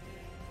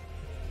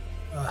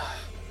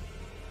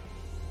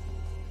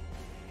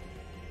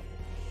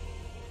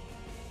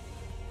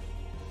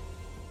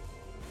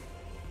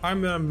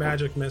I'm gonna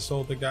magic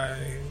missile the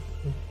guy.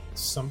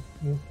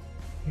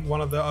 One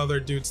of the other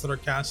dudes that are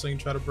casting,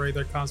 try to break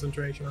their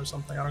concentration or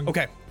something. I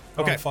Okay.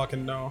 don't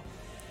fucking know.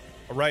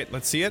 All right,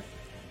 let's see it.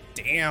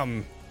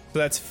 Damn. So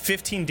that's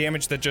 15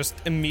 damage that just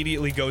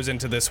immediately goes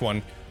into this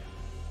one.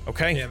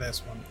 Okay. Yeah,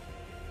 this one.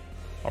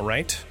 All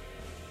right.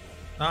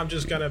 I'm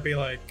just gonna be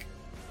like,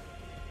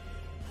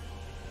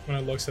 when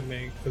it looks at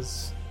me,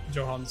 because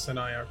Johans and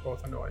I are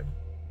both annoyed.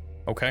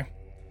 Okay.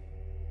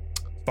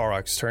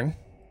 Varroc's turn.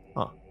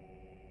 Huh.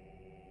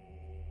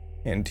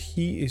 And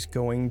he is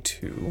going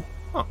to...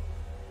 Huh.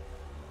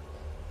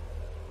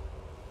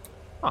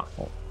 Huh.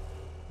 Oh,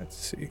 let's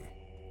see.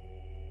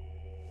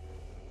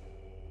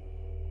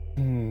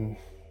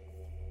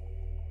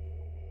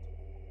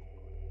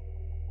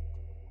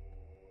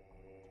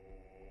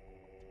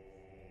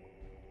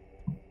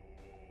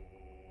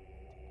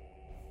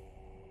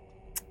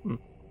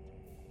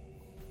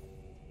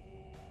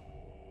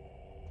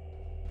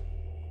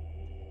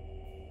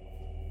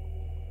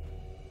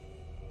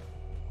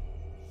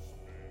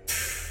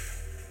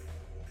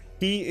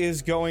 He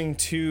is going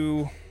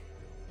to...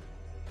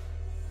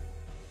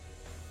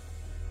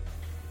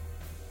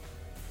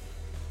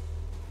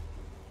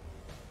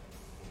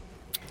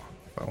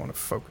 I want to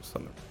focus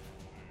on the...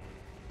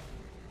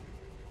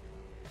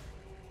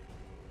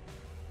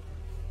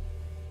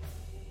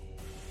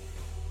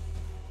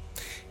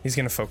 He's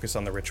going to focus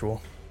on the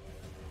ritual.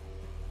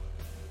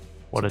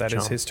 What So a that is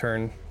chump. his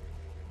turn.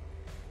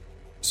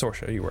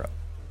 Sorsha, you were up.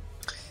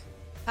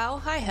 How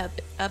high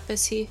up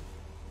is he?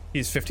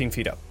 He's 15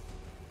 feet up.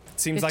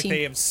 Seems like 15.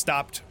 they have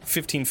stopped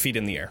 15 feet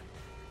in the air.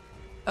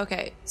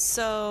 Okay,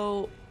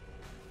 so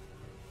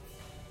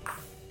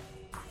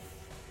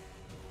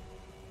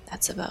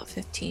that's about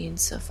 15.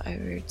 So if I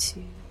were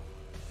to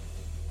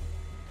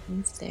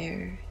move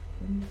there,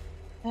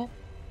 yeah,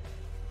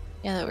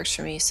 that works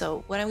for me.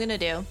 So what I'm gonna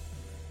do,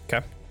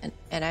 Okay.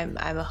 and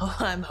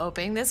I'm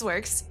hoping this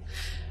works.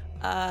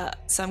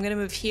 So I'm gonna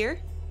move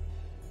here,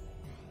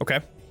 Okay.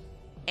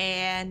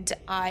 and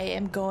I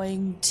am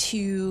going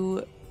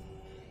to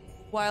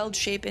wild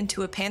shape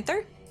into a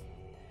panther.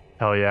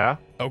 Hell yeah.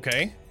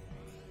 Okay.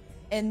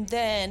 And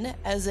then,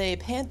 as a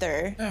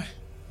panther,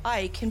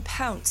 I can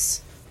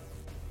pounce,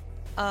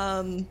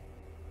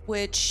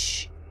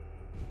 which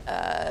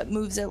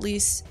moves at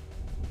least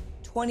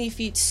 20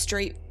 feet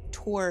straight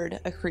toward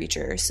a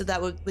creature. So that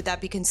would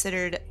that be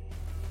considered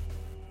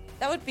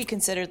that would be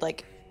considered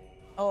like,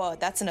 oh,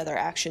 that's another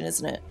action,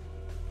 isn't it?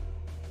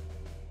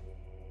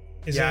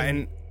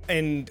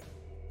 And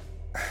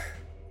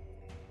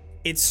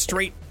it's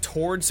straight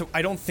towards, so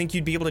I don't think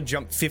you'd be able to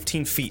jump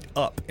 15 feet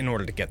up in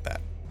order to get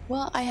that.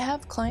 Well, I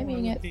have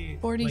climbing at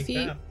 40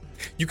 feet. That.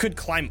 You could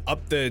climb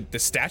up the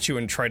statue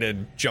and try to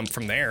jump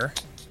from there.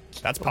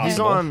 That's He's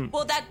possible. on.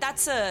 Well,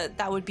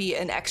 that would be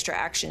an extra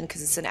action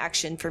because it's an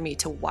action for me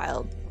to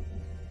wild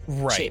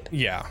Right. shape.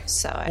 Yeah.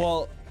 So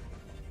Well,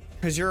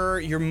 because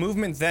your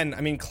movement then,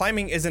 I mean,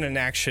 climbing isn't an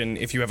action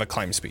if you have a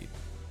climb speed.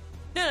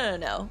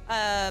 no.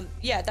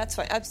 Yeah, that's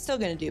fine. I'm still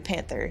gonna do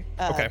Panther.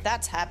 Okay.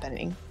 That's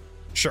happening.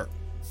 Sure.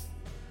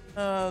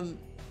 I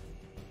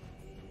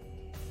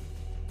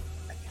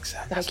think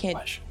Zach But I has a can't-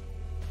 question.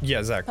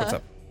 Yeah, Zach, what's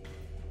up?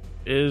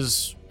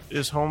 Is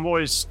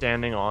Homeboy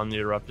standing on the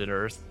erupted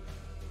earth?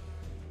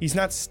 He's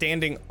not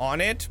standing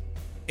on it.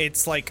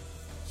 It's like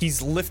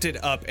he's lifted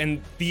up,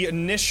 and the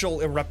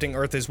initial erupting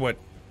earth is what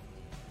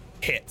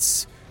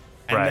hits.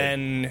 And Right.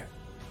 then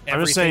I'm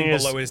just saying everything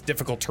is- below is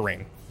difficult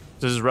terrain.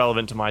 This is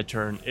relevant to my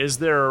turn. Is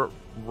there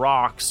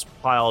rocks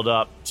piled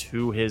up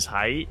to his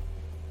height?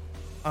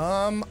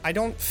 I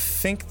don't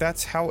think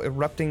that's how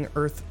erupting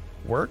earth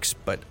works,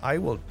 but I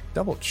will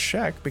double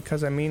check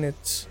because I mean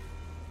it's Hey, do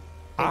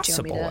you want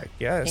me possible, to I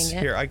guess. ping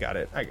it? Here, I got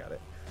it.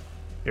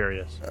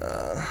 Curious.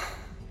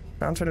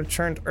 Mountain of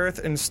churned earth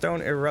and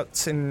stone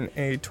erupts in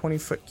a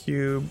 20-foot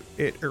cube.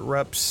 It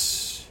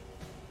erupts.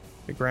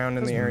 The ground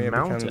in the area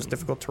becomes mountain?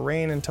 difficult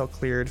terrain until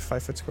cleared.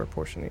 5-foot square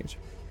portion each.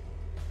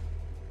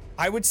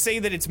 I would say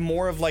that it's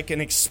more of like an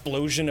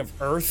explosion of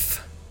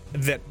earth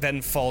that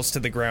then falls to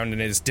the ground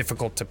and is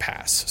difficult to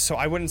pass. So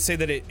I wouldn't say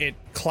that it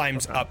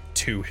climbs up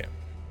to him.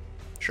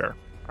 Sure.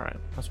 All right.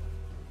 That's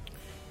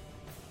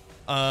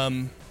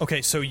fine.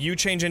 Okay, so you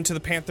change into the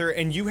panther,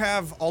 and you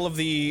have all of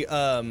the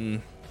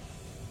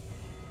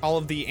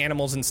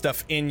animals and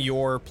stuff in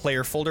your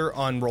player folder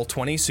on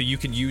Roll20, so you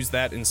could use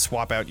that and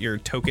swap out your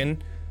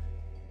token.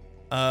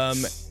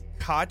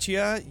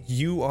 Katya,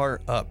 you are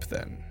up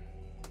then.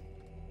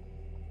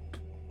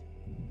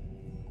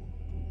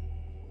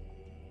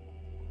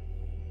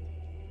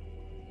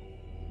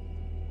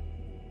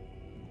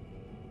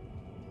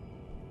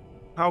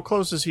 How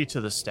close is he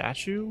to the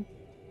statue?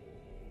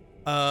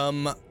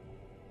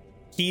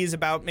 He's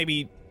about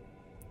maybe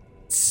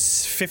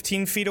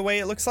 15 feet away,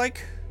 it looks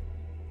like.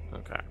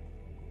 Okay.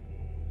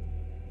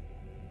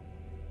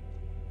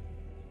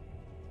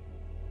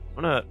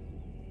 I'm gonna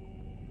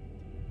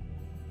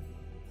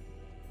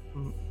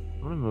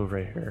move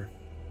right here.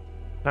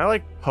 Can I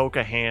like poke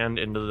a hand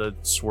into the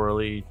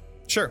swirly?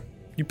 Sure.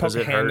 You poke Does a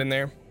it hand hurt? in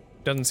there.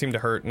 Doesn't seem to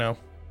hurt, no.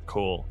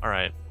 Cool. All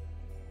right.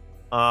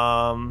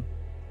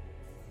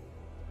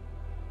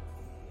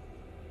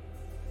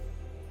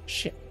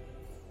 Shit.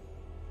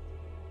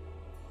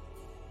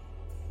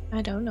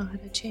 I don't know how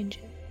to change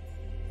it.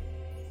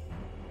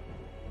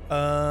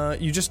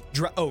 You just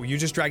you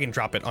just drag and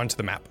drop it onto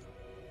the map.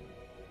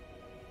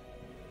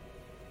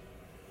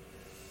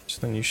 So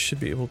then you should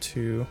be able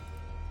to.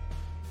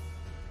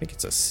 I think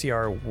it's a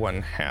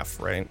CR1/2,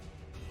 right?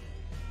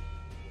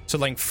 So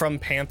like from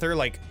Panther,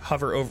 like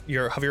hover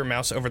your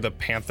mouse over the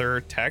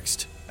Panther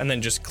text, and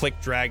then just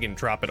click, drag, and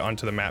drop it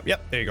onto the map.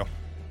 Yep, there you go.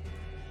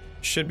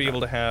 Should be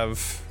able to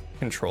have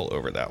control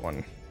over that one.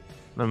 I'm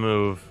gonna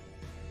move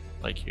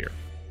like here,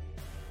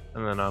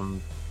 and then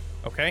I'm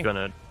Okay.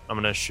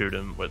 gonna shoot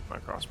him with my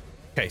crossbow.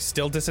 Okay,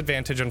 still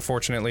disadvantage,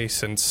 unfortunately,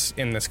 since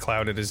in this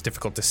cloud it is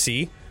difficult to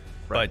see.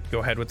 Right. But go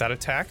ahead with that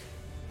attack.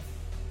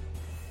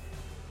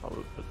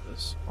 Probably put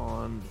this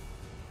on.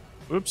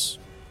 Oops.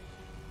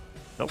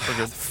 Nope, we're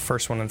The good.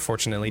 first one,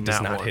 unfortunately, does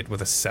That not one. hit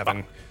with a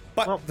 7.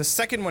 But Well. the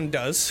second one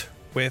does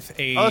with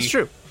a Oh, that's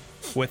true.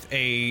 with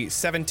a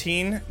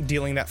 17,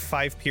 dealing that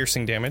 5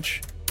 piercing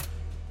damage.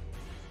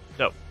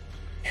 Nope.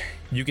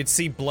 You could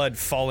see blood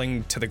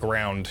falling to the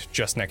ground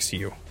just next to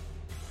you.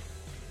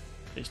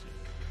 Tasty.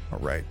 All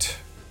right.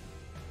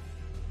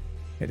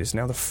 It is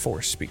now the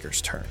 4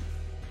 speaker's turn.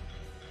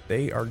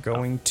 They are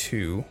going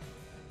to.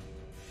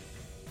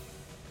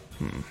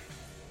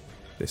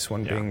 This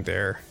one Yeah. being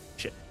there.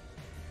 Shit.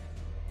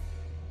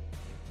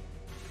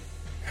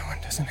 That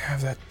one doesn't have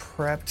that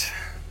prepped.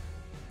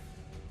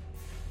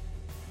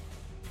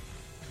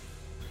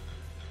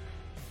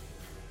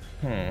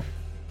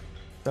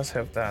 Does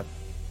have that.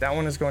 That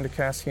one is going to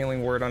cast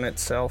Healing Word on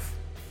itself.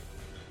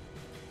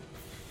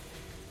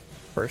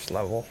 First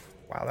level.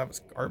 Wow, that was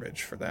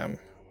garbage for them.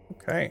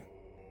 Okay.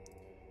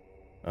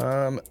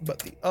 But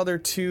the other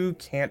two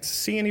can't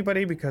see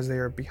anybody because they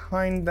are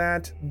behind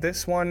that.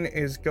 This one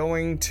is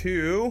going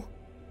to.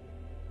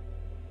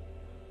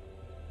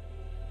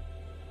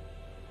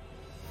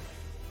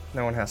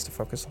 No one has to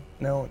focus on.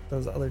 No,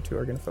 those other two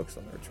are going to focus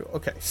on the ritual.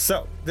 Okay,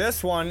 so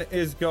this one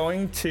is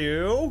going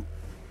to.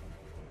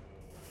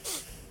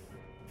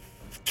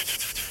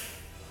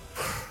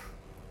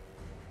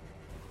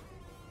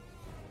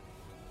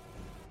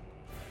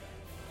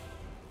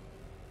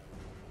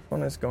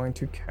 One is going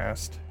to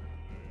cast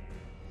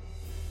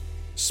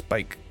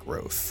Spike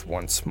Growth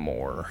once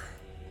more.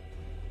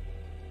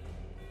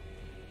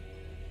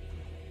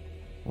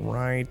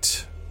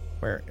 right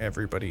where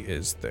everybody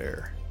is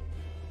there.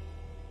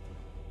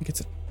 I think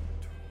it's a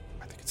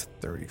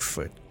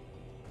 30-foot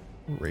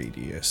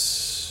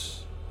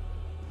radius.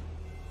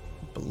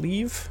 I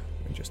believe.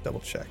 Let me just double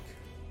check.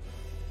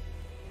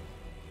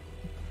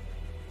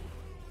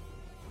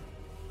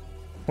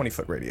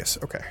 20-foot radius.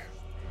 Okay.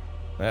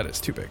 That is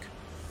too big.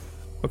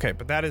 Okay,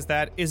 but that is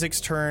that.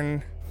 Izik's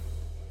turn.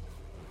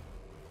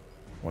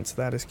 Once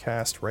that is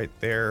cast right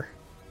there.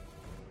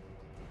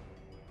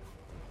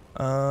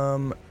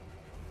 And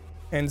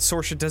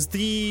Sorsha, does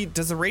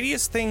the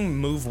radius thing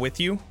move with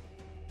you?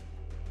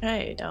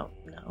 I don't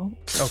know.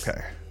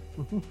 Okay.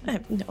 I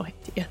have no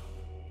idea.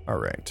 All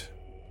right.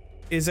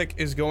 Izik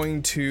is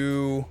going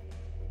to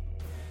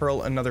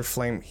hurl another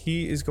flame.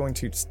 He is going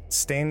to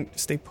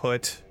stay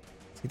put.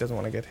 He doesn't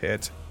want to get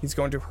hit. He's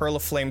going to hurl a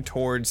flame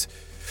towards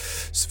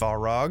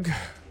Svarog,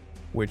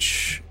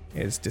 which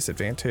is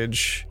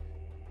disadvantage,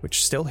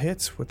 which still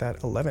hits with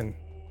that 11.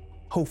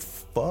 Oh,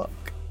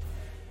 fuck.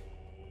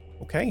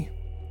 Okay.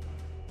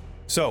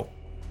 So,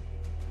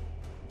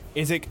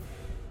 Izik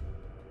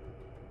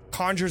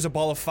conjures a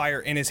ball of fire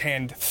in his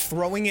hand,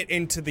 throwing it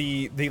into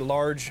the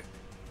large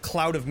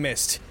cloud of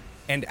mist,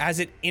 and as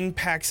it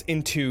impacts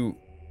into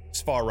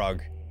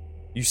Svarog,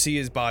 you see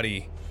his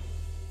body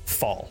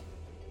fall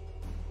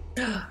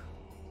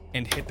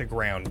and hit the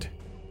ground,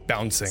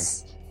 bouncing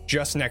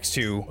just next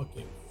to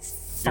Okay.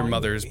 your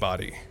mother's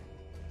Finally. body.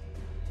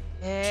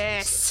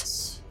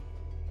 Yes.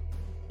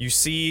 You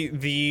see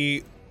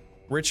the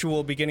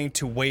ritual beginning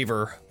to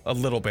waver a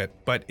little bit,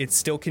 but it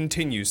still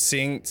continues,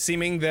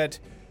 seeming that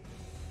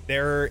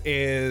there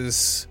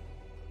is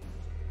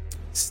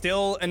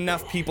still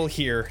enough people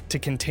here to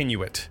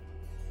continue it.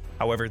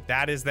 However,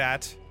 that is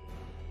that.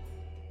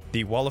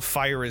 The wall of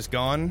fire is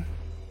gone.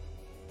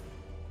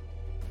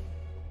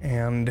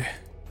 And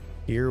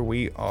here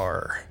we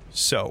are.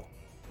 So,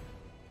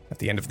 at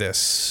the end of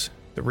this,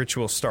 the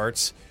ritual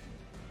starts.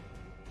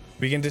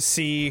 Begin to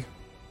see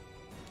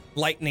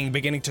lightning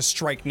beginning to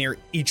strike near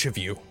each of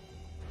you.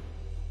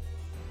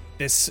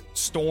 This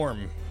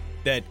storm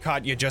that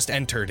Katya just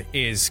entered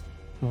is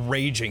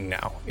raging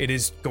now. It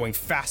is going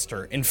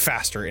faster and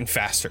faster and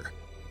faster.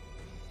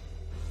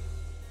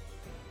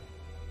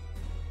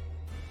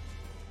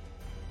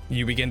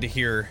 You begin to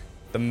hear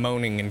the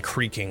moaning and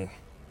creaking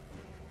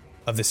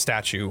of the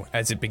statue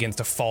as it begins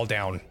to fall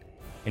down,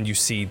 and you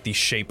see the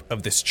shape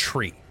of this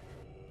tree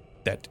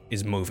that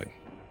is moving.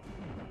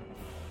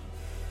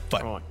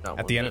 But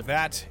at the end of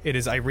that, it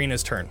is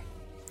Irina's turn.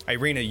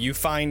 Irina, you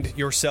find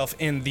yourself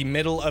in the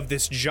middle of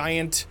this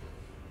giant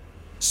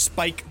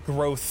spike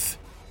growth,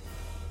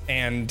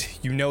 and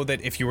you know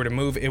that if you were to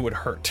move, it would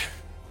hurt.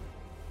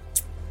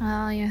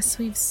 Yes,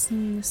 we've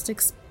seen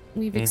this.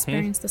 We've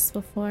experienced this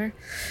before.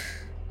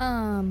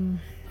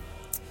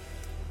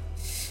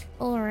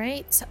 All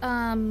right.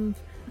 I'm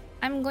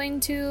going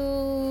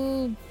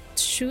to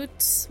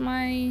shoot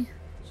my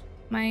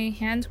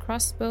hand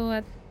crossbow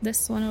at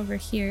this one over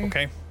here.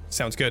 Okay,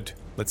 sounds good.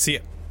 Let's see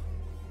it.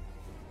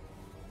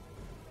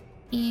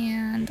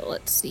 And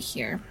let's see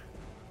here.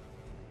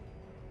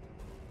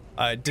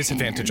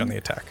 Disadvantage on the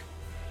attack.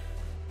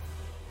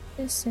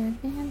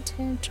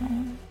 Disadvantage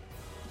on.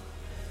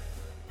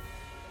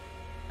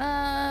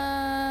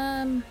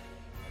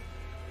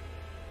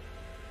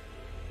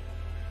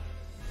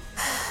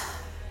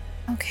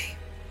 Okay.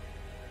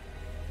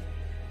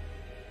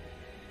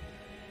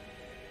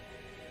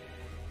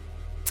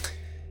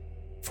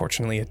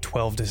 Fortunately, a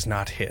 12 does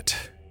not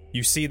hit.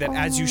 You see that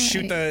as you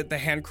shoot the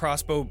hand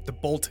crossbow, the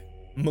bolt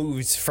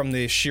moves from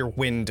the sheer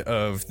wind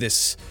of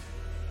this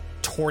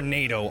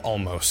tornado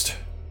almost.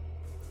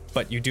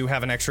 But you do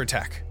have an extra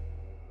attack.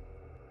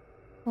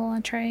 Well,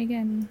 I'll try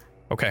again.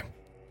 Okay.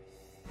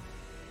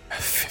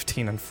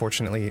 15,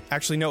 unfortunately.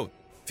 Actually, no.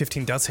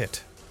 15 does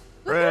hit.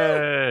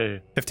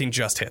 Hooray! 15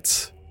 just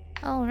hits.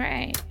 All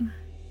right.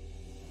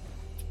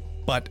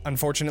 But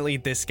unfortunately,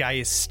 this guy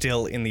is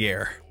still in the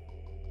air.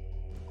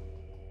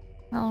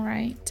 All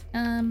right.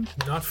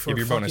 Not for Give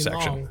your bonus fucking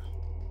action.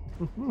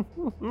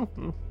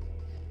 long.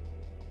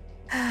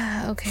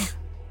 Okay.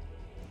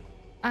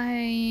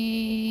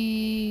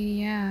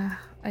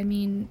 I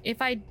mean,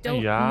 if I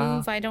don't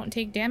move, I don't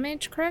take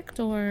damage, correct?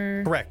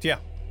 Or Correct, yeah.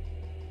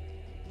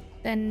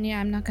 then yeah,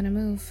 I'm not gonna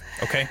move.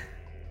 Okay.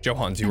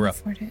 Johans, you Can't were up.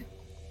 afford it.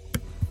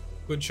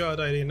 Good shot,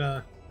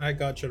 Irina. I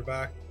got your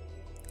back.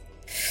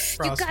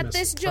 You got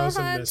this,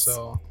 Frozen Johans.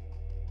 missile.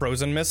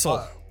 Frozen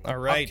missile. All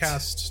right.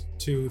 Upcast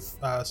to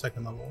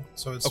second level,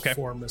 so it's Okay.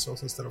 4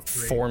 missiles instead of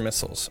 3. 4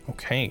 missiles.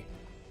 Okay.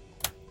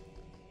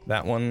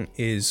 That one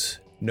is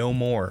no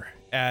more.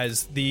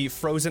 As the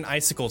frozen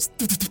icicles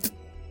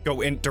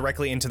go in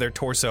directly into their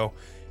torso,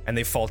 and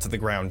they fall to the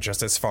ground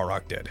just as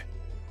Svarog did.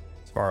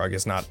 Svarog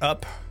is not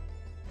up.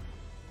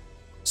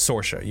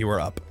 Sorsha, you are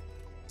up.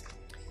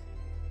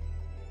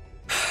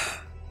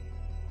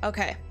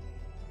 Okay.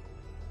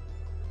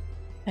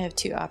 I have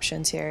 2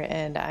 options here,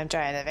 and I'm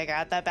trying to figure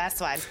out the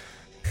best one.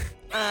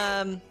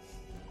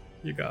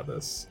 You got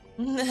this.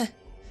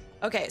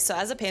 Okay, so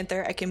as a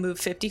panther, I can move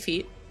 50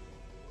 feet.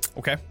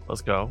 Okay.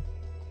 Let's go.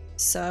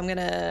 So I'm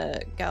gonna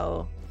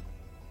go.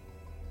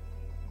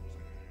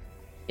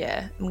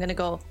 Yeah, I'm gonna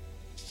go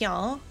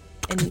here,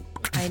 and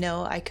I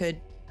know I could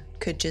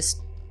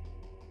just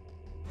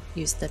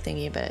use the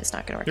thingy, but it's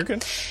not gonna work. You're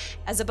good.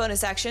 As a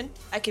bonus action,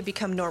 I could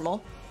become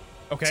normal.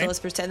 Okay. So let's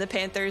pretend the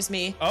panther's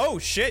me. Oh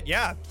shit!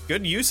 Yeah,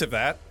 good use of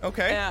that.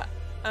 Okay. Yeah.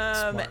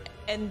 Smart.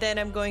 And then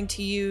I'm going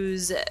to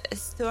use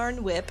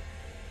Thorn Whip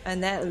on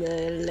that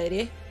little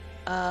lady.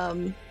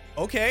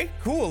 Okay.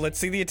 Cool. Let's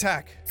see the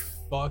attack.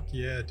 Fuck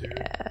yeah,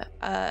 dude.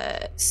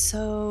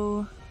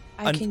 So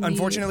I can.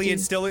 Unfortunately, do- it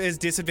still is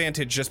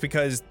disadvantaged just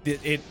because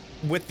it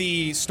with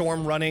the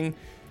storm running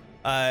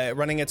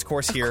its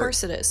course here. Of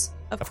course it is.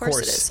 Of course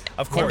it is.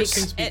 Of And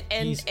course. bec-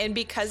 and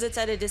because it's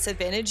at a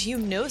disadvantage, you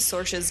know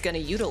Sorsha's going to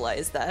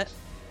utilize that.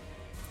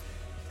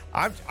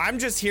 I'm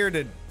just here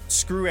to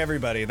screw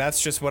everybody.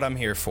 That's just what I'm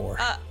here for.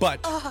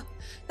 But That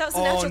was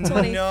a natural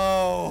 20.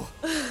 no.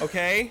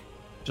 Okay.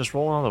 Just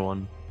roll another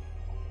one.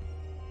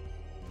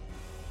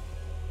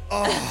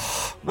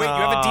 Oh wait, you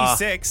have a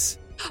D6.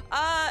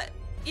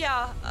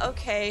 Yeah,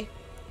 okay.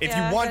 If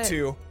Yeah, you want but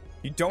to,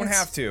 you don't it's-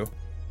 have to.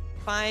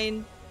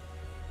 Fine.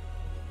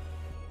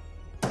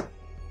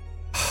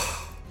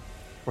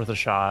 Worth a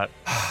shot.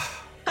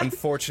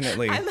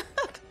 Unfortunately.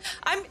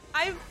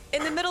 I'm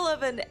in the middle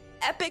of an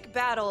epic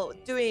battle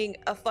doing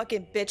a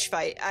fucking bitch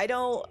fight.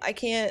 I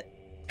can't.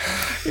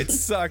 It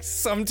sucks.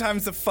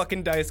 Sometimes the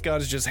fucking dice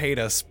gods just hate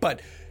us. But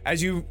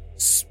as you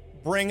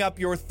bring up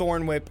your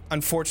thorn whip,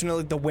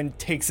 unfortunately the wind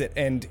takes it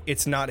and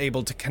it's not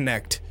able to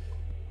connect.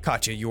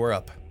 Katya, you are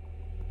up.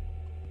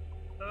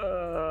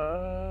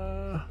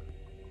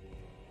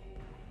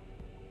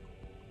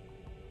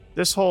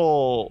 This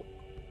whole...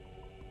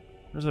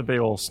 There's a big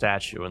old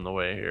statue in the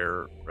way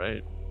here,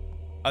 right?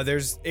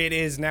 It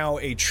is now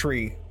a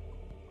tree.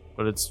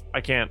 But it's...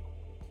 I can't...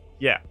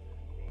 Yeah.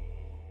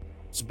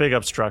 It's a big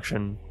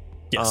obstruction.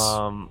 Yes.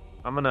 I'm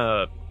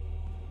gonna...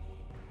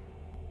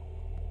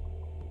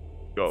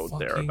 go Fucking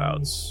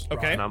thereabouts.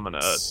 Okay. And I'm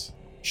gonna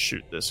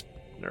shoot this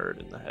nerd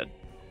in the head.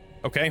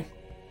 Okay.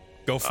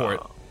 Go for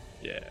it.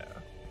 Yeah.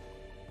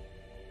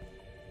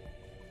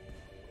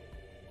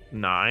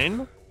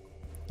 9?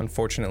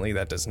 Unfortunately,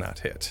 that does not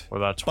hit. What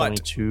about But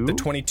 22? the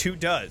 22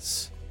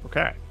 does.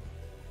 Okay.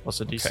 Plus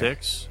a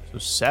d6. So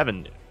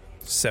 7.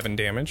 7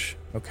 damage.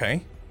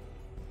 Okay.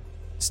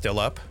 Still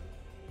up.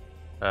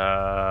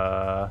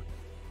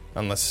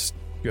 Unless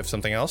you have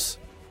something else.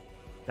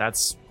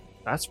 That's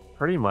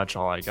pretty much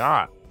all I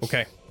got.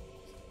 Okay.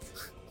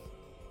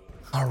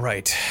 All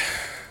right.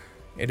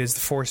 It is the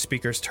 4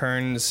 speakers'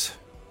 turns.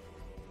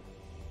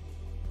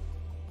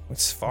 With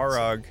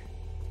Svarog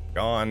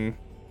gone,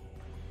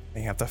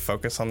 they have to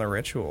focus on the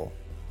ritual.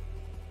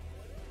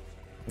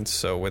 And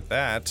so with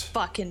that,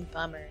 Fucking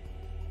bummer.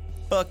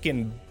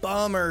 fucking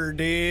bummer,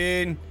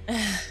 dude.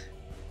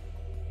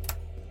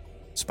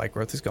 Spike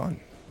growth is gone.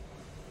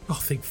 Oh,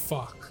 thank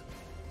fuck.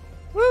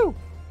 Woo!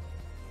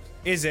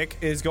 Izik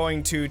is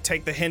going to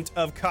take the hint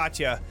of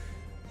Katya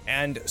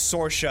and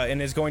Sorsha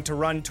and is going to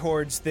run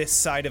towards this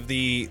side of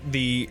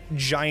the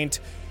giant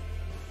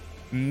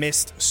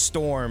mist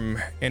storm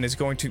and is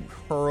going to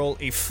hurl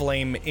a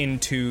flame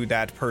into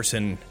that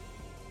person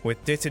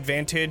with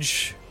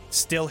disadvantage.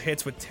 Still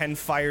hits with 10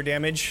 fire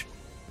damage.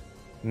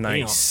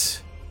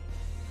 Nice.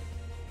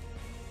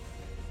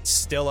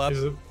 Still up,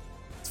 Is it?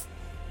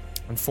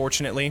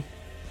 unfortunately.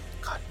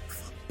 God,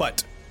 fuck.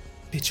 But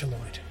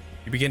Bitchaloid.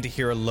 you begin to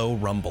hear a low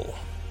rumble,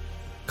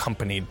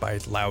 accompanied by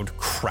loud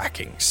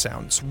cracking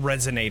sounds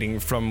resonating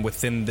from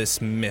within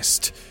this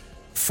mist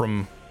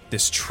from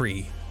this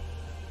tree.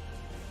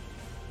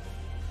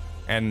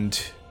 And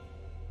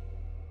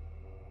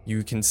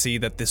you can see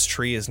that this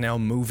tree is now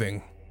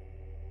moving.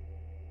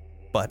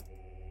 But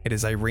it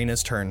is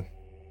Irina's turn.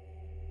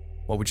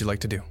 What would you like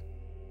to do?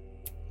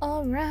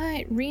 All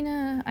right,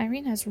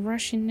 Irina's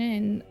rushing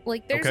in.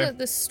 Like, there's Okay.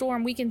 this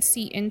storm. We can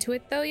see into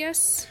it, though,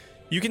 yes?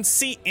 You can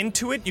see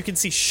into it, you can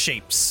see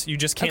shapes. You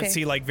just can't Okay.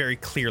 see, like, very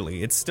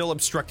clearly. It's still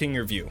obstructing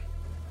your view.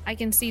 I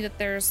can see that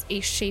there's a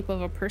shape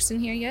of a person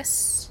here,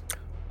 yes?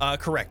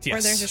 Correct, yes.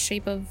 Or there's a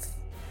shape of...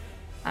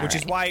 which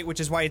is Alright,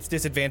 why it's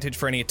disadvantage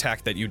for any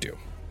attack that you do.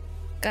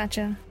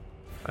 Gotcha.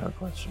 I have a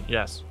question.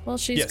 Yes. Well,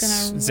 she's Yes,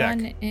 gonna Zach.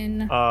 run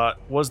in...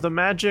 Was the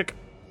magic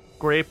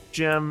grape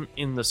gem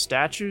in the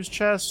statue's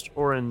chest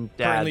or in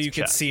Dad's Currently, you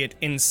can chest? see it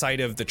inside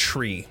of the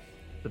tree.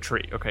 The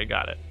tree. Okay,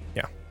 got it.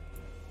 Yeah.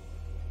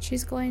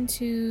 She's going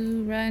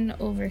to run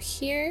over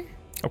here,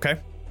 Okay.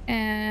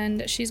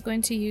 and she's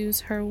going to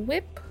use her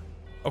whip.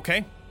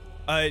 Okay.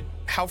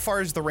 How far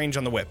is the range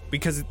on the whip?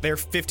 Because they're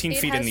 15 It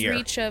feet has in the air.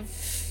 reach of...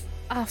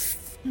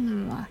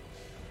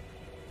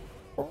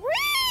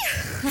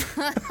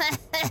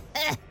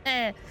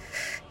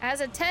 Has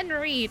a 10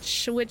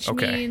 reach, which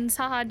Okay. means,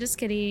 haha, just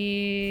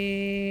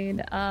kidding.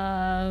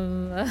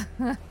 Let's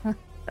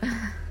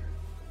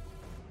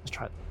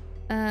try it.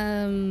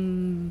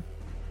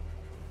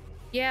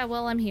 Yeah,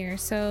 well, I'm here,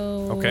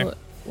 so Okay.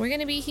 we're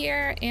gonna be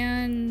here,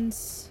 and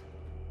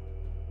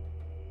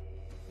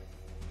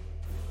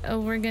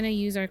we're gonna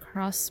use our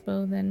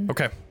crossbow then.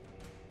 Okay.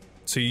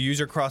 So you use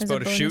your As a crossbow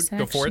to bonus shoot.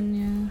 Go for it.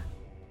 action,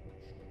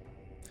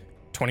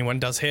 21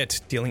 does hit,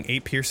 dealing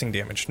 8 piercing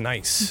damage.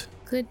 Nice.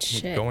 yeah. Good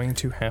shit. I'm going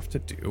to have to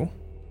do.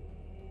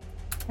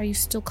 Are you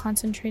still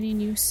concentrating,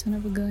 you son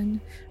of a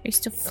gun? Are you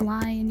still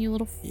flying, you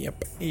little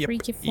Yep.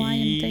 freaky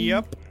flying thing?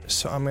 Yep.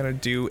 So I'm gonna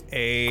do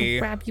a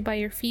grab you by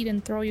your feet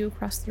and throw you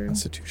across the room?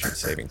 Constitution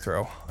saving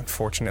throw.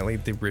 Unfortunately,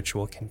 the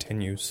ritual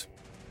continues.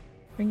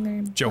 Bring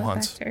their butt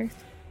Johans. back to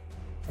earth.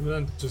 I'm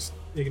gonna just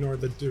ignore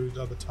the dude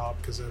at the top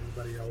because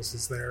everybody else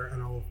is there,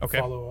 and I'll Okay.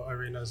 follow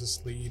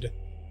Irina's lead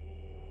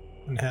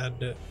and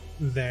head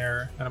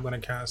there. And I'm gonna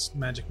cast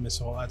Magic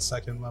Missile at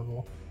 2nd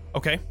level.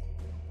 Okay.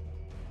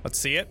 Let's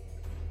see it.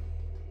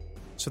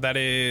 So that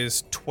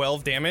is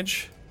 12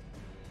 damage.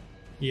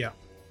 Yeah,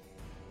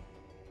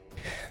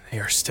 They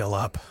are still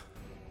up.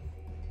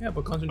 yeah,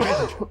 but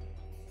concentration.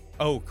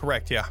 Oh,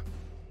 correct, yeah.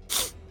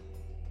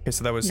 Okay,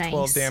 so that was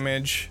 12 Nice.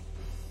 damage.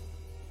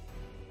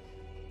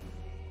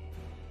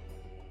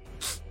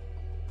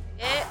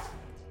 Eh,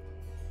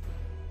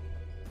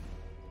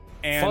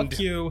 And Fuck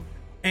you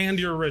and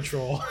your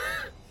ritual.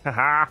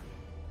 Haha.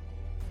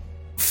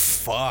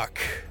 fuck.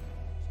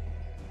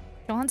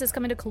 Johns is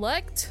coming to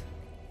collect.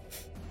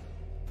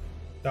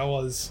 That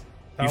was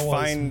You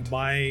find-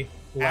 my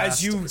last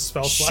As you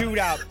spell slot. shoot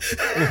out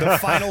the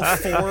final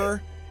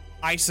 4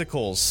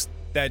 icicles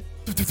that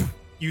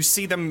you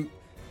see them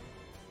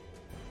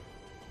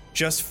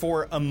just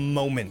for a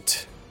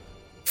moment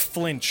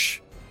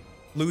flinch,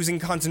 losing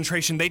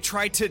concentration. They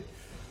try to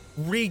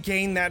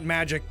regain that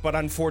magic, but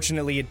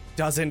unfortunately it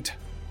doesn't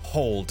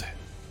hold.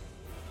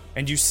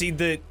 And you see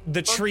the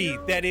tree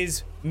that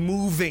is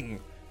moving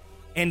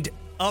and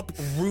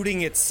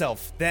uprooting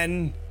itself,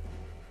 then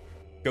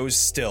goes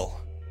still,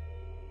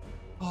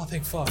 Oh,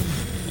 thank fuck.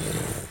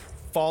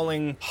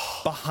 falling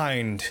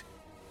behind,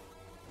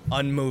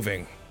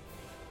 unmoving.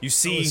 You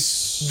see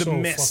was the so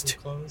mist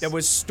fucking close. that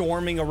was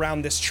storming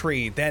around this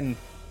tree then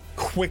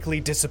quickly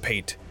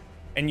dissipate.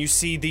 And you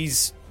see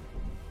these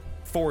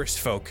forest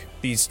folk,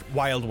 these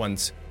wild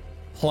ones,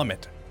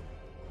 plummet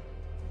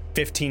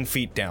 15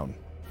 feet down.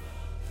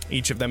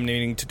 Each of them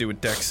needing to do a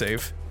dex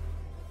save.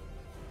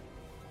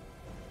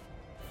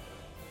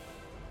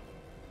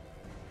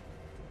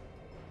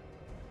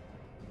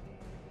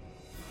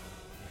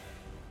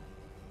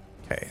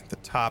 Okay, the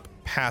top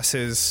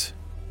passes,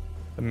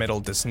 the middle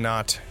does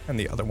not, and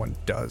the other one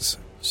does.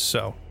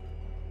 So,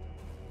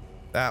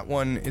 that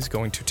one is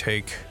going to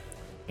take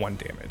 1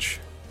 damage.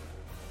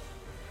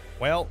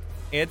 Well,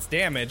 it's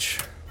damage.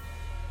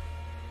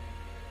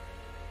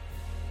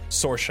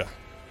 Sorsha,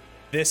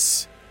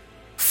 this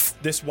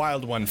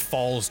wild one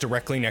falls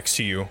directly next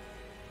to you,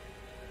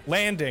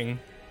 landing,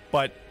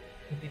 but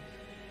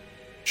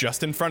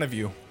just in front of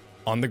you,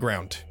 on the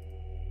ground.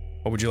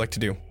 What would you like to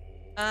do?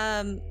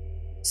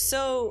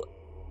 So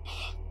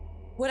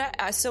would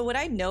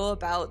I know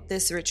about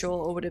this ritual,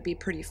 or would it be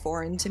pretty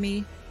foreign to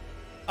me?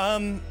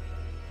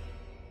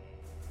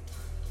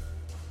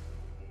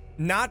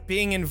 Not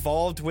being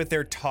involved with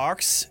their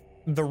talks,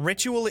 the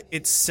ritual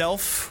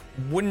itself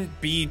wouldn't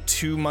be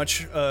too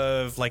much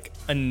of like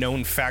a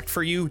known fact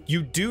for you.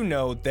 You do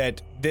know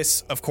that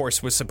this, of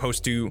course, was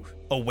supposed to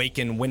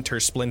awaken Winter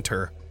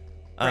Splinter.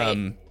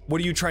 Right. What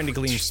are you trying to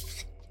glean?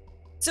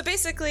 So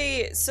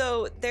basically,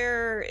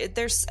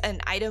 there's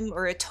an item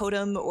or a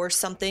totem or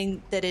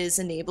something that is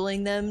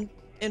enabling them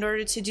in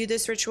order to do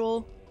this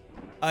ritual.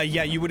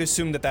 Yeah, you would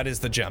assume that is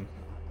the gem.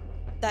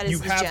 That is You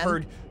the have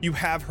gem.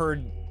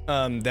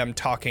 heard them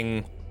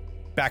talking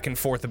back and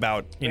forth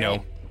about,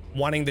 Right.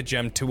 wanting the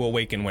gem to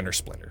awaken Winter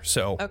Splinter.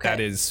 So Okay. that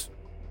is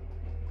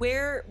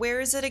Where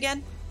is it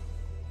again?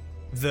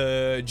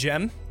 the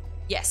gem.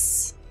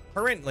 Yes.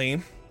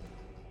 Currently,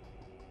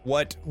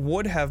 what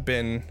would have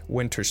been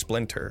Winter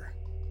Splinter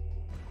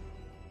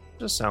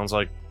Just sounds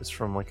like it's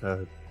from like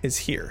a is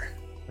here.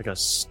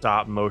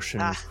 stop motion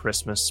Ah.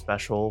 Christmas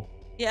special.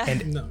 Yeah.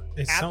 And No,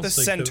 it At sounds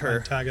the like center- the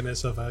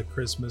antagonist of a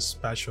Christmas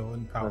special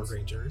in Power That's-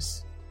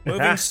 Rangers.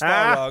 moving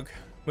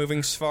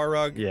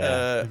Svarog.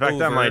 Yeah. In fact,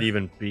 that over- might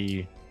even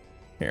be.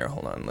 Here,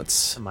 hold on.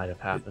 Let's That might have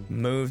happened.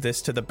 move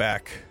this to the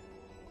back,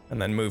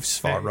 and then move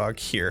Svarog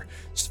here.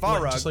 just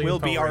Svarog like in will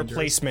be Power our Rangers.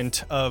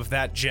 placement of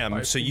that gem.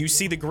 Right. So you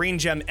see the green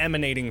gem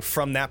emanating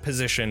from that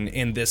position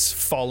in this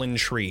fallen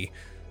tree.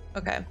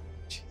 Okay.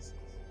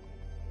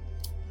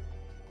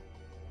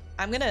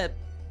 I'm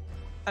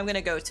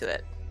gonna go to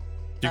it.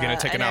 You're gonna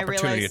take an and I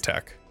opportunity realize-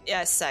 attack.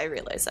 Yes, I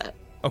realize that.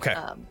 Okay.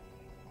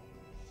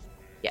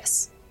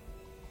 Yes.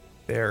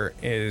 There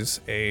is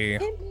a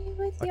Hit me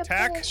with your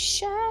Attack. best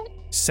shot.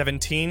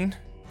 17,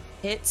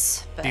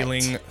 Hits, but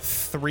dealing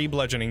 3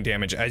 bludgeoning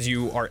damage as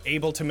you are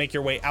able to make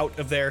your way out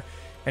of there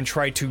and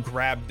try to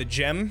grab the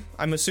gem,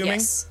 I'm assuming.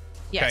 Yes.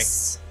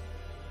 Yes.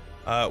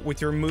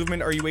 With your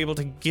movement, are you able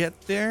to get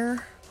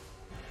there?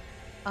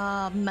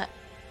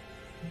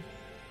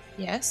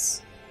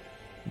 Yes.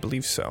 I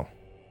believe so.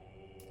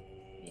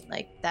 I mean,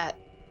 like that.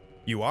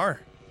 You are.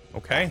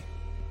 Okay.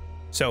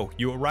 So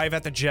you arrive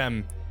at the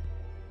gem.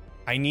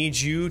 I need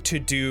you to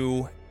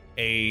do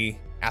a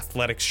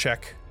athletics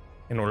check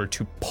in order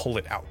to pull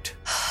it out.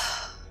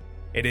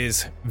 It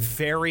is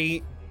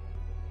very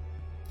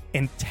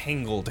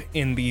entangled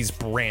in these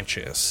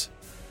branches.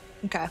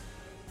 Okay.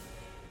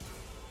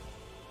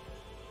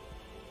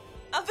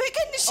 I'm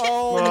picking the shit.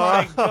 Oh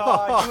my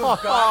god,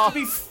 you've got to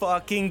be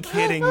fucking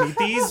kidding me.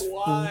 These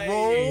Why?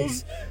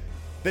 rolls,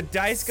 the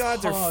dice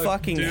gods are Fuck,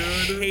 fucking dude.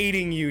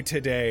 hating you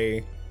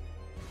today.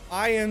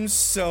 I am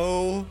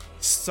so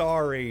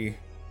sorry.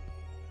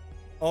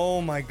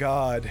 Oh my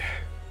god.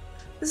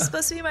 This is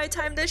supposed to be my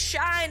time to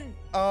shine.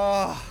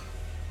 Oh,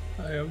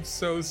 I am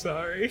so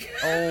sorry.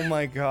 oh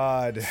my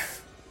god.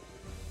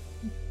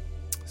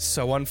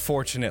 So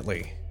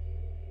unfortunately,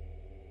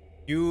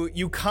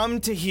 you come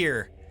to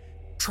here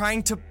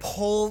trying to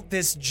pull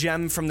this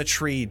gem from the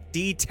tree,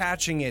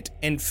 detaching it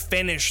and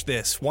finish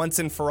this once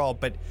and for all,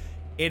 but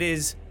it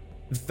is,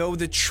 though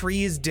the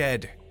tree is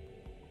dead,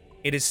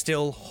 it is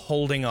still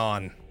holding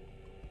on.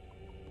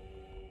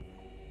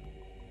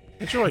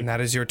 Can't you, like, And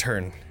that is your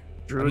turn.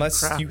 druid Unless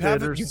craft you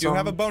it or do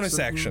have a bonus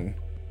something? action.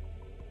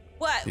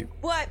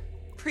 What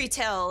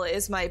pre-tell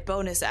is my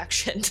bonus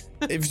action?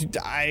 If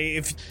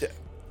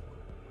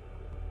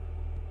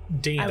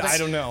Dance. I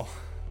don't know.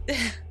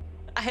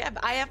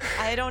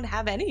 I don't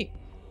have any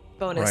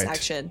bonus Right.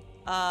 action.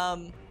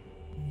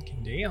 You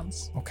can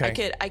dance.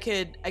 Okay. I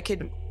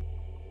could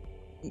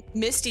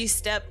Misty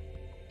step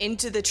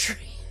into the tree,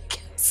 I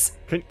guess.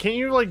 Can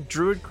you like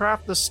druid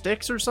craft the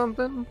sticks or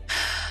something?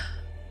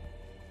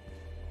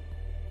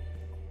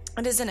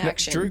 It is an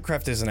action.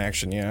 Druidcraft is an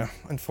action, yeah,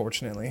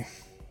 unfortunately.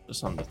 Just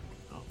something.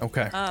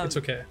 Okay. It's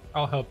okay.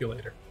 I'll help you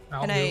later.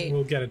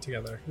 We'll get it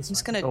together. It's I'm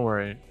just fine. gonna Don't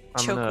worry.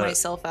 I'm choke gonna,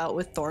 myself out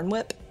with Thorn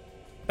Whip.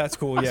 That's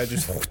cool, yeah,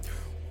 just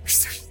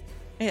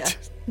Yeah.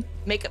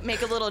 Make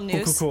a little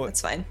noose. cool.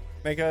 That's fine.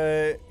 make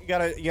a you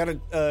got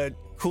a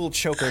cool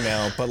choker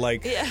now, but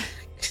like Yeah.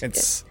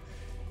 it's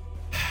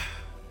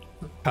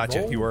Gotcha,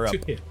 Roll you were up. to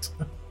hit.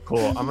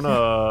 cool. I'm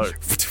gonna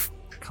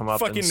come up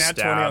Fucking and nat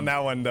stab. 20 on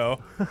that one though.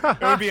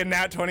 It would be a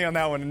nat 20 on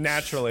that one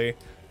naturally.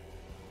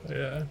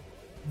 Yeah.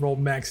 Roll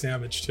max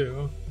damage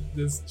too.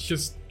 This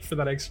just for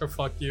that extra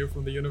fuck you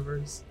from the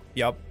universe.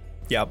 Yep.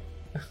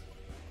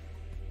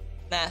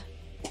 Nah.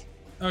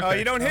 Okay. Oh,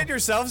 you don't hit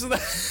yourself, so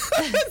that's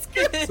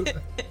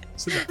good.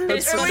 So that-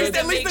 Just At wanted least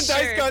to the make dice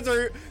sure. gods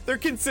they're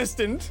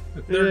consistent.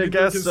 Yeah, I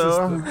guess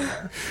so.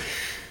 consistent.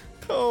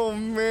 Oh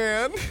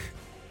man.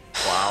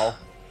 Wow.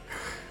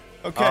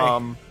 Okay.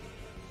 I'm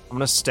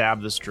gonna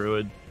stab this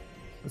druid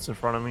that's in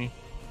front of me.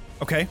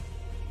 Okay.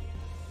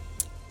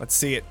 Let's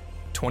see it.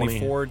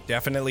 24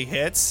 definitely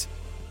hits.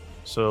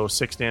 So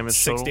 6 damage.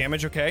 6 total.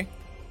 damage, okay.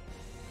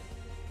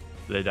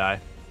 Do they die?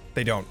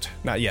 They don't.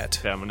 Not yet.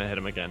 Okay, I'm gonna hit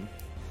him again.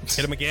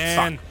 Hit him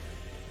again.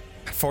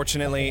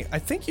 Unfortunately, I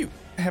think you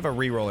have a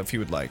reroll if you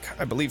would like.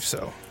 I believe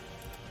so.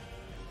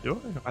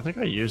 Do I? I think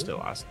I used it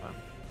last time.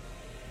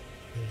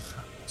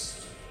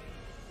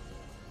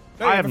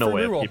 No, you I have no a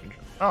free way of reroll. keeping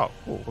track. Oh,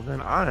 cool. Well,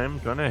 then I'm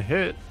gonna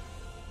hit.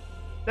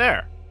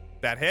 There.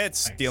 That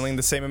hits, Nice. dealing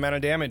the same amount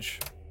of damage.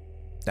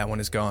 That one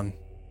is gone.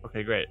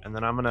 Okay, great. And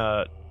then I'm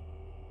gonna.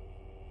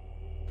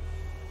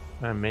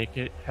 Can I make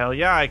it? Hell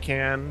yeah, I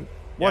can.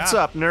 What's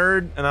Yeah. up,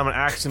 nerd? And I'm gonna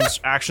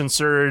action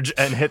surge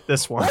and hit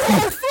this one.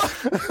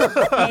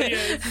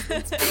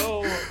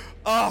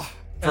 Oh,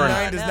 For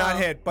 9 does not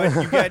no. hit, but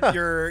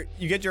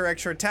you get your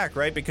extra attack,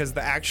 right? Because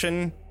the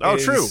action. Oh,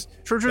 is, true. so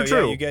True.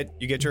 Yeah,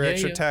 you get your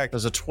extra attack.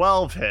 There's a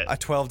 12 hit. A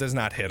 12 does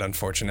not hit,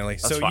 unfortunately.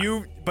 That's so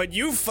fine.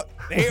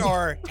 they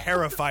are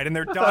terrified and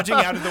they're dodging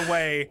out of the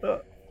way.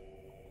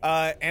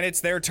 And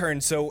it's their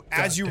turn. So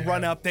as you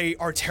run up, they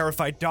are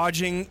terrified,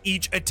 dodging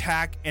each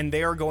attack, and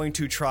they are going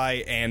to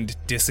try and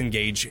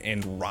disengage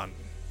and run.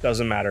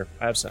 Doesn't matter.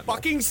 I have sentinel.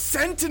 Fucking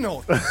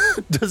Sentinel!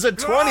 Does a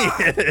 20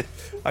 hit?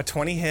 A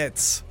 20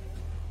 hits,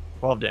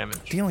 12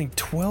 damage. dealing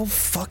 12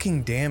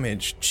 fucking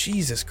damage.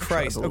 Jesus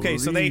Christ. Okay,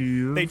 so they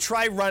believe.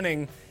 try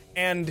running,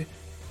 and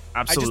Absolutely.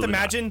 I just not.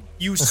 imagine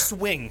you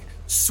swing.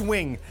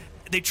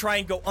 They try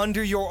and go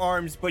under your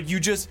arms, but you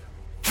just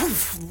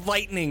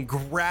lightning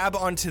grab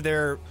onto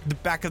the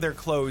back of their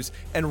clothes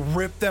and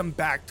rip them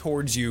back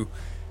towards you.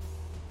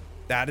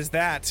 That is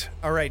that.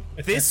 All right,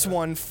 this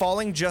one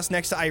falling just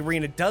next to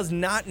Irina does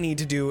not need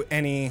to do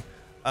any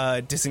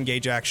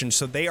disengage action,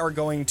 so they are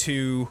going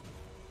to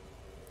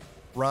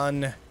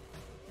run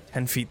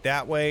 10 feet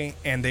that way,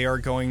 and they are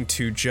going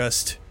to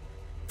just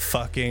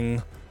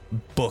fucking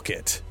book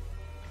it.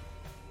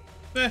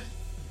 Eh.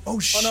 Oh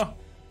shit. Oh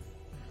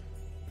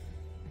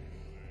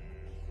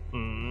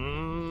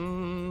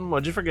no.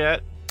 What'd you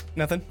forget?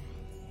 Nothing.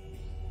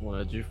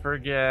 What'd you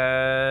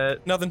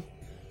forget? Nothing.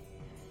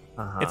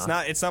 Uh-huh.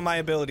 It's not my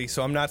ability,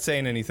 so I'm not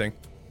saying anything.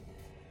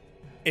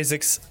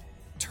 Izik's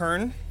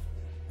turn.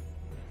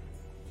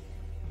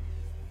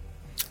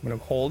 I'm gonna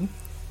hold.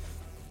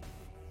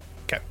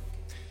 Okay.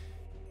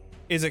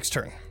 Izik's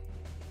turn.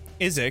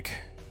 Izik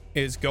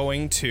is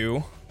going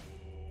to.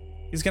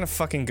 He's gonna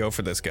fucking go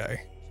for this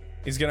guy.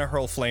 He's gonna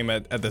hurl flame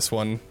at this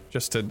one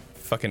just to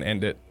fucking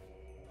end it.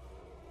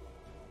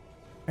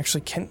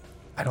 Actually,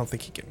 I don't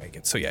think he can make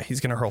it. So yeah, he's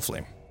gonna hurl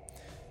flame.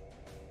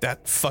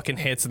 That fucking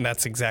hits, and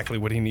that's exactly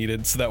what he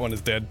needed. So that one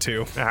is dead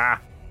too. Ah.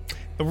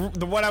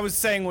 The what I was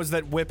saying was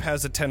that Whip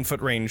has a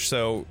 10-foot range,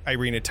 so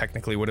Irina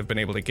technically would have been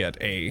able to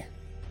get a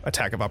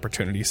attack of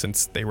opportunity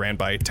since they ran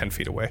by 10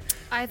 feet away.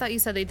 I thought you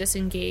said they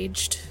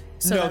disengaged.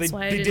 So No, that's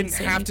why I they didn't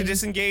say have to anything.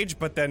 disengage,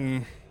 but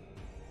then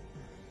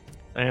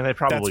And they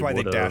probably that's why they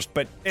would've. dashed.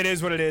 But it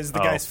is what it is. The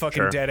Oh, guy's fucking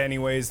sure. dead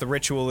anyways. The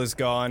ritual is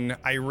gone.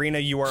 Irina,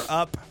 you are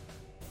up.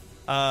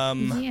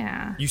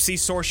 Yeah. You see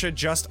Sorsha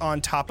just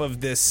on top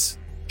of this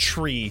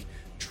tree,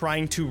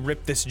 trying to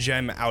rip this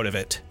gem out of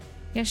it.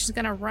 Yeah, she's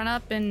gonna run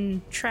up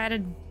and try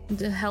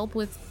to help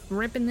with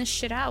ripping this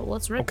shit out.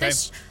 Let's rip Okay.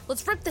 this.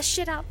 Let's rip this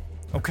shit out.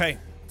 Okay.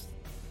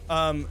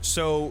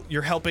 So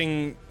you're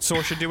helping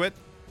Sorsha do it?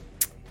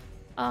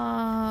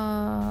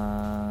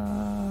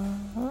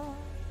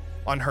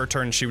 On her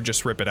turn, she would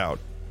just rip it out.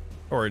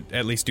 Or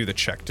at least do the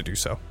check to do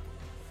so.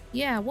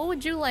 Yeah. What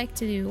would you like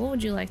to do? What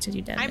would you like to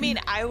do, Devin? I mean,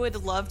 I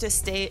would love to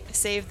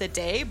save the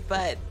day,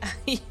 but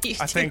you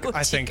I think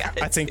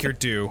you're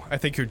due. I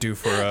think you're due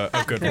for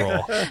a good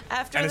roll.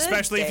 After And the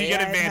especially if you day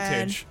get I had.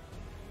 advantage.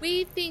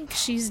 we think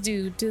she's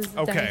due. Does the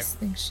Okay. dice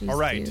think she's All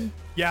right. due?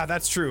 Yeah,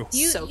 that's true.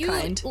 So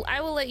kind.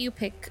 I will let you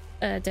pick,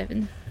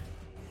 Devin.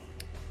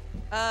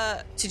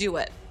 To do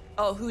what?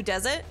 Oh, who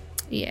does it?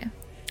 Yeah.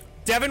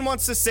 Devin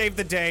wants to save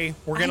the day.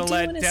 We're going to do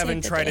let wanna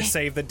Devin save the try to day.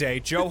 save the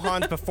day.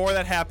 Johans, before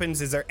that happens,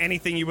 is there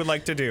anything you would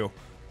like to do?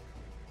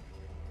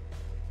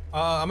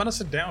 I'm gonna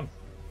sit down.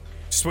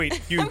 Sweet.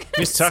 You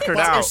He's tuckered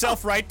plop out.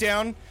 yourself right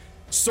down.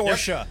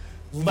 Sorsha,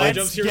 My let's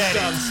job's here get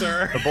done, it.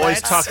 sir. The boy's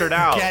Let's tuckered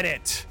out. Get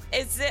it.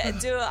 Is it?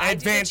 Do I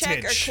do the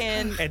check or Advantage.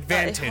 can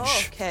Advantage.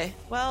 oh, okay.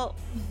 Well,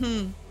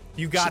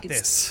 You got could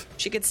this.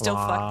 she could still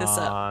fuck this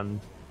up. On.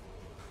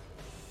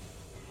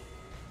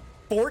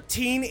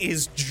 14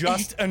 is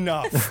just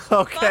enough.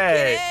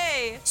 Okay.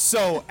 Fucking A.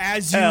 So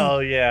as you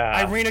Hell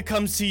yeah. Irina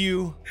comes to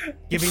you,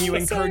 giving you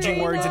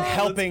encouraging words and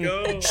helping.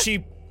 go.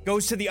 She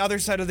goes to the other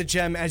side of the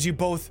gem as you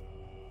both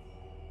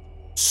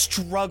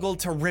struggle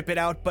to rip it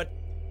out, but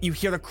you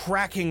hear the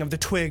cracking of the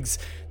twigs.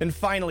 Then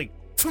finally,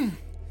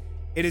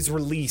 it is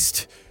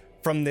released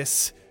from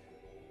this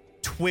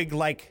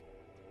twig-like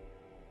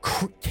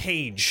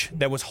cage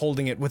that was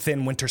holding it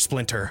within Winter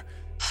Splinter.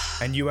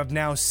 And you have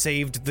now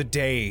saved the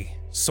day,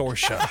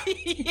 Sorsha.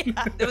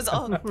 Yeah, it was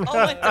all went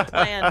to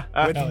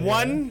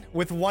plan.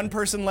 With one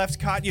person left,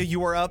 Katya,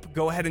 you are up.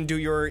 Go ahead and do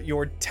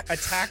your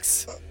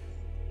attacks,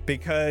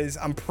 because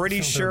I'm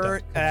pretty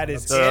sure that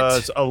is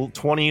It's it. a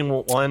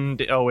 21.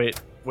 Oh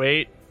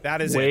wait.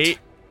 That is Wait. it.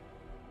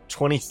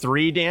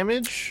 23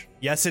 damage.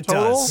 Yes, it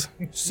Total? does.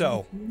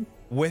 So,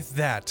 with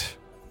that,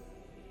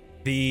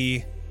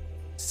 the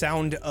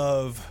sound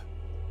of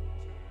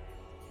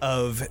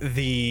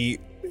the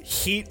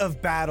heat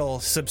of battle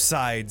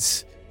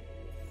subsides,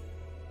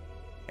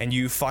 and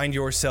you find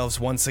yourselves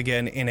once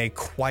again in a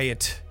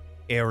quiet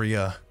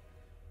area.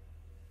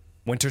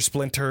 Winter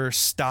Splinter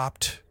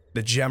stopped,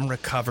 the gem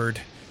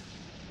recovered.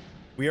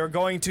 We are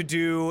going to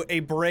do a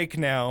break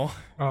now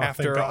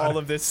after thank God. all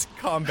of this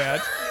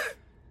combat.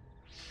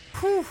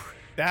 Whew,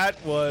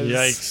 that was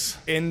Yikes.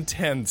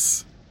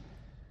 intense.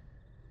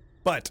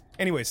 But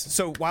anyways,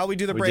 so while we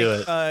do the We break,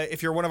 do it.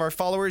 if you're one of our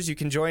followers, you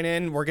can join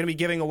in. We're going to be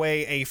giving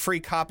away a free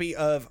copy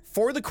of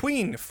For the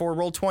Queen for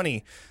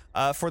Roll20.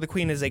 For the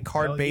Queen is a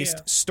card-based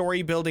yeah.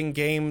 story-building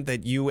game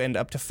that you and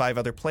up to 5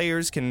 other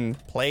players can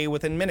play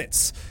within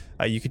minutes.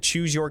 You could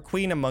choose your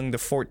queen among the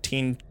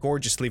 14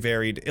 gorgeously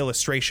varied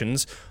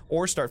illustrations,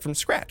 or start from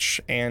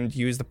scratch and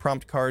use the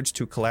prompt cards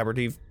to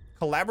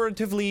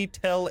collaboratively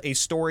tell a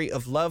story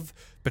of love,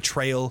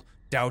 betrayal,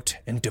 doubt,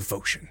 and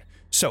devotion.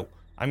 So,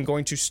 I'm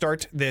going to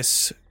start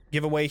this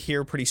giveaway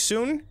here pretty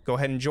soon. Go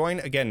ahead and join.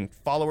 Again,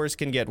 followers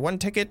can get 1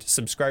 ticket,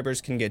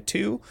 subscribers can get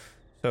 2.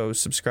 So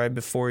subscribe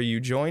before you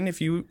join if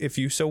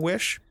you so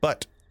wish.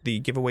 But the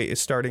giveaway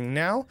is starting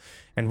now,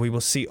 and we will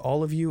see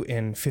all of you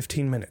in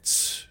 15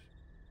 minutes.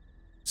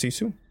 See you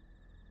soon.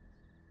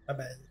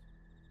 Bye-bye.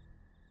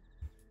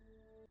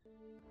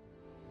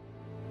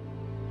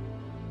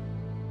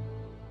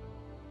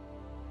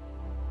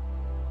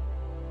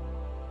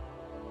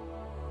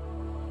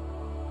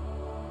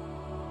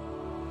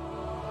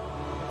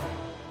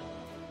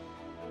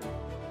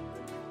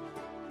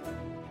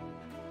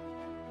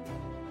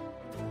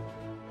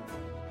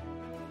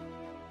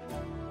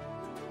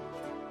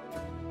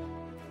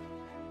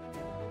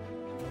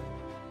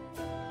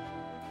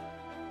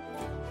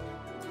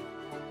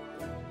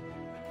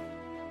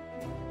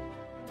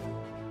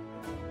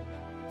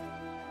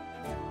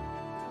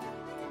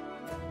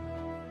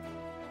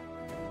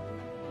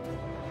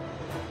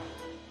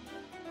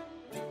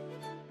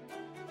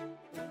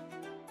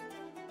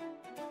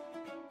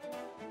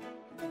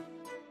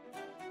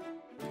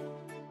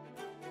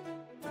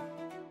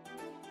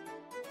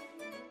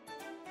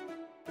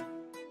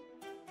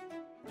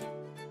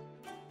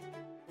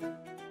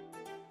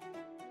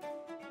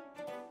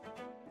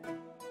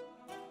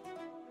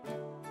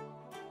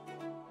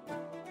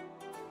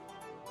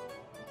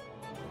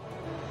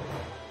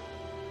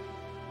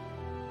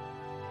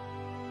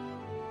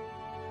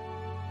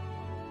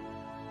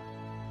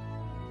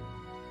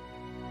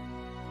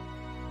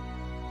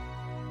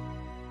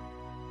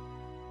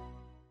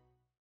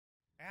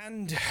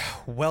 And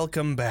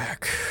welcome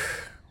back.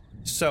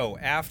 So,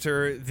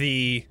 after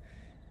the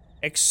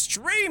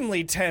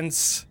extremely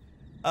tense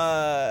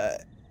battle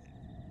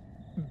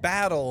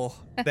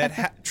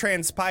that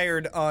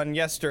transpired on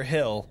Yester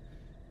Hill,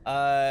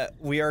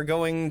 we are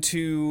going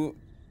to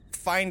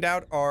find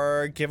out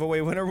our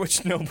giveaway winner,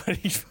 which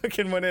nobody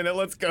fucking went in it.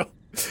 Let's go.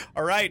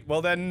 All right,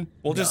 well then,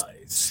 we'll just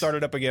start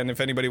it up again if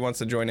anybody wants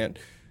to join in.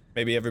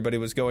 Maybe everybody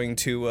was going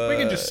to We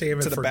can just save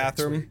it to the for next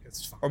bathroom, week.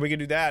 It's fine. or we could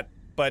do that.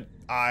 But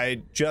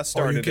I just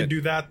Or started you can it.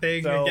 do that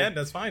thing So, again.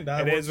 That's fine.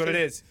 That It works is what it too.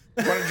 is.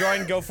 If you want to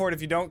join, go for it.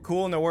 If you don't,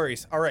 cool, no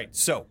worries. All right,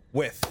 so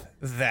with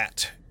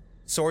that,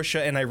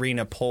 Sorsha and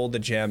Irina pull the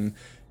gem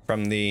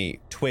from the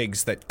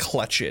twigs that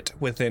clutch it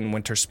within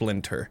Winter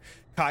Splinter.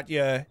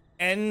 Katya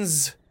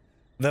ends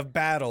the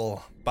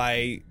battle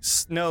by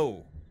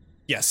slicing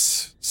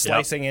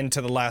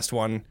into the last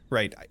one.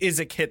 Right,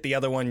 Isaac hit the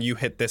other one, you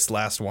hit this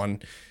last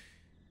one.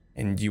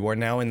 And you are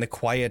now in the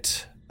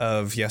quiet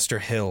of Yester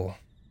Hill.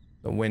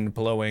 The wind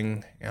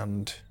blowing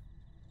and...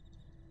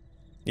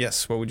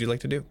 Yes, what would you like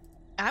to do?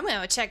 I'm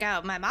gonna check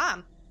out my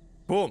mom.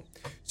 Cool.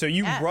 So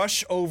you Yeah.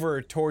 rush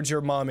over towards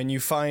your mom and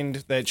you find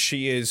that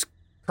she is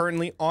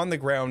currently on the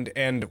ground,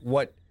 and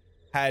what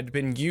had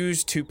been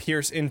used to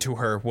pierce into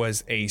her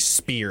was a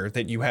spear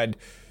that you had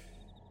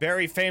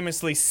very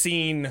famously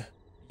seen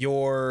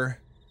your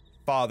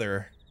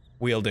father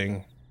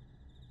wielding.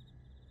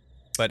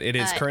 But it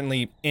is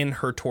currently in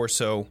her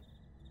torso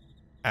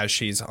as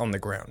she's on the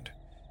ground.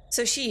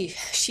 So she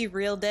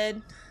real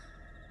dead?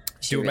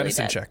 She Do a really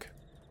medicine dead? check.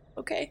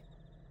 Okay.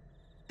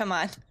 Come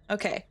on.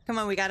 Okay. Come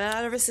on. We got it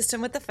out of our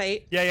system with the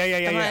fight.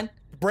 Yeah. Come on.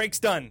 Break's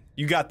done.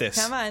 You got this.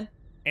 Come on.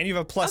 And you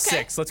have a plus Okay.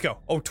 6. Let's go.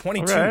 Oh,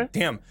 22. Okay.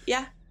 Damn.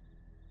 Yeah.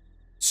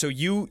 So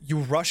you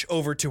rush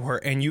over to her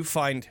and you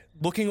find,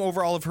 looking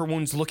over all of her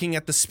wounds, looking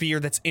at the spear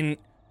that's in...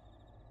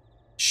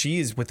 She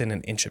is within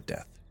an inch of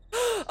death.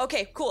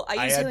 Okay, cool. I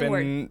I use had healing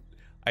word. been...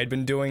 I'd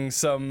been doing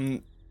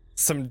some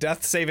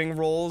death saving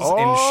rolls, Oh.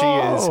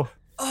 and she is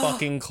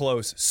fucking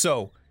close.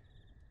 So,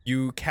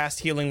 you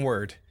cast healing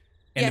word,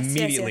 and Yes, yes,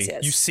 immediately yes,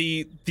 yes. you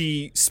see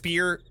the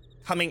spear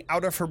coming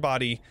out of her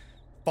body,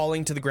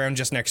 falling to the ground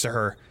just next to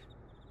her,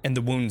 and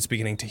the wounds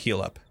beginning to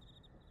heal up.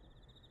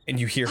 And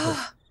you hear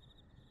her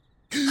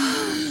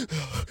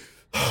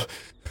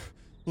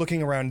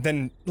looking around,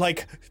 then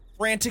like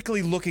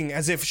frantically looking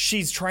as if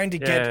she's trying to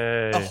get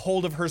Yay. a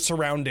hold of her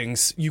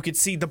surroundings. You could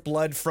see the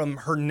blood from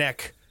her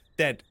neck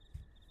that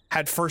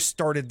had first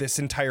started this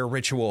entire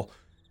ritual.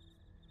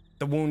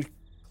 The wound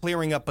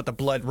clearing up, but the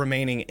blood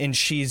remaining, and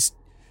she's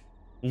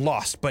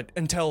lost. But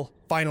until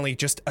finally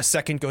just a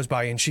second goes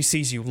by and she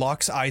sees you,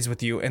 locks eyes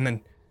with you, and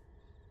then...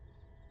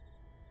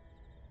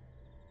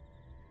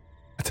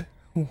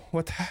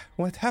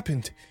 What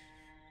happened?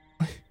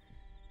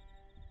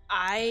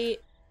 I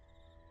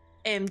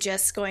am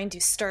just going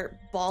to start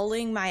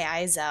bawling my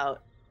eyes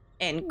out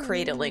and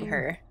cradling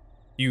her.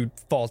 You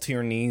fall to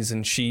your knees,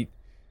 and she,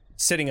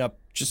 sitting up,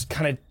 just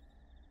kind of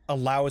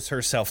allows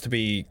herself to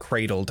be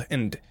cradled,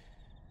 and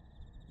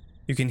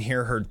you can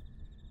hear her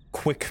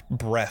quick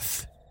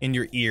breath in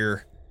your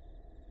ear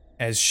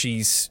as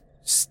she's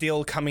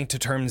still coming to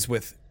terms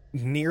with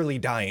nearly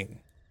dying.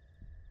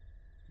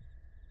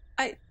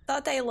 I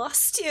thought I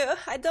lost you.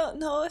 I don't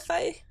know if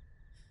I...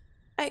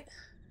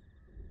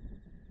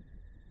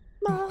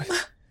 Mom.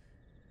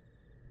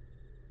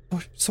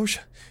 Oh, Sorsha,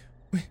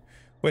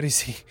 where is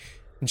he?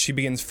 And she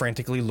begins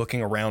frantically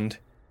looking around,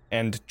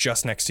 and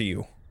just next to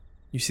you,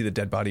 you see the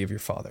dead body of your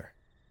father.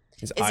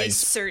 His Is he eyes.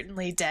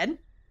 certainly dead?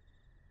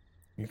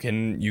 You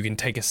can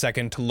take a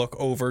second to look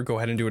over. Go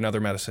ahead and do another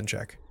medicine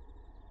check.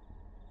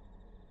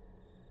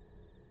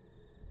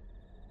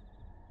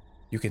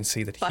 You can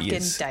see that he Fucking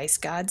is. dice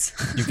gods.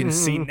 You can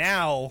see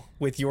now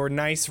with your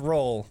nice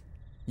roll.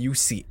 You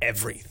see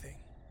everything.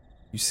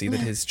 You see that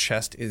his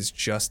chest is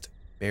just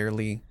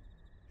barely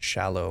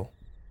shallow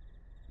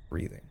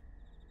breathing.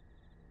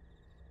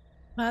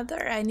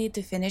 Mother, I need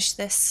to finish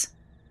this.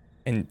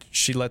 And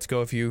she lets go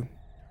of you,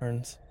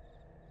 turns.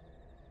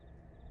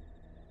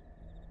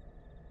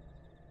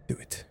 Do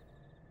it.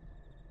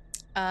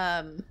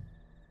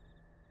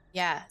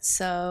 Yeah,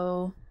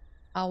 so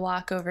I'll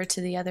walk over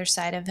to the other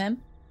side of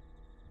him.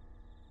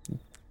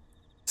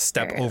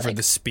 Step Or, over like-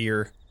 the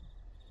spear,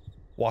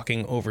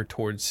 walking over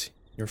towards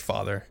your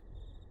father,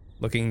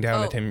 looking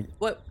down at him.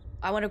 What?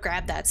 I want to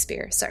grab that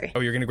spear. Sorry. Oh,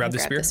 you're gonna grab I'm the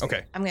gonna spear? grab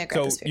Okay. I'm gonna grab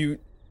So the spear.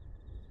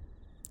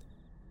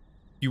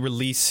 you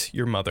release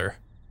your mother,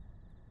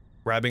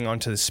 grabbing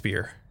onto the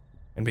spear,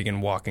 and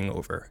begin walking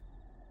over.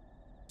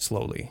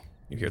 Slowly,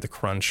 you hear the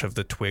crunch of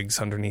the twigs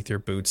underneath your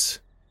boots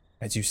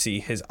as you see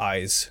his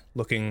eyes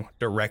looking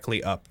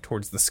directly up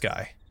towards the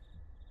sky.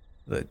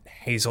 The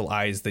hazel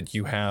eyes that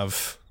you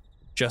have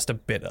just a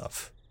bit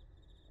of.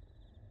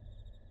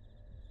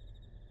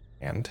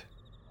 And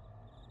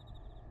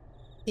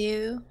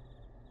Your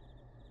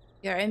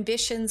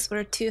ambitions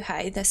were too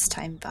high this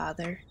time,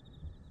 Father.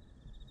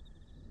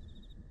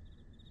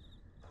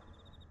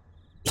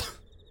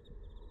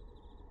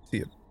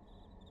 see a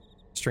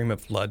stream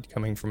of blood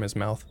coming from his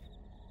mouth.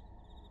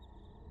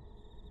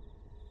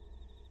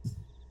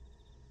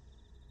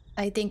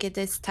 I think it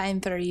is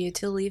time for you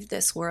to leave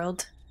this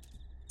world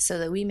so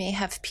that we may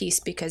have peace,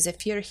 because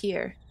if you're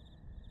here,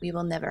 we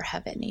will never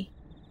have any.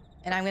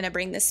 And I'm going to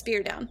bring this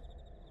spear down.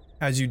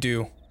 As you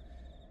do,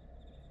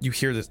 you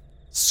hear the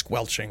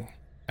squelching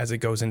as it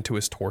goes into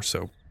his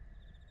torso,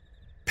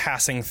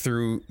 passing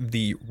through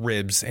the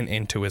ribs and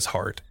into his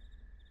heart.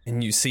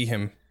 And you see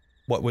him,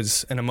 what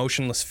was an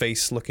emotionless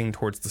face looking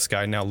towards the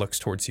sky now looks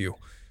towards you.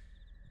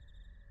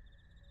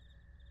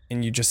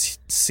 And you just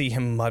see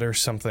him mutter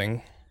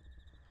something.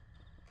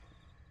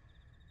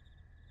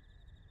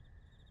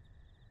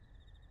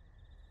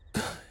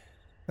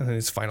 And then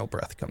his final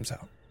breath comes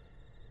out.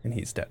 And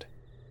he's dead.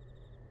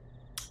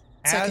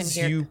 So As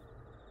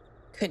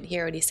couldn't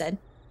hear what he said.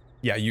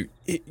 Yeah, you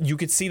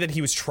could see that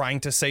he was trying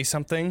to say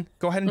something.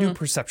 Go ahead and do a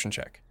perception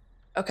check.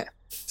 Okay.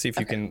 See if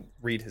you can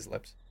read his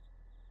lips.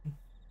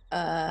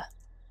 God.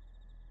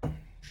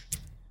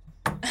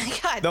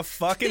 The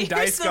fucking Here's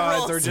dice the gods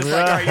rolls. are just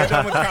like, all right, you're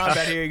done with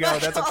combat. Here you go.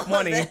 That's a All of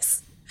 20.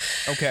 this.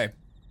 Okay.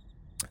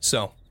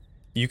 So,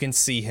 you can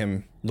see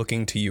him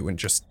looking to you and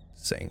just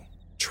saying,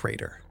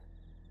 traitor.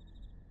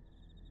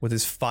 With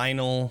his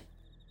final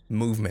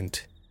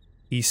movement,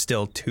 he's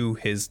still to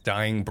his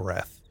dying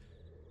breath.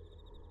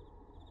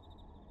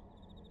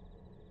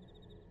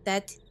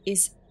 That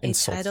is a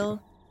Insult you.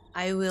 title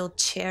I will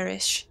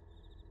cherish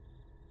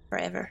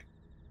forever.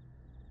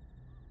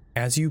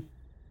 As you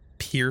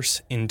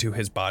pierce into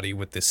his body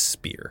with this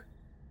spear,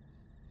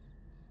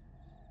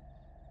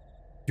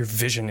 your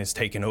vision is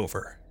taken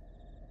over.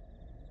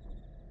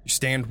 You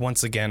stand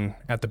once again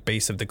at the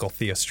base of the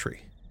Golthias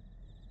tree.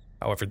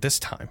 However, this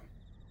time,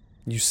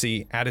 you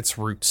see at its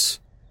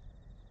roots,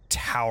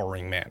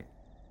 towering man,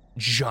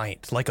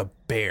 giant like a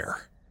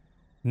bear,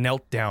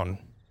 knelt down,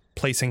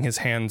 placing his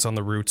hands on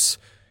the roots,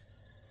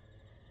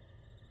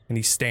 and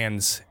he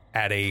stands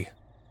at a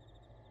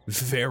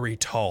very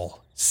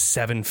tall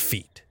 7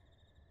 feet.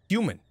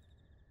 Human,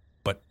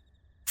 but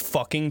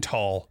fucking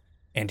tall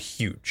and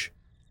huge,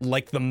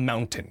 like the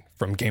mountain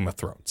from Game of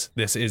Thrones.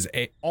 This is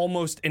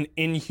almost an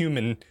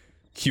inhuman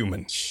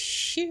human.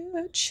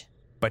 Huge.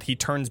 But he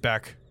turns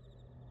back,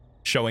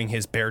 showing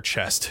his bare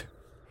chest,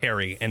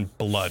 hairy and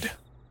blood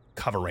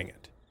covering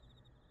it.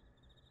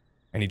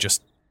 And he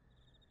just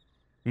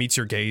meets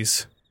your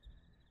gaze,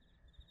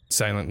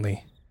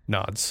 silently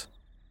nods.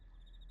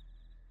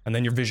 And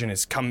then your vision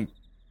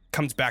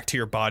comes back to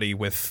your body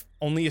with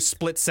only a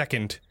split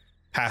second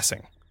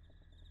passing.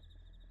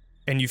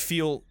 And you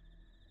feel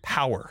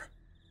power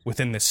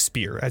within this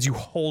spear. As you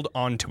hold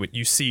onto it,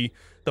 you see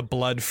the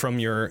blood from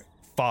your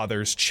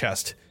father's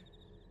chest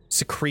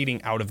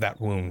secreting out of that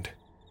wound.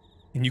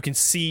 And you can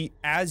see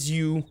as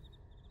you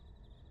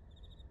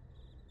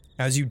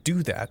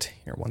do that,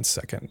 here, 1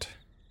 second.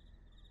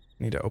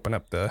 I need to open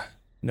up the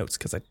notes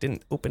because I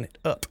didn't open it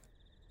up.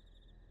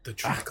 The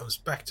tree comes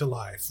back to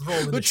life.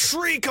 Roll The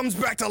tree comes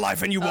back to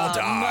life and you will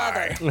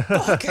die.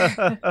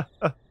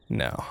 Motherfucker.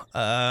 No.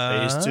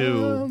 Phase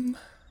 2.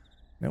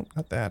 Nope,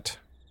 not that.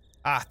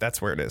 Ah, that's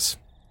where it is.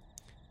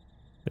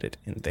 Put it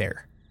in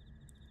there.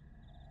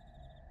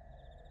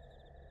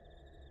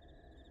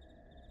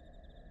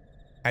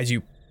 As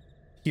you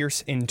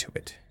pierce into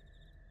it,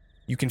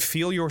 you can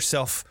feel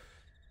yourself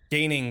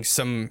gaining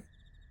some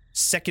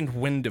second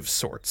wind of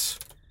sorts.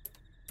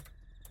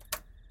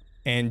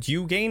 And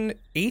you gain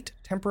 8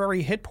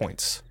 temporary hit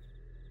points.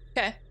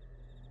 Okay.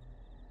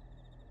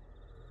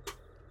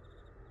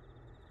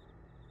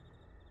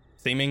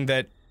 Seeming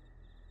that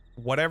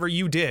whatever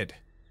you did,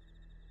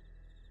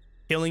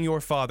 killing your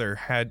father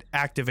had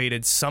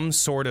activated some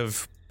sort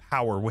of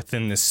power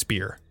within this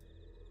spear.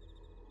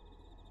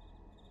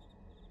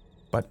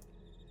 But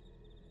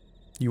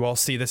you all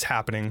see this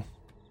happening.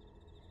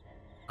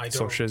 I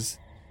don't. Sorshiz,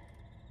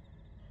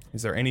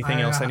 is there anything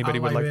else anybody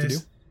would like to do?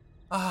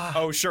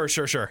 Oh, sure.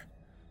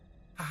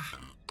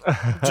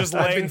 Just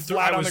laying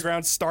flat on the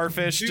ground,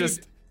 starfish, Dude,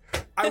 just...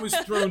 I was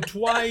thrown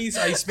twice.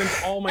 I spent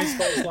all my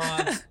spell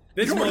slots.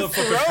 This You were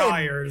motherfucker thrown.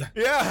 tired.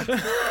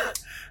 Yeah.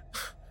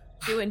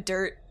 Doing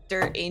dirt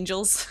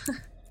angels.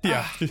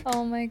 Yeah.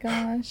 Oh my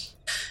gosh.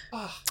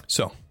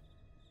 So,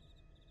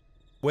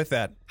 with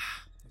that,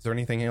 is there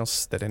anything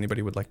else that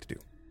anybody would like to do?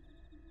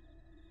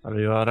 Are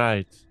you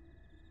alright?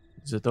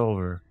 Is it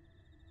over?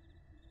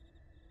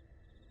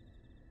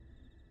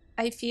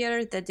 I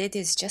fear that it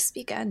is just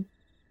begun.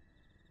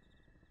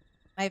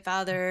 My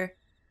father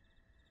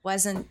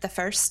wasn't the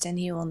first, and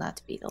he will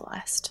not be the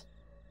last.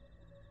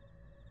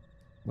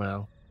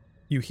 Well,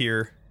 You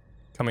hear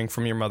coming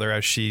from your mother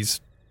as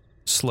she's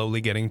slowly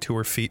getting to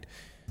her feet.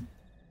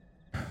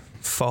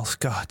 False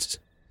gods,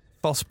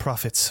 false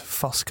prophets,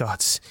 false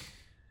gods.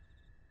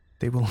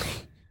 They will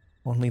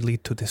only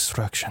lead to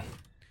destruction.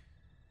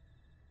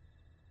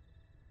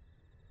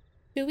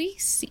 Do we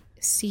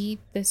see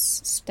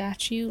this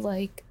statue?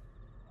 Like,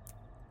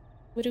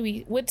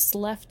 what's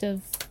left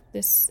of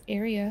this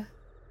area?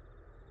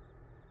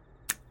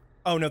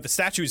 Oh no, the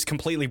statue is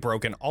completely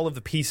broken. All of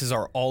the pieces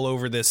are all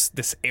over this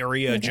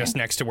area Okay. just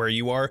next to where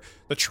you are.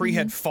 The tree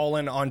had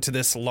fallen onto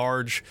this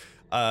large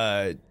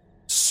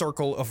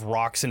circle of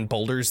rocks and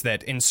boulders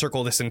that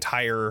encircle this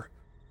entire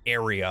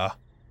area.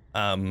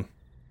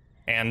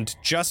 And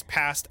just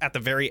past, at the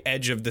very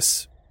edge of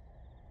this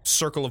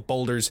circle of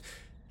boulders,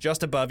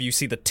 just above, you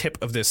see the tip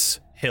of this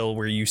hill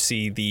where you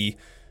see the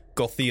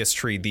Golthias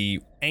tree,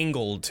 the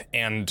angled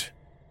and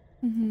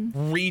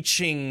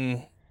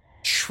reaching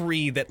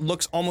tree that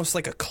looks almost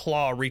like a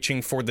claw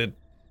reaching for the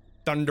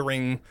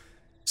thundering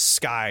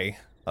sky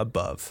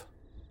above.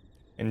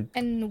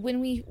 And when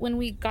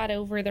we got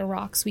over the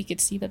rocks, we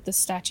could see that the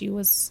statue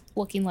was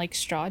looking like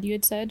Strahd, you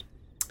had said?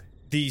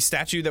 The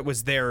statue that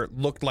was there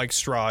looked like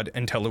Strahd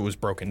until it was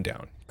broken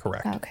down.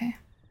 Correct. Okay.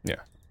 Yeah.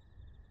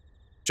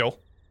 Joel?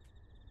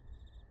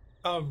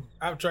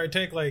 After I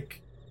take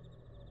like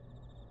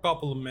a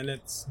couple of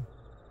minutes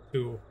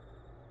to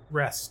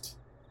rest,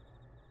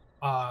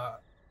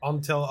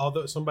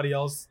 until somebody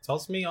else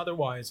tells me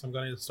otherwise, I'm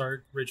going to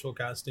start ritual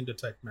casting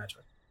detect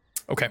magic.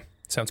 Okay,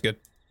 sounds good.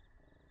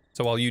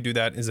 So while you do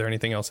that, is there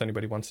anything else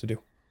anybody wants to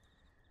do?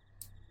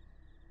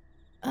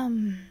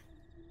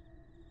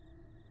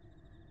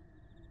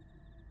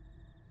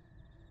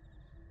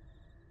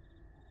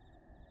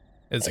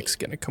 Isaac's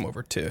gonna come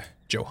over to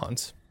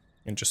Johans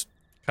and just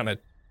kind of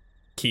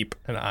keep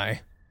an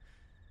eye.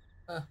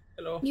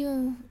 Hello.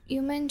 You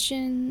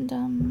mentioned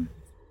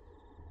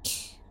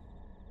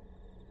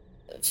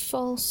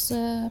false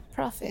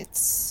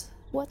prophets.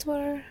 What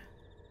were?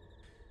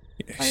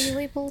 Are you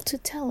able to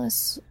tell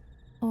us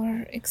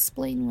or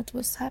explain what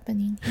was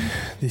happening here?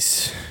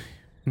 This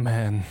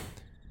man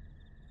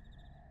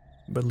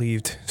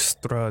believed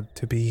Strahd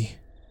to be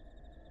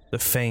the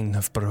Fane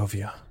of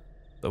Barovia,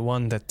 the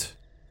one that...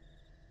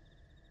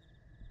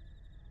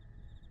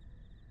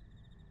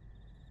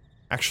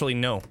 Actually,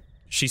 no.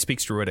 She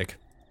speaks Druidic,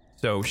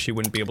 so she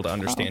wouldn't be able to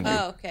understand you.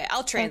 Oh, okay.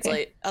 I'll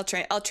translate.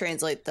 Okay. I'll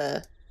translate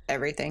the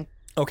everything.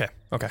 Okay.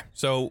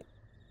 So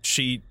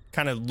she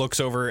kind of looks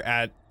over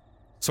at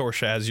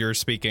Sorsha as you're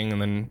speaking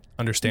and then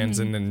understands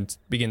and then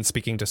begins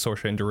speaking to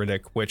Sorsha in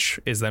Druidic, which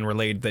is then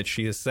relayed that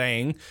she is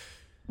saying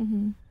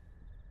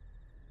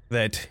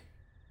that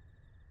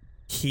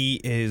he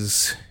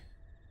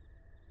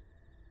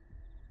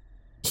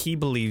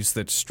believes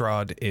that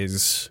Strahd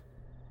is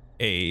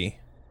a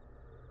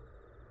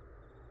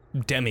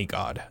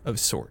demigod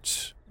of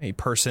sorts, a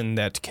person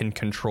that can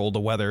control the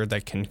weather,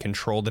 that can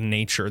control the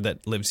nature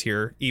that lives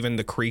here, even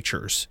the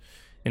creatures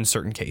in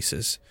certain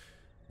cases.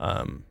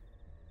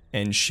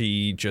 And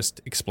she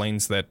just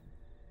explains that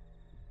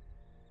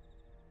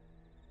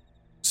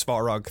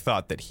Svarog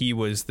thought that he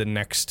was the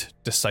next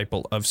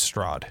disciple of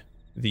Strahd,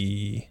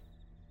 the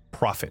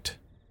prophet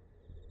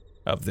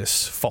of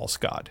this false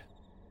god.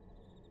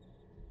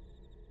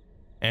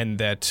 And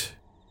that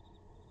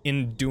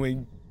in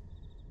doing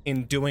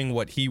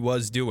what he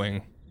was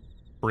doing,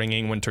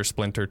 bringing Winter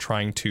Splinter,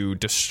 trying to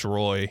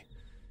destroy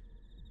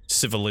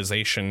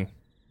civilization,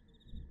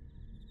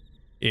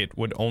 it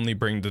would only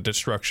bring the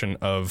destruction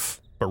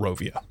of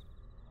Barovia.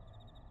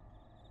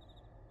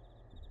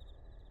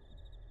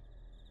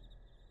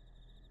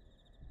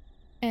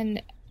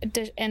 And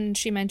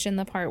she mentioned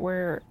the part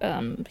where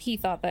he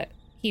thought that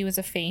he was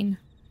a Fane.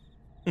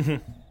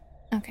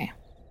 Okay.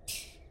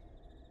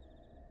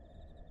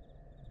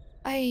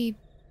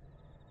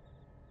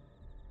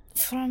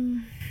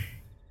 From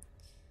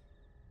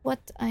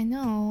what I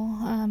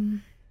know,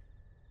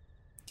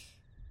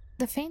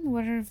 the Fane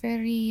were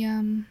very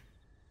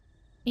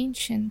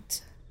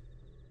ancient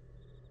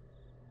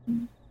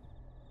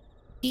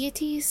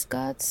deities,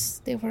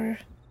 gods. They were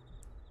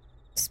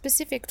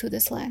specific to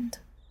this land,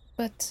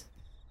 but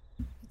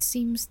it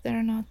seems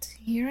they're not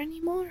here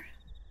anymore.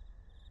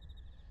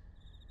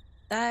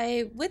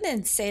 I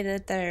wouldn't say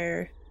that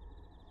they're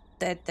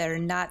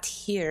not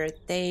here.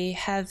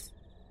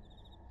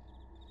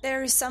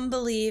 There is some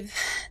believe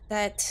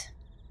that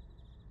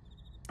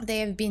they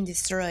have been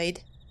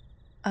destroyed.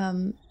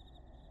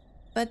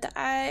 But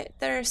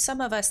there are some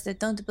of us that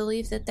don't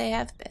believe that they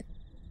have been.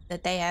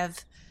 That they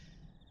have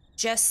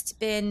just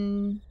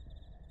been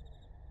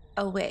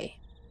away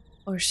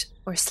or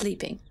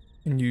sleeping.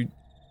 And you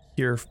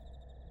hear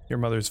your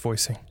mother's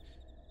voicing.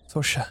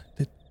 Sorsha,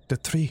 the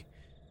tree.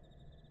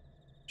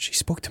 She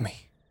spoke to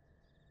me.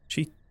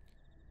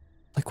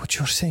 Like what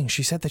you're saying,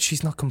 she said that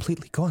she's not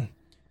completely gone.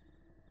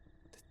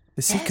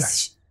 The Seeker.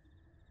 Yes,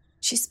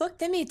 she spoke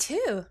to me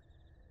too.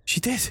 She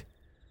did?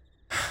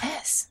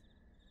 Yes.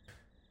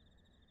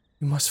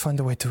 We must find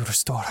a way to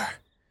restore her.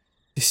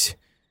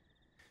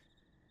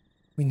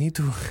 We need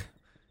to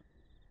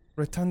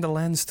return the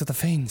lands to the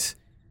Fanes.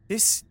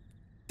 This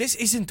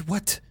isn't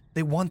what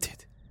they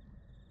wanted.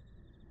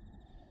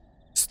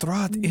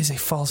 Strahd is a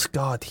false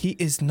god. He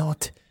is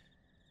not.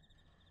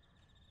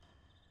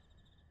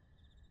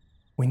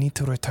 We need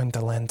to return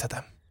the land to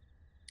them.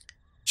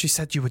 She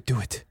said you would do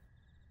it.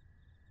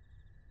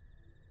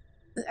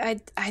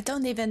 I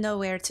don't even know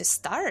where to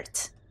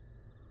start.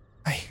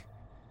 I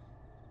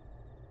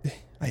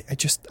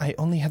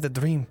only had a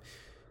dream.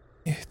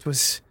 It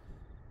was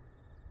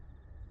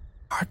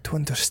hard to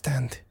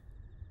understand,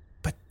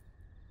 but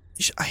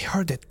I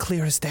heard it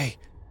clear as day.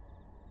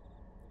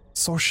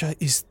 Sorsha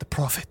is the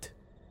prophet.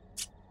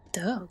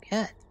 Oh,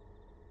 good.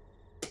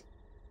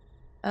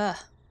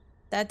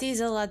 That is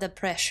a lot of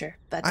pressure,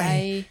 but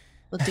I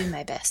will do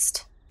my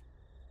best.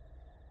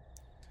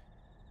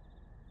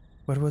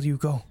 Where will you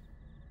go?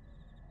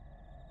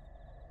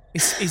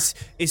 Is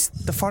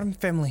the farm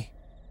family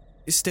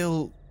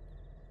still?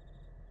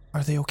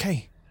 Are they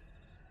okay?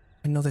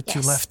 I know that you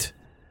Yes. left.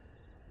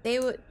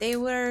 They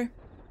were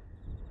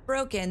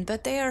broken,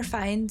 but they are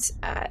fine.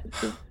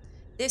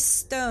 This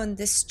stone,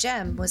 this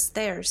gem was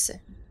theirs.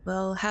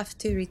 We'll have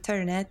to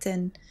return it,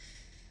 and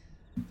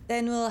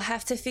then we'll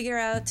have to figure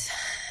out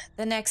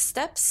the next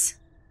steps.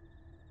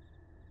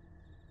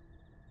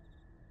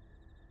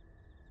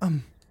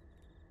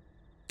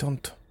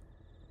 Don't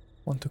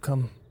want to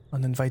come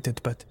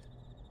uninvited, but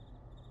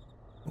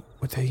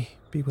would they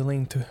be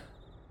willing to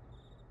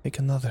take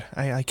another?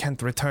 I can't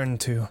return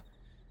to.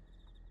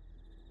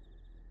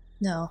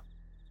 No,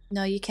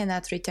 you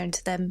cannot return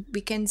to them. We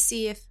could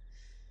see if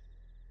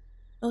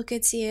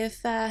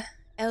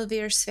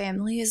Elvir's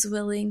family is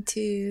willing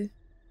to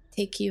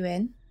take you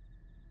in,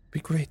 Be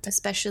great.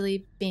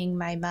 especially being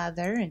my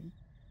mother. And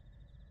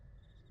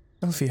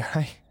Elvir,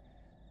 I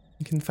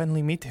can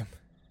finally meet him.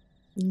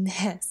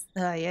 yes,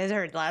 you've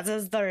heard lots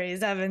of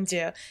stories, haven't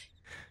you?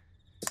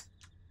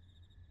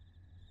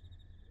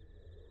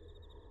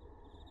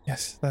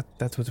 Yes,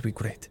 that would be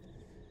great.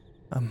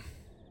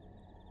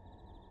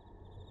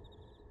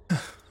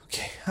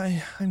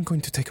 Okay, I'm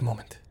going to take a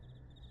moment.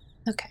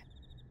 Okay.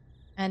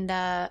 And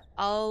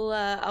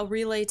I'll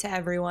relay to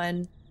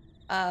everyone,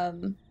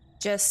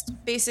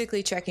 just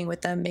basically checking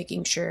with them,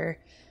 making sure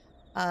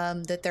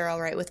that they're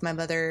all right with my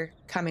mother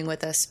coming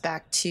with us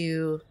back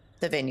to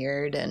the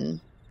vineyard and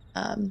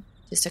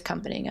just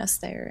accompanying us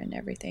there and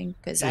everything,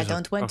 because I Yes,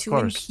 don't want of to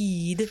course.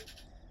 impede.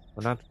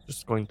 We're not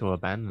just going to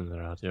abandon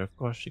her out here. Of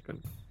course she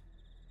can.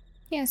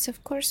 Yes,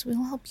 of course,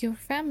 we'll help your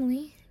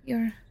family.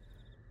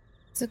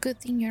 It's a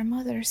good thing your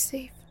mother is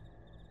safe.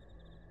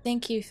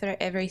 Thank you for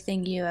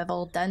everything you have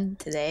all done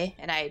today.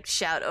 And I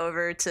shout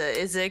over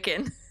to Isaac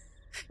and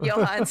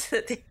Johan so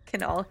that they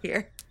can all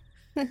hear.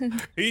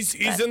 He's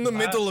in the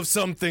middle of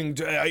something.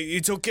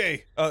 It's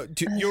okay.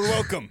 You're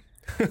welcome.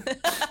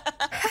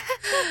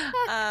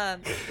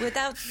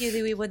 Without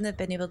you, we wouldn't have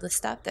been able to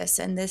stop this,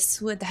 and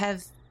this would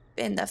have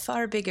been a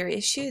far bigger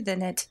issue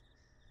than it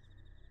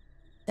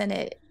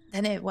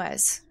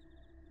was.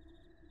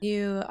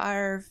 You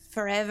are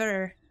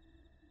forever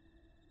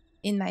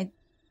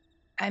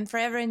I'm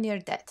forever in your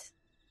debt.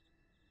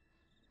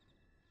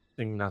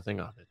 Think nothing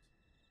of it.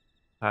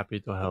 Happy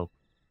to help.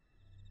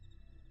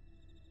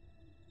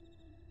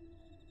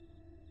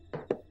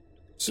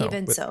 So,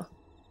 Even so.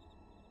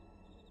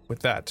 With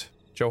that,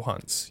 Joe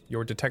Hunts,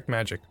 your detect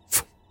magic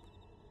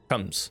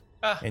comes,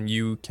 and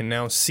you can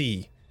now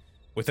see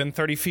within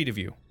 30 feet of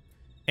you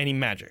any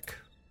magic.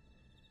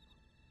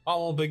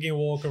 I'll begin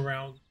walk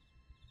around.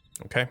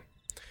 Okay.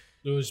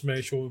 Just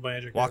make sure we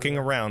magic. Walking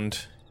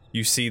around,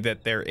 you see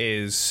that there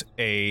is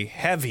a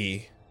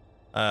heavy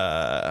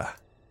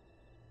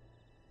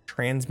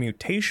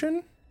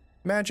transmutation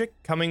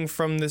magic coming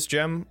from this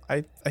gem.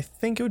 I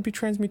think it would be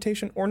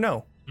transmutation, or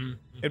no.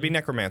 It'd be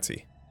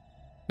necromancy.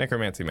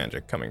 Necromancy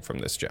magic coming from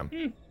this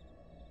gem.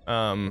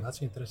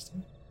 That's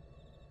interesting.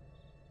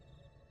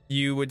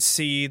 You would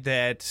see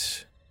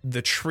that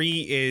the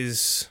tree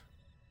is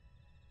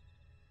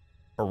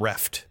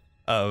bereft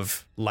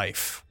of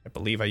life. I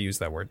believe I used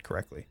that word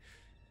correctly.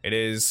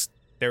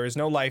 There is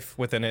no life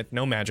within it,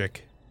 no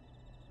magic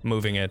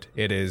moving it.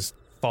 It is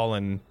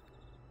fallen.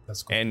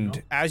 That's cool.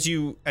 And as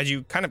you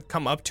kind of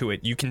come up to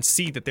it, you can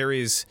see that there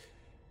is,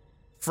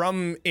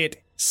 from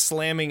it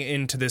slamming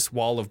into this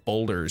wall of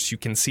boulders, you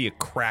can see a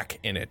crack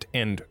in it,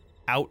 and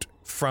out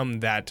from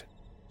that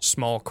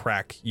small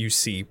crack you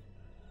see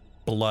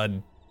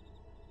blood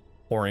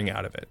pouring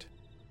out of it.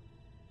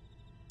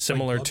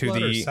 Similar Like to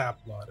blood or the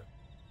sap blood.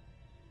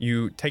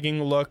 you taking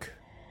a look,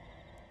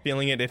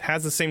 feeling it. It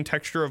has the same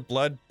texture of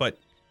blood, but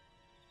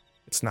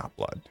it's not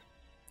blood.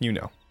 You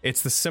know,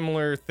 it's the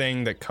similar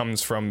thing that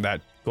comes from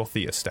that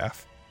Golthia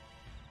staff.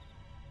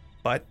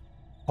 But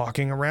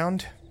walking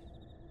around,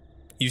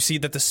 you see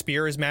that the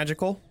spear is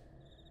magical.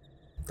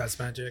 That's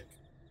magic.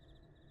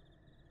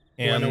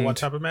 And Do I know what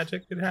type of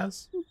magic it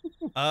has?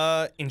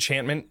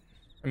 enchantment.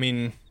 I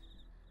mean,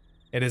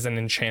 it is an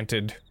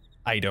enchanted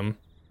item.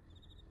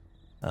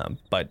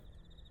 But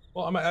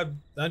Well,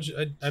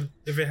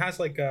 if it has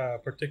like a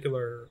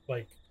particular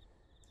like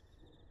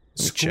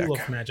me school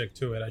check. of magic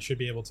to it, I should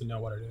be able to know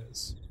what it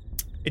is.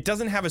 it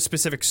doesn't have a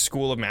specific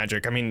school of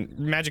magic. I mean,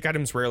 magic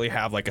items rarely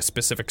have like a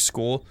specific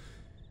school.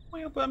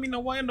 Well, but I mean, a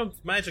wand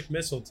of magic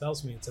missile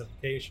tells me it's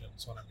evocation.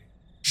 That's what I mean.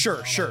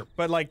 Sure.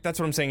 But like that's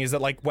what I'm saying is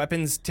that like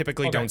weapons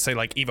typically Okay. don't say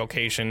like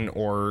evocation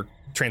or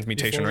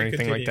transmutation Before or we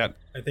anything like continue,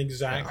 that.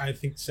 I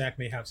think Zach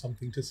may have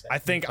something to say. I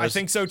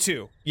think so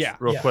too. Yeah.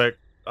 Real Yeah. quick,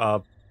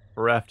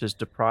 bereft is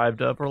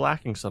deprived of or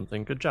lacking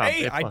something. Good job.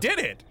 Hey, A+. I did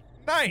it.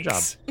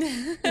 Nice.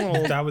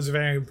 That was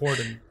very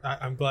important.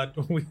 I'm glad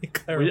we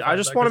clarified. I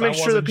just that, want to 'cause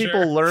make sure that wasn't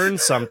people sure. learn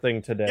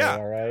something today. Yeah.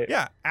 All right.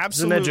 Yeah,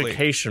 It's an absolutely.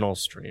 educational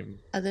stream.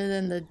 Other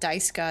than the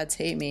dice gods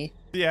hate me.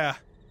 Yeah,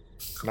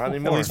 Not at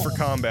anymore. least for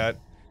combat.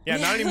 Yeah,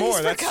 not at anymore.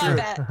 least That's for true.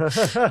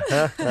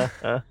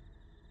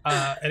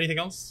 combat. Anything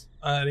else?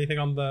 Anything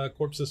on the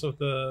corpses of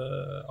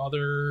the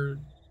other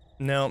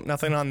No,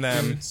 nothing on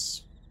them.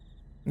 dudes?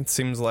 It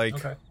seems like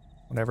Okay.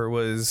 whatever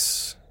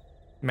was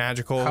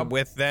magical How-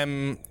 with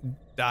them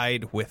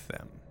died with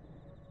them.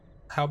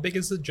 How big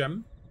is the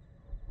gem?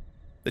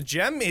 The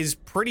gem is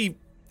pretty.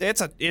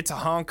 It's a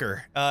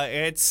honker.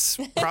 It's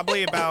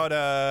probably about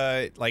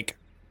like.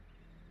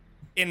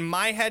 In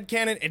my head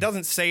canon, it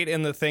doesn't say it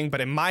in the thing,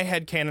 but in my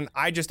head canon,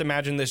 I just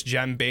imagine this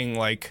gem being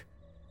like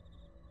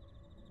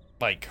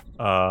the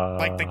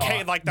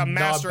like the Not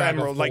Master bag of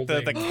Emerald, like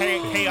the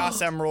holding.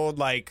 Chaos Emerald,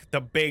 like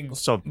the big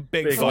So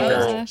big big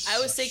fucker. old- I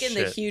was thinking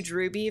the Shit. huge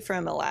ruby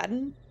from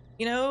Aladdin.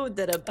 You know,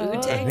 that Abu Oh.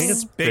 I takes. think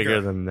it's Bigger.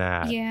 bigger than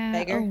that. Yeah.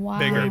 Bigger? Oh, wow.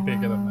 Bigger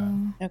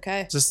than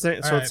Okay. Just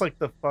think, so Alright. it's like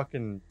the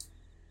fucking.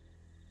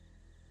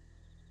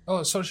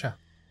 Oh, Sosha.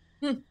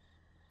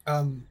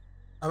 I'm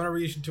gonna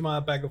reach into my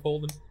bag of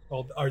holding.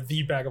 Well, or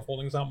the bag of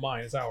holding. It's not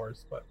mine. It's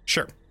ours. But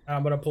Sure.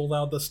 I'm gonna pull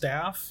out the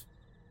staff,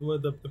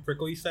 with the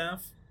prickly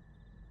staff.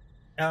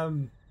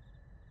 I'm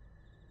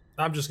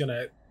just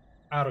gonna,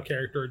 out of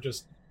character,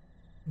 just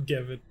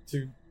give it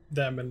to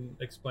them and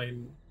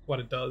explain what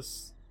it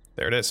does.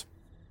 There it is.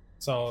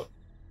 So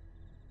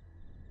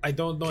I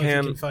don't know if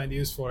you can find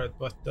use for it,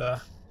 but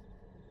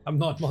I'm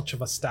not much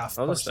of a staff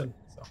I'll person.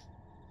 So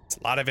It's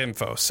a lot of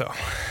info. So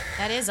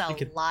That is a You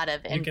can- lot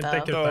of you can info.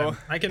 take your So, time.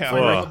 I can yeah,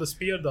 find out well- what the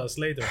spear does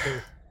later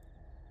too.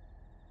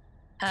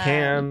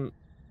 Can.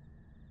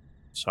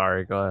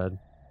 Sorry, go ahead.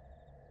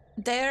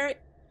 There,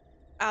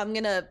 I'm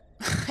gonna.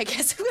 I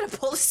guess I'm gonna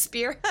pull a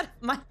spear out of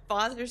my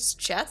father's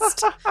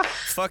chest.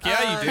 fuck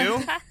yeah, you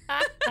do.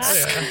 Oh,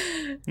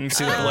 yeah. You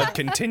see the blood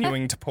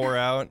continuing to pour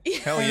out.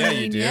 Hell yeah,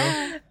 you do.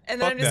 Yeah. And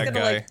then Fuck I'm just that gonna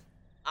guy. like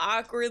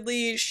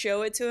awkwardly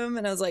show it to him,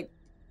 and I was like,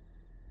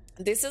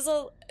 this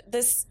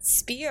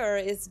spear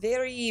is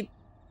very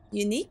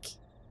unique,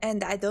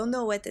 and I don't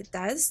know what it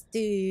does. Do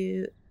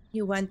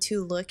you want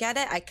to look at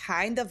it? I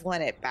kind of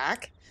want it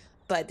back,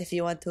 but if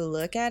you want to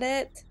look at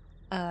it,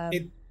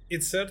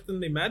 It's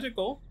certainly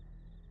magical.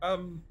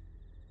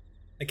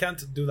 I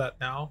can't do that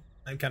now.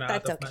 I'm kind of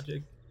out That's of okay.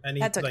 magic. I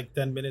need That's okay. like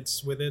 10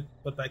 minutes with it,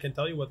 but I can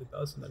tell you what it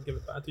does and then give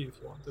it back to you if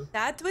you want to.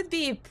 that would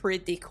be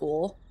pretty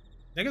cool.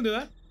 I can do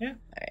that. Yeah.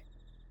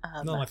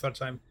 No, All my first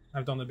time.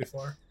 I've done it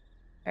before.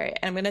 right,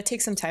 I'm gonna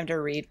take some time to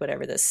read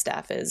whatever this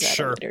staff is at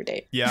Sure. a later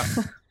date. Yeah,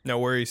 no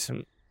worries.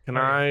 Can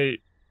I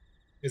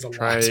It's a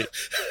Try-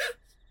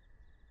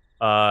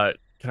 lot.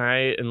 can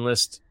I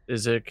enlist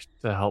Izek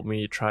to help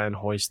me try and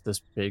hoist this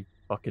big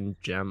fucking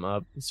gem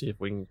up and see if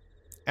we can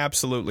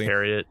Absolutely.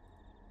 carry it?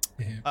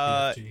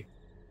 PFG.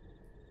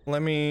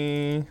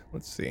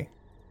 Let's see.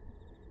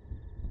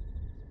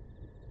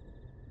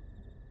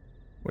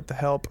 With the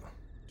help,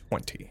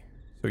 20.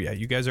 So yeah,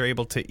 you guys are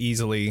able to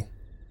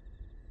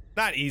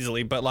not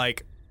easily, but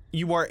like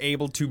you are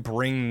able to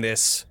bring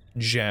this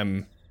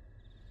gem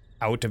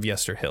out of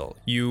Yester Hill.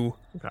 You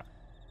Okay.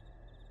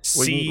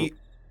 see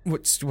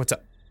what's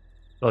up.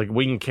 Like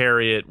we can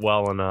carry it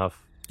well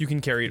enough. You can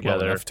carry it well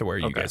Together. enough to where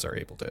you Okay. guys are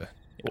able to.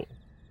 Cool.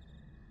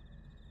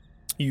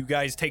 You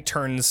guys take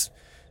turns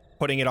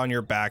putting it on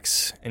your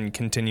backs and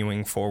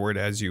continuing forward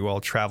as you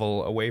all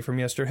travel away from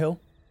Yester Hill.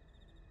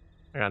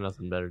 I got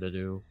nothing better to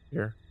do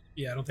here.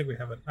 Yeah, I don't think we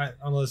have it.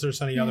 Unless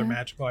there's any other Yeah.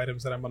 magical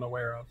items that I'm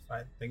unaware of,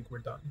 I think we're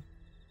done.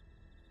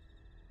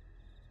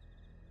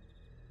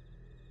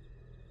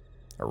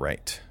 All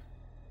right.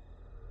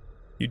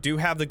 You do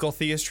have the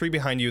Gulthias tree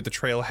behind you. The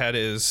trailhead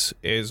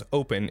is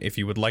open if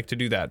you would like to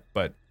do that,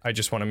 but I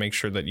just want to make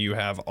sure that you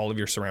have all of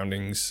your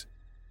surroundings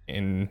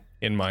in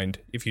mind.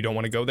 If you don't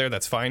want to go there,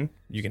 that's fine.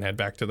 You can head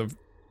back to the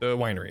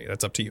winery.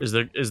 That's up to you. Is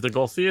the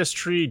Gulthias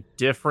tree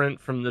different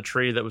from the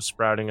tree that was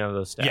sprouting out of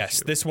the statue?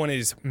 Yes, this one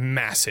is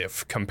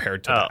massive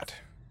compared to Oh.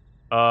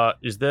 that.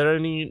 Is there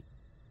any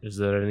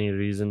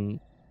reason?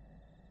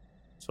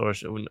 So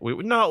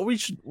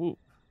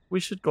we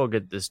should go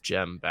get this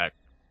gem back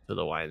to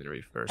the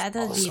winery first. That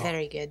would be Also-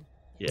 very good.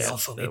 Yeah.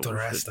 also that need to we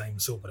rest. should- I'm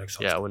super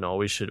exhausted. Yeah, well, no,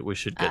 we should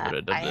get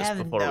rid of I this have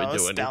before no we do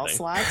spell anything.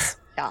 slots.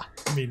 Yeah.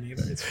 Me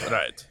neither. It's fine.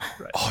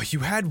 Right. Oh,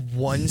 you had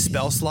one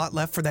spell slot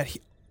left for that.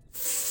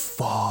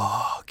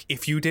 Fuck.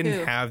 If you didn't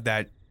Who? have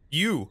that,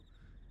 you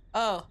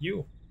Oh,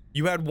 You.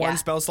 had one Yeah.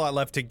 spell slot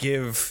left to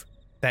give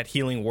that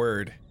healing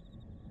word.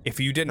 If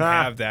you didn't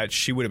Ah. have that,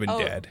 she would have been Oh.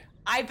 dead.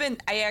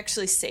 I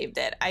actually saved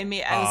it. I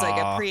was like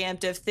a Aw.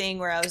 preemptive thing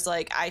where I was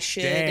like, I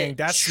should Dang,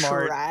 that's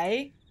smart.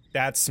 try.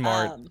 That's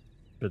smart.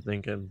 Good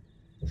thinking.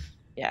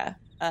 Yeah.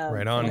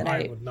 Right on. and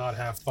I would not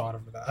have thought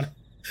of that.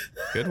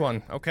 Good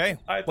one. Okay.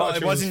 I thought Well, it she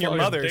was wasn't your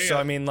fucking mother, so dead.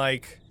 I mean,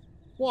 like,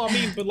 Well, I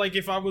mean, but like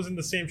if I was in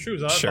the same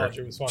shoes, I Sure, thought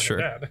she was fucking sure.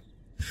 dead.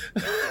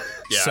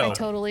 Yeah. So- I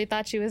totally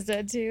thought she was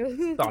dead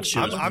too. Thought she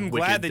was I'm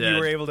wicked glad that dead. you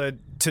were able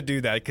to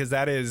do that because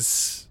that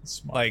is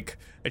Smart. like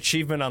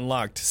achievement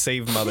unlocked.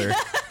 Save mother.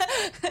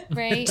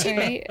 Right.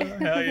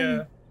 Hell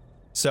yeah.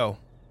 So,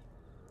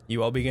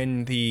 you all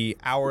begin the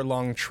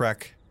hour-long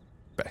trek.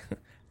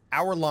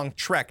 Hour-long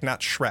trek,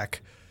 not Shrek.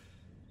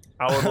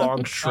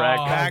 Hour-long Shrek.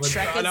 But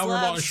Shrek is an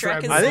hour-long love,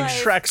 Shrek is I think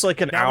life. Shrek's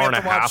like an Now we hour and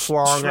a have to watch half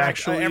long, Shrek.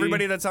 actually.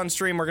 Everybody that's on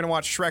stream, we're going to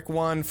watch Shrek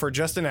 1 for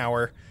just an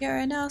hour. You're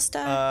an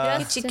all-star.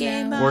 Get your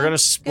game on. We're gonna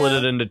split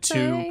it into two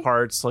play.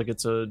 parts, like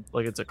it's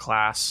a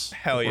class.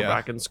 Hell like yeah. We're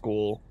back in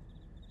school.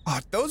 Oh,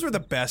 those were the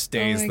best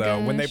days, my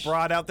though, when they gosh.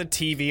 brought out the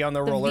TV on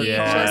the The roller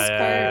VHS coaster.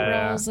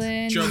 part rolls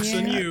in. Jokes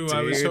on yeah. you.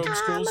 I was dude.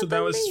 homeschooled, so that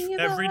was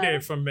every day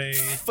for me.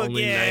 Fuck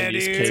Only yeah, 90s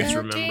dude. kids Okay.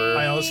 remember.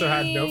 I also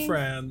had no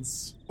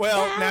friends.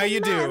 Well, now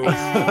you do.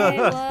 Okay,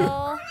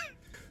 well,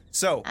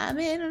 So, I'm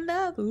in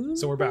love. Ooh.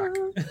 So we're back.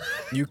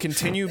 you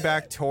continue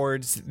back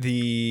towards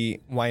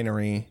the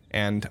winery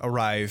and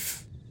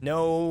arrive.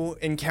 No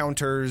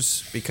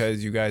encounters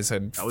because you guys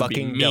had That would be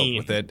fucking dealt mean.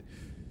 with it.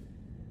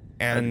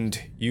 And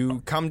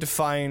you come to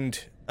find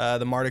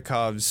the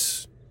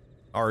Mardikovs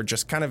are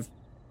just kind of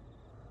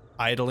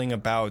idling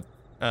about.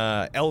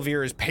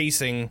 Elvir is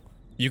pacing.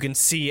 You can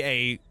see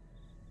a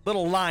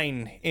little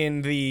line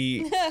in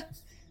the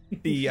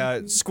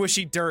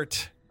squishy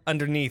dirt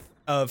underneath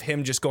of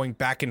him just going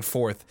back and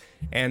forth.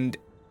 And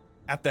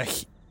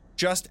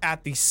just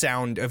at the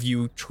sound of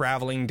you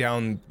traveling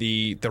down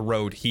the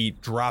road, he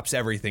drops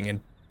everything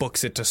and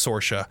books it to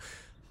Sorsha,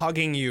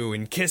 hugging you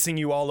and kissing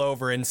you all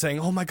over and saying,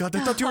 "Oh my god,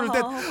 I thought you were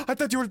dead. I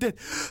thought you were dead."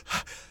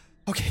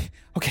 Okay.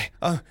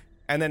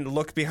 And then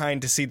look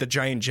behind to see the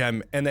giant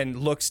gem, and then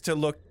look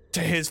to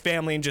his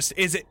family and just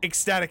is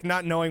ecstatic,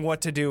 not knowing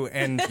what to do.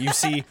 And you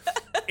see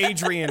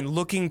Adrian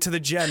looking to the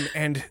gem,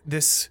 and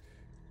this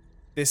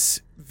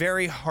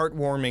very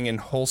heartwarming and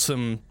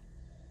wholesome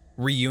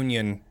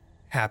reunion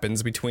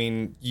happens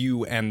between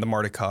you and the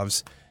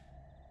Mardikovs.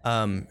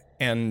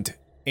 And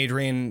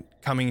Adrian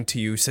coming to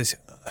you says,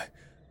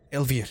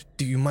 "Elvir,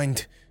 do you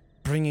mind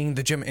bringing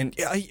the gem?" And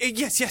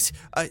yes.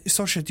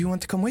 Sorsha, do you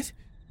want to come with?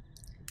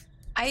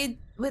 I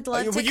would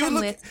love to Well, come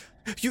with.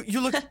 You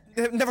look.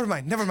 Never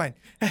mind.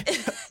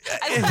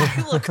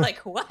 You look like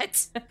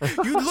what?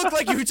 You look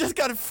like you just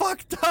got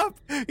fucked up.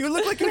 You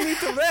look like you need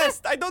to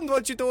rest. I don't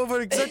want you to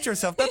overexert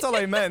yourself. That's all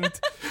I meant.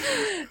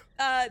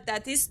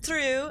 That is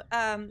true.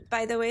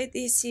 By the way,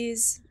 this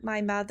is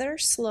my mother,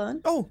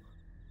 Sloan. Oh,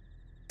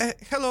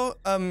 hello.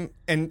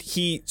 And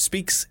he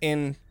speaks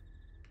in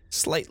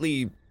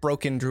slightly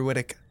broken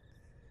Druidic.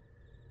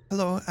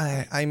 Hello,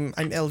 I'm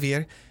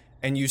Elvir,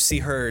 and you see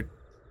her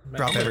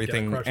drop Man,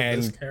 everything get a crush on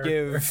this and character.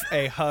 give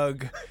a hug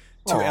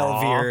to Aw.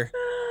 Elvir,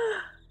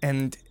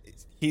 and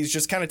he's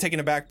just kind of taken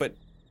aback, but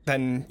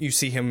then you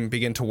see him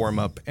begin to warm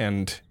up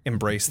and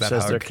embrace that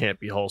Says hug. there can't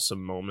be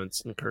wholesome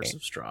moments in Curse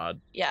of Strahd.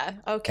 Yeah.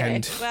 Okay.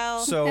 And well,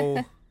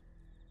 so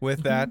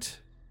with that,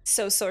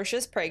 so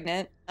Sorsha's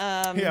pregnant.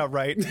 yeah,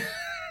 right.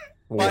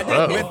 But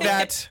Whoa. with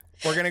that,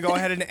 we're gonna go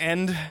ahead and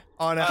end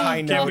on a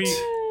high note.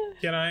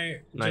 Can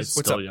I? Knight's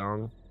what's still up?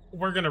 young.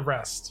 We're gonna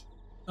rest.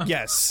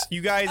 Yes,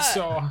 you guys.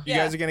 So You Yeah.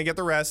 guys are gonna get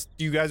the rest.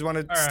 Do you guys want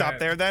to All stop right.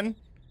 there then?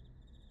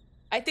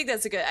 I think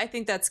that's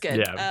good.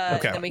 Yeah,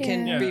 okay. Then we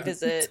can Yeah.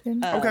 revisit.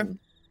 That's good. Okay.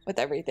 With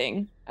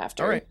everything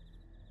after. All right.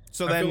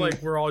 So I then feel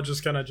like we're all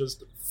just gonna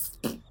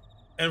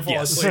and fall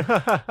Yes. asleep.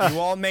 you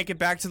all make it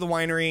back to the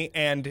winery,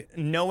 and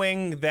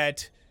knowing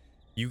that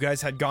you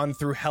guys had gone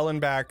through hell and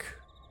back,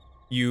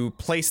 you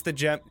place the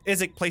gem.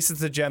 Isaac places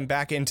the gem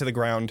back into the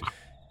ground.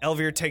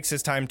 Elvir takes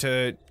his time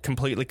to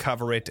completely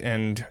cover it,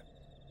 and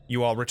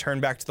you all return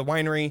back to the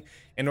winery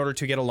in order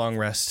to get a long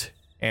rest.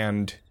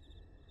 And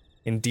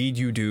indeed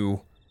you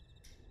do.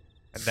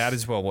 And that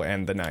is where we'll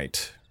end the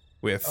night,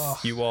 with Oh,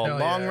 you all hell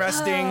long yeah.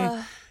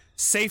 resting,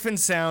 safe and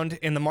sound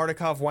in the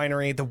Mardukov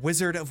Winery, the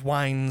Wizard of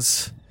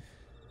Wines,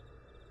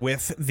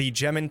 with the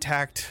gem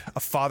intact, a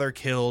father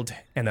killed,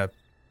 and a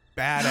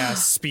badass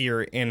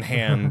spear in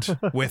hand,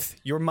 with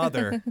your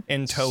mother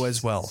in tow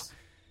as well.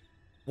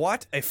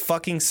 What a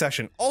fucking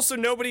session. Also,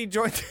 nobody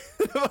joined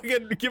the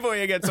fucking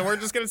giveaway again, so we're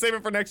just gonna save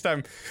it for next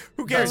time.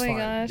 Who Oh cares? my fine.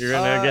 gosh. You're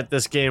gonna get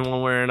this game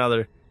one way or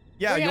another.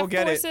 Yeah, We're you'll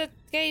gonna get force it.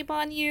 a game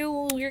on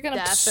you. You're gonna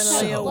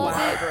Definitely a love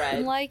wild it ride.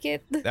 and like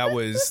it. That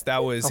was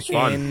That's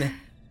fun.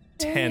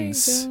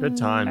 intense. Good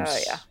times. Oh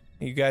yeah.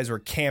 You guys were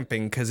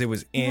camping because it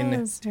was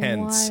intense.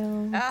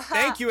 Uh-huh.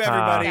 Thank you,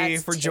 everybody,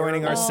 That's for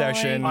joining our terrible.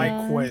 session. Oh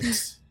my I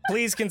quit.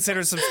 Please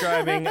consider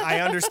subscribing. I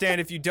understand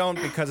if you don't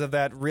because of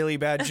that really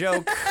bad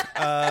joke.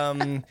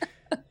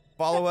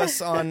 Follow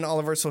us on all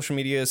of our social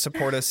media.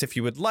 Support us if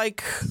you would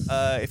like.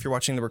 If you're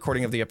watching the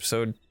recording of the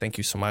episode, thank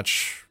you so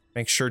much.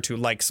 Make sure to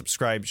like,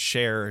 subscribe,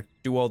 share,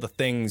 do all the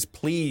things.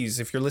 Please,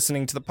 if you're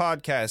listening to the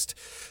podcast,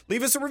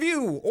 leave us a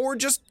review or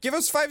just give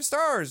us 5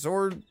 stars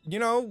or, you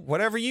know,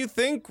 whatever you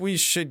think we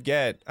should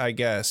get, I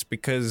guess,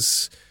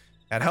 because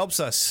that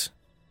helps us.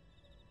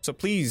 So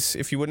please,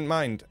 if you wouldn't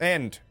mind.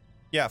 And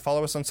yeah,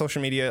 follow us on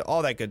social media,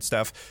 all that good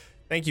stuff.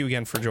 Thank you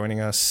again for joining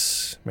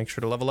us. Make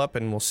sure to level up,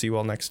 and we'll see you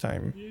all next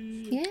time.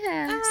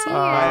 Yeah. See Bye,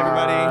 ya.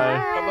 everybody.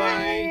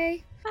 Bye-bye.